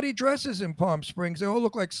 Nobody dresses in Palm Springs. They all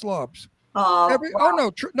look like slobs. Oh,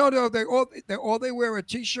 no! They wear are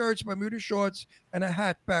t-shirts, Bermuda shorts, and a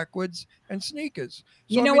hat backwards, and sneakers.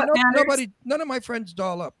 So, what matters? None of my friends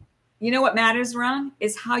doll up. You know what matters, Ron,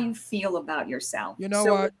 is how you feel about yourself. You know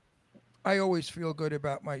what? I always feel good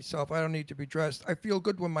about myself. I don't need to be dressed. I feel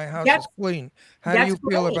good when my house is clean. How do you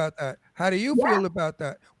feel about that? How do you feel about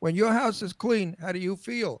that? When your house is clean, how do you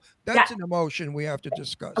feel? That's an emotion we have to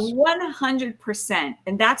discuss. 100%,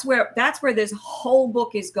 and that's where this whole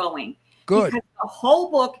book is going. Good. Because the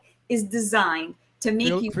whole book is designed to make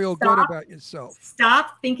you feel good about yourself.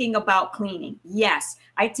 Stop thinking about cleaning. Yes,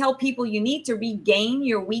 I tell people you need to regain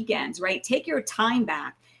your weekends, right? Take your time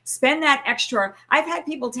back. Spend that extra. I've had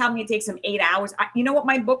people tell me it takes them 8 hours. You know what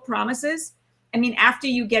my book promises? After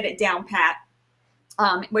you get it down pat,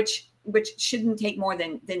 which shouldn't take more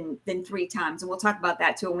than 3 times. And we'll talk about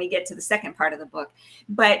that too when we get to the second part of the book.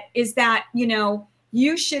 But is that,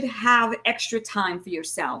 you should have extra time for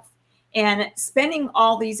yourself. And spending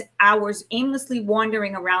all these hours aimlessly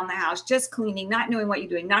wandering around the house, just cleaning, not knowing what you're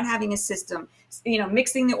doing, not having a system,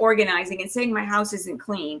 mixing the organizing and saying my house isn't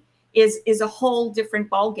clean is a whole different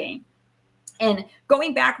ball game. And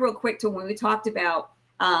going back real quick to when we talked about,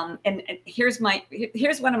 and here's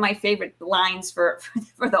one of my favorite lines for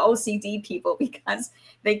the OCD people because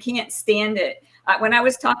they can't stand it. When I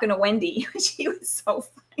was talking to Wendy, she was so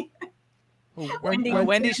funny.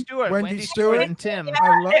 Wendy Stewart. Wendy Stewart and Tim.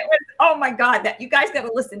 I love. It was, oh my God, that you guys got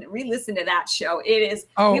to re-listen to that show. It is.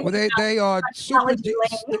 Oh, they are super.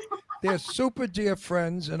 They're super dear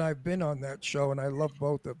friends, and I've been on that show, and I love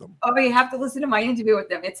both of them. Oh, you have to listen to my interview with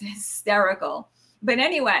them. It's hysterical. But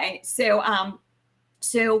anyway, so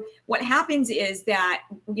what happens is that,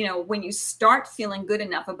 when you start feeling good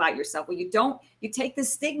enough about yourself, when you take the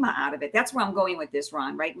stigma out of it. That's where I'm going with this,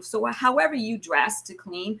 Ron, right? So however you dress to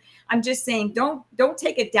clean, I'm just saying, don't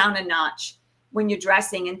take it down a notch when you're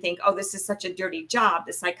dressing and think, oh, this is such a dirty job,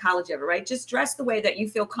 the psychology of it, right? Just dress the way that you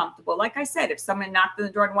feel comfortable. Like I said, if someone knocked on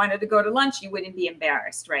the door and wanted to go to lunch, you wouldn't be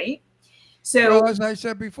embarrassed, right? So as I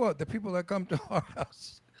said before, the people that come to our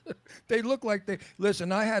house, they look like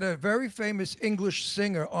listen, I had a very famous English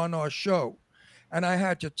singer on our show, and I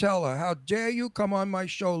had to tell her, how dare you come on my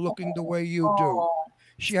show looking the way you do?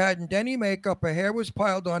 She hadn't any makeup. Her hair was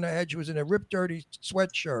piled on her head. She was in a ripped, dirty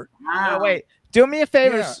sweatshirt. Wow. Oh, wait, do me a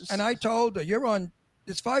favor. Yeah. And I told her,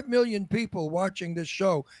 there's 5 million people watching this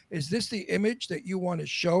show. Is this the image that you want to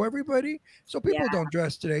show everybody? So people don't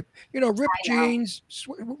dress today. Ripped jeans,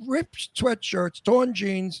 ripped sweatshirts, torn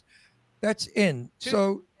jeans. That's in.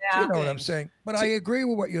 So you know what I'm saying. But I agree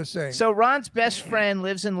with what you're saying. So Ron's best friend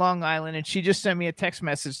lives in Long Island, and she just sent me a text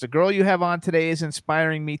message. The girl you have on today is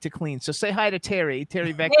inspiring me to clean. So say hi to Terry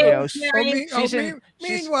Vecchio.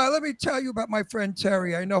 Meanwhile, let me tell you about my friend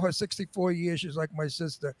Terry. I know her 64 years. She's like my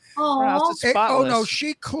sister. Oh, no,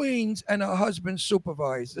 she cleans and her husband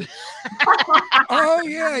supervises. Oh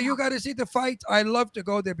yeah, you got to see the fight. I love to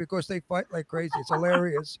go there because they fight like crazy. It's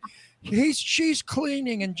hilarious. She's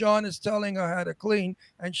cleaning, and John is telling her how to clean,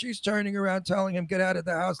 and she's turning around telling him, get out of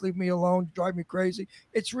the house, leave me alone, drive me crazy.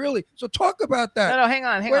 It's really, so talk about that. No, hang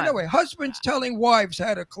on. Wait, husbands telling wives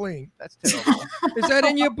how to clean. That's terrible. Is that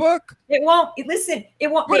in your book? It won't. Listen,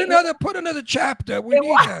 it won't. Put another chapter. We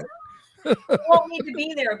need that. It won't need to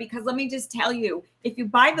be there, because let me just tell you, if you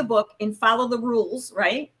buy the book and follow the rules,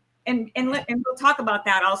 right? And we'll talk about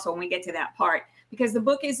that also when we get to that part, because the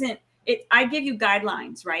book isn't. I give you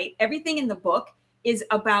guidelines, right? Everything in the book is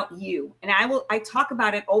about you. And I talk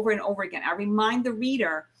about it over and over again. I remind the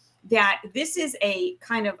reader that this is a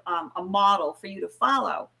kind of a model for you to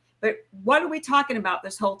follow. But what are we talking about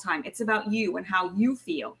this whole time? It's about you and how you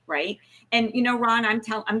feel, right? And Ron,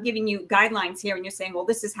 I'm giving you guidelines here, and you're saying, well,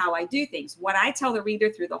 this is how I do things. What I tell the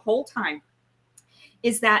reader through the whole time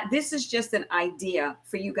is that this is just an idea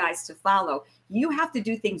for you guys to follow. You have to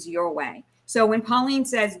do things your way. So when Pauline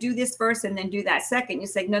says, do this first and then do that second, you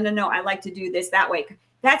say, no, I like to do this that way.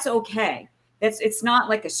 That's okay. It's not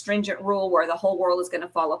like a stringent rule where the whole world is going to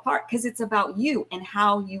fall apart, because it's about you and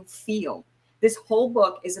how you feel. This whole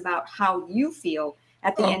book is about how you feel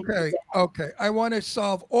at the end of the day. Okay. I want to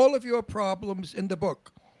solve all of your problems in the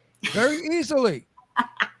book very easily.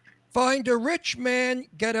 Find a rich man,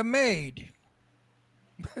 get a maid.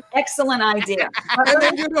 Excellent idea. And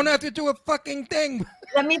then you don't have to do a fucking thing.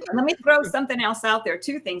 Let me throw something else out there.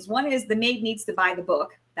 2 things. One is the maid needs to buy the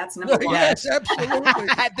book. That's number 1. Yes, absolutely.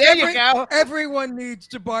 You go. Everyone needs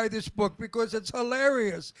to buy this book because it's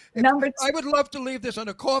hilarious. I would love to leave this on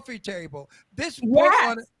a coffee table. This book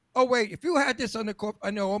if you had this on the coffee,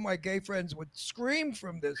 I know all my gay friends would scream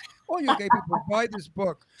from this. All you gay people buy this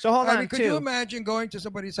book. So hold on. Could you imagine going to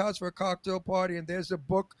somebody's house for a cocktail party and there's a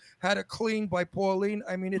book, How to Clean by Pauline?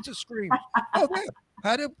 I mean, it's a scream. Oh, yeah.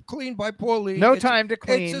 How to Clean by Pauline. No Time to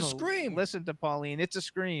Clean. It's a scream. Listen to Pauline. It's a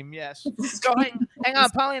scream. Yes. So hang on,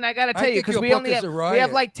 Pauline. I got to tell you, because we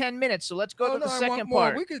have like 10 minutes. So let's go to the second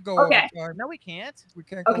part. We could go over time. No, we can't. We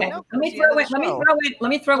can't. Okay. Go Let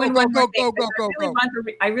me throw in one more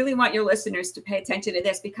thing. I really want your listeners to pay attention to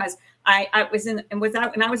this, because when I was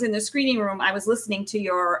in the screening room, I was listening to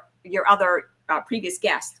your other previous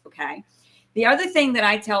guest. Okay. The other thing that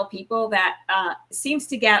I tell people that seems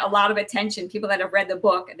to get a lot of attention, people that have read the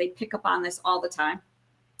book, they pick up on this all the time,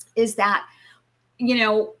 is that,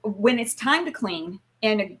 when it's time to clean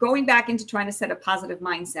and going back into trying to set a positive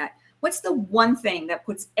mindset, what's the one thing that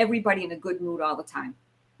puts everybody in a good mood all the time?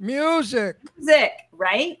 Music,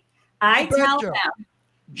 right? I tell them,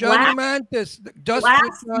 Johnny Mantis,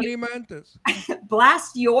 Johnny Mantis.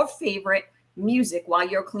 Blast your favorite music while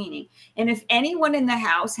you're cleaning. And if anyone in the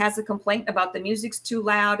house has a complaint about the music's too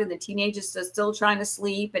loud and the teenagers are still trying to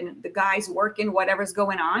sleep and the guy's working, whatever's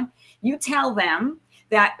going on, you tell them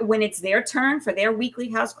that when it's their turn for their weekly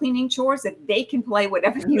house cleaning chores, that they can play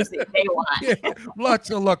whatever music they want.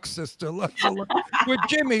 Lots of luck, sister. Lots of luck. With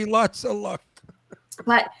Jimmy, lots of luck.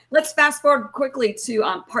 But let's fast forward quickly to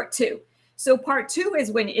part 2. So part 2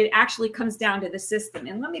 is when it actually comes down to the system.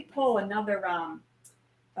 And let me pull another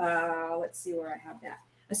let's see where I have that.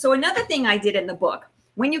 So another thing I did in the book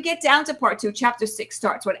When you get down to part 2, chapter 6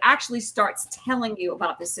 starts. What actually starts telling you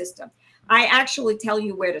about the system. I actually tell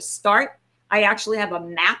you where to start. I actually have a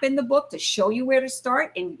map in the book to show you where to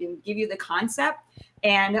start and give you the concept.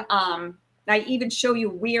 And I even show you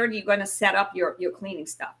where you're going to set up your cleaning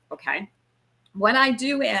stuff. Okay. What I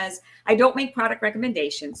do is I don't make product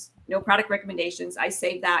recommendations. No product recommendations. I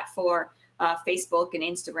save that for Facebook and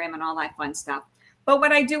Instagram and all that fun stuff. But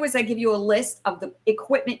what I do is I give you a list of the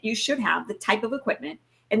equipment you should have, the type of equipment,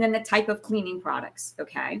 and then the type of cleaning products.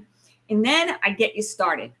 Okay. And then I get you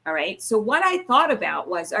started. All right. So what I thought about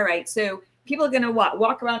was, all right, so people are going to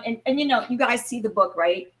walk around and you guys see the book,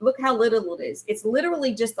 right? Look how little it is. It's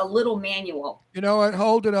literally just a little manual. You know what?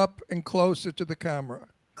 Hold it up and closer to the camera.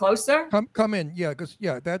 Closer? Come in. Yeah, because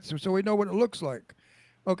that's so we know what it looks like.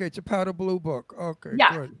 Okay, it's a powder blue book. Okay,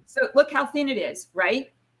 yeah. Good. So look how thin it is,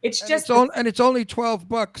 right? It's just it's only $12,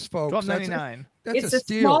 folks. $12.99. It's a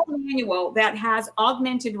small manual that has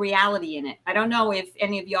augmented reality in it. I don't know if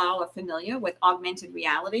any of y'all are familiar with augmented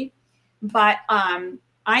reality, but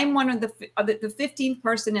I'm one of the 15th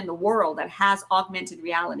person in the world that has augmented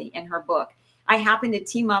reality in her book. I happened to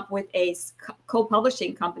team up with a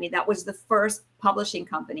co-publishing company that was the first publishing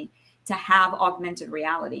company to have augmented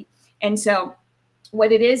reality. And so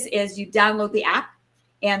what it is you download the app,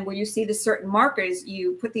 and where you see the certain markers,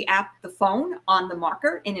 you put the phone on the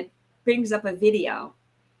marker, and it brings up a video,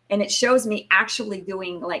 and it shows me actually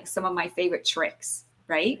doing like some of my favorite tricks.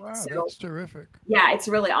 Right? Wow, so, that's terrific. Yeah, it's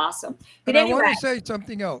really awesome. But and anyway, I want to say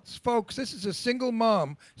something else. Folks, this is a single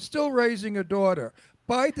mom still raising a daughter.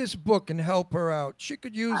 Buy this book and help her out. She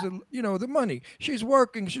could use the money. She's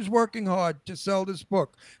working hard to sell this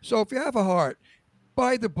book. So if you have a heart,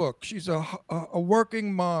 buy the book. She's a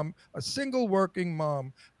working mom, a single working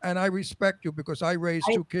mom, and I respect you because I raised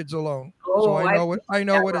 2 kids alone. So I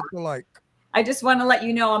know what it's like. I just want to let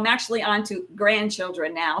you know I'm actually on to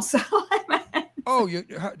grandchildren now. So oh,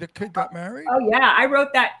 the kid got married? Oh yeah, I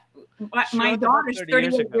wrote that. My daughter's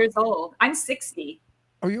 38 years old. I'm 60.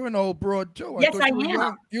 Oh, you're an old broad too. Yes, I am.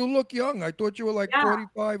 Young. You look young. I thought you were like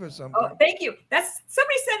 45 or something. Oh, thank you.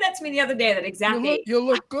 Somebody said that to me the other day. That exactly. You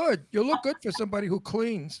look good. You look good for somebody who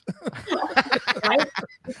cleans. Right?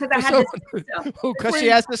 Because I had this system. Because she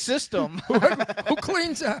has the system. who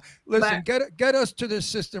cleans? Listen, get us to this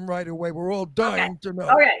system right away. We're all dying to know.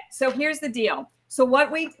 All right. So here's the deal. So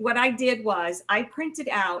what I did was I printed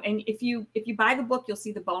out, and if you buy the book, you'll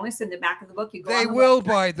see the bonus in the back of the book. You go. They will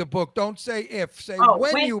buy the book. Don't say if. Say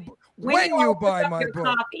when you buy my book.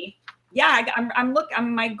 Copy. Yeah,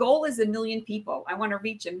 I'm my goal is 1 million people. I want to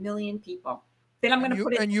reach 1 million people. Then I'm going to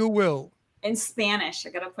put it. And you will. In Spanish. I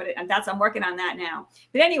got to put it, and I'm working on that now.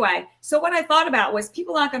 But anyway, so what I thought about was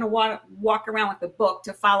people aren't going to want to walk around with the book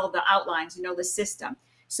to follow the outlines, the system.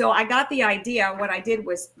 So I got the idea. What I did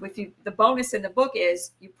was, the bonus in the book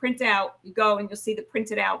is you print out, you go and you'll see the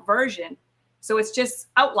printed out version. So it's just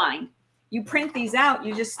outlined. You print these out,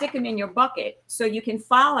 you just stick them in your bucket so you can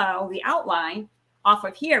follow the outline off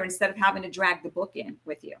of here instead of having to drag the book in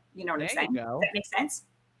with you. You know what I'm saying? Does that make sense?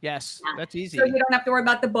 Yes, that's easy. So you don't have to worry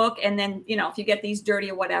about the book. And then, if you get these dirty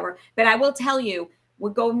or whatever. But I will tell you,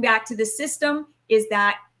 we're going back to the system is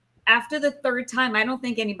that after the 3rd time, I don't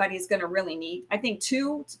think anybody is going to really need, I think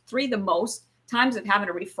 2, 3 the most times of having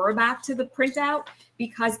to refer back to the printout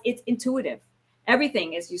because it's intuitive.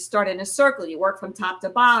 Everything is you start in a circle, you work from top to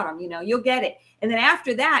bottom, you'll get it. And then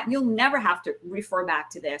after that, you'll never have to refer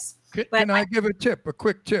back to this. Can I give a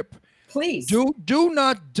quick tip? Please. Do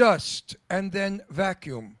not dust and then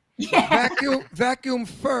vacuum. Yeah. Vacuum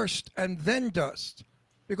first and then dust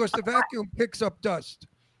because the vacuum picks up dust.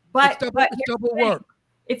 But it's double work.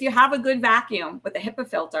 If you have a good vacuum with a HEPA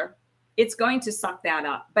filter, it's going to suck that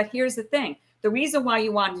up. But here's the thing. The reason why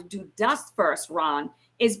you want to do dust first, Ron,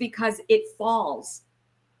 is because it falls.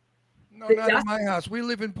 No, not in my house. We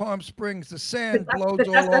live in Palm Springs. The sand blows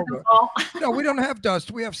all over. No, we don't have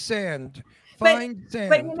dust. We have sand. Fine sand.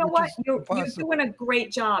 But you know what? You're doing a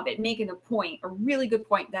great job at making a point, a really good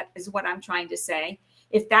point. That is what I'm trying to say.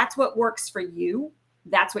 If that's what works for you,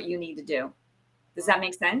 that's what you need to do. Does that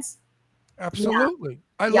make sense? Absolutely. Yeah.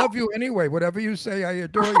 I love you anyway. Whatever you say, I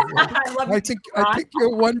adore you. I think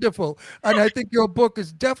you're wonderful. And I think your book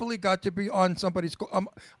has definitely got to be on somebody's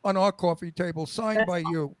on our coffee table, signed by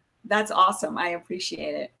you. That's awesome. I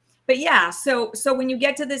appreciate it. But yeah, so when you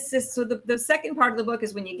get to this, so the second part of the book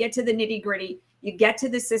is when you get to the nitty gritty, you get to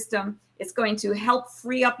the system, it's going to help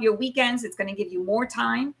free up your weekends. It's going to give you more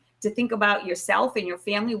time to think about yourself and your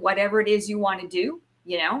family, whatever it is you want to do,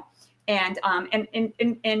 And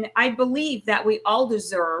I believe that we all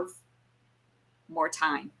deserve more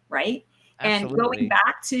time, right? Absolutely. And going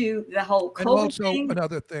back to the whole COVID and also thing,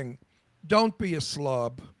 another thing, Don't be a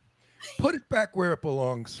slob. Put it back where it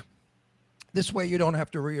belongs. This way you don't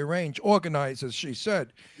have to rearrange, organize, as she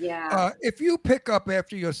said. Yeah. If you pick up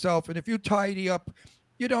after yourself and if you tidy up,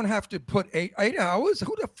 you don't have to put 8 hours.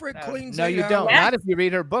 Who the frick cleans 8 hours? No, you don't. Not if you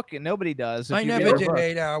read her book, and nobody does. I never did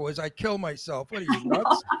 8 hours. I kill myself. What are you,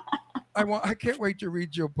 nuts? I can't wait to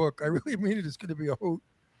read your book. I really mean it. It's going to be a hoot.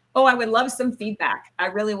 Oh, I would love some feedback. I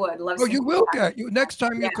really would love. Oh, you will get you next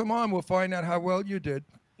time you come on. We'll find out how well you did.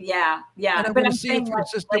 Yeah. And I'm going to see if the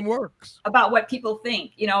system works. About what people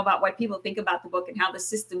think, about what people think about the book and how the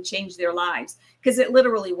system changed their lives, because it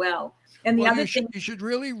literally will. And the other thing, you should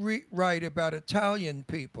really write about Italian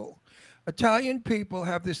people. Italian people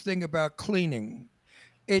have this thing about cleaning.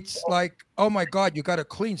 It's like, oh my God, you got to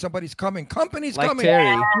clean. Somebody's coming. Company's like coming.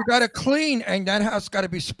 Terry. You got to clean, and that house got to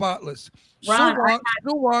be spotless. Sue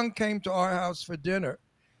Wong came to our house for dinner,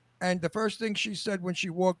 and the first thing she said when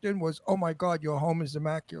she walked in was, "Oh my God, your home is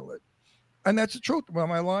immaculate." And that's the truth.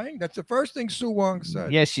 Am I lying? That's the first thing Sue Wong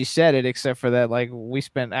said. Yes, she said it, except for that, like, we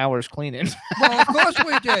spent hours cleaning. Well, of course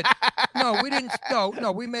we did. No, we didn't.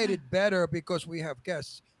 No, we made it better because we have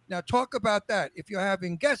guests. Now, talk about that. If you're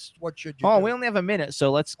having guests, what should you do? We only have a minute,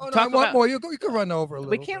 so let's talk I about want more. You can run over a little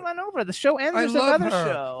We can't run over. The show ends. I There's love another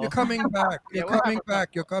her. show. You're coming back. You're coming back.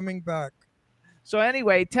 You're coming back. So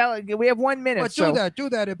anyway, we have 1 minute. But do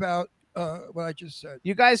that about what I just said.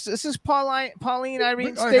 You guys, this is Pauline,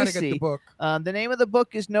 Irene, Stacey. I gotta get the book. The name of the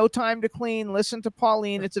book is No Time to Clean. Listen to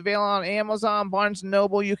Pauline. It's available on Amazon, Barnes &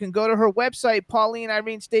 Noble. You can go to her website,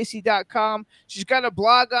 PaulineIreneStacey.com. She's got a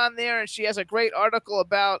blog on there, and she has a great article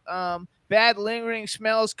about bad lingering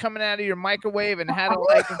smells coming out of your microwave and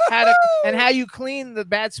how you clean the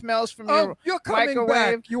bad smells from your microwave.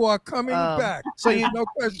 Back. You are coming back. So no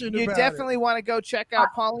question you about definitely want to go check out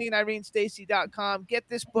PaulineIreneStacey.com. Get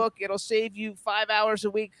this book. It'll save you 5 hours a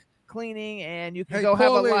week cleaning, and you can have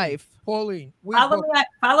a life. Pauline,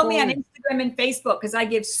 follow me on Instagram and Facebook, because I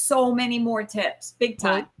give so many more tips. Big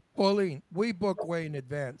time. Pauline, we book way in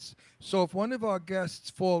advance. So if one of our guests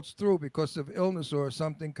falls through because of illness or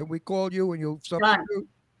something, can we call you and you'll substitute?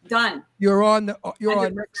 Done. You're our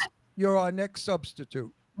next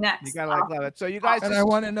substitute. Next. You gotta love it. So you guys, I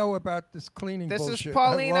want to know about this cleaning. This bullshit. is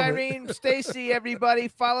Pauline I love Irene Stacey. Everybody,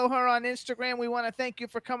 follow her on Instagram. We want to thank you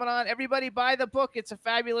for coming on. Everybody, buy the book. It's a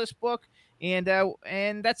fabulous book, and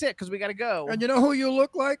that's it because we got to go. And you know who you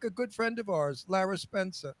look like? A good friend of ours, Lara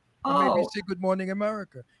Spencer. From ABC Good Morning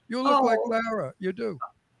America. You look like Lara. You do.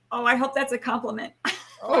 Oh, I hope that's a compliment.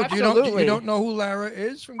 Oh, you don't know who Lara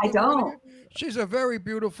is? From Good don't. Morning? She's a very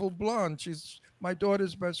beautiful blonde. She's my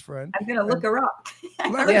daughter's best friend. I'm gonna look her up.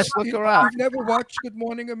 Lara, look her up. You've never watched Good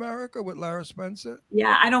Morning America with Lara Spencer?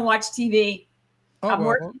 Yeah, I don't watch TV. I'm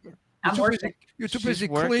working. You're too busy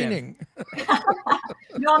cleaning.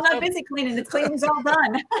 No, I'm not busy cleaning. The cleaning's all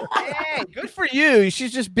done. Hey, good for you.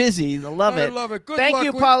 She's just busy. I love it. Thank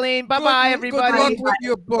you, Pauline. Bye-bye, everybody. Good luck with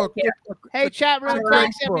your book. Hey, chat room.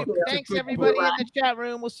 Thanks, everybody in the chat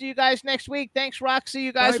room. We'll see you guys next week. Thanks, Roxy.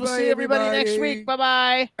 You guys will see everybody next week.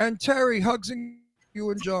 Bye-bye. And Terry, hugs and you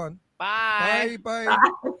and John. Bye. Bye.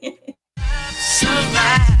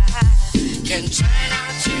 Somebody can turn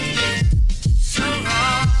out to be so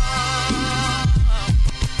wrong.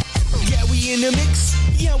 Yeah, we in the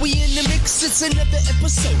mix. It's another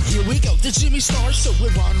episode. Here we go. The Jimmy Star Show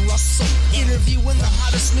with Ron Russell. Interviewing the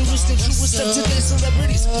hottest, newest, and truest of today's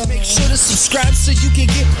celebrities. Make sure to subscribe so you can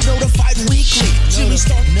get notified weekly. Jimmy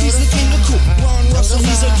Star, he's the king of cool. Ron Russell,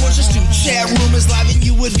 he's a gorgeous dude. Chat room is live and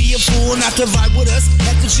you would be a fool not to vibe with us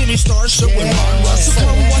at the Jimmy Star Show with Ron Russell.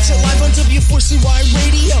 Come watch it live on W4CY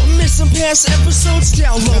Radio. Miss some past episodes?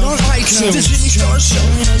 Download on iTunes. The Jimmy Star Show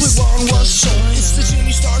with Ron Russell. It's the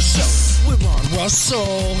Jimmy Star Show with Ron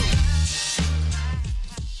Russell.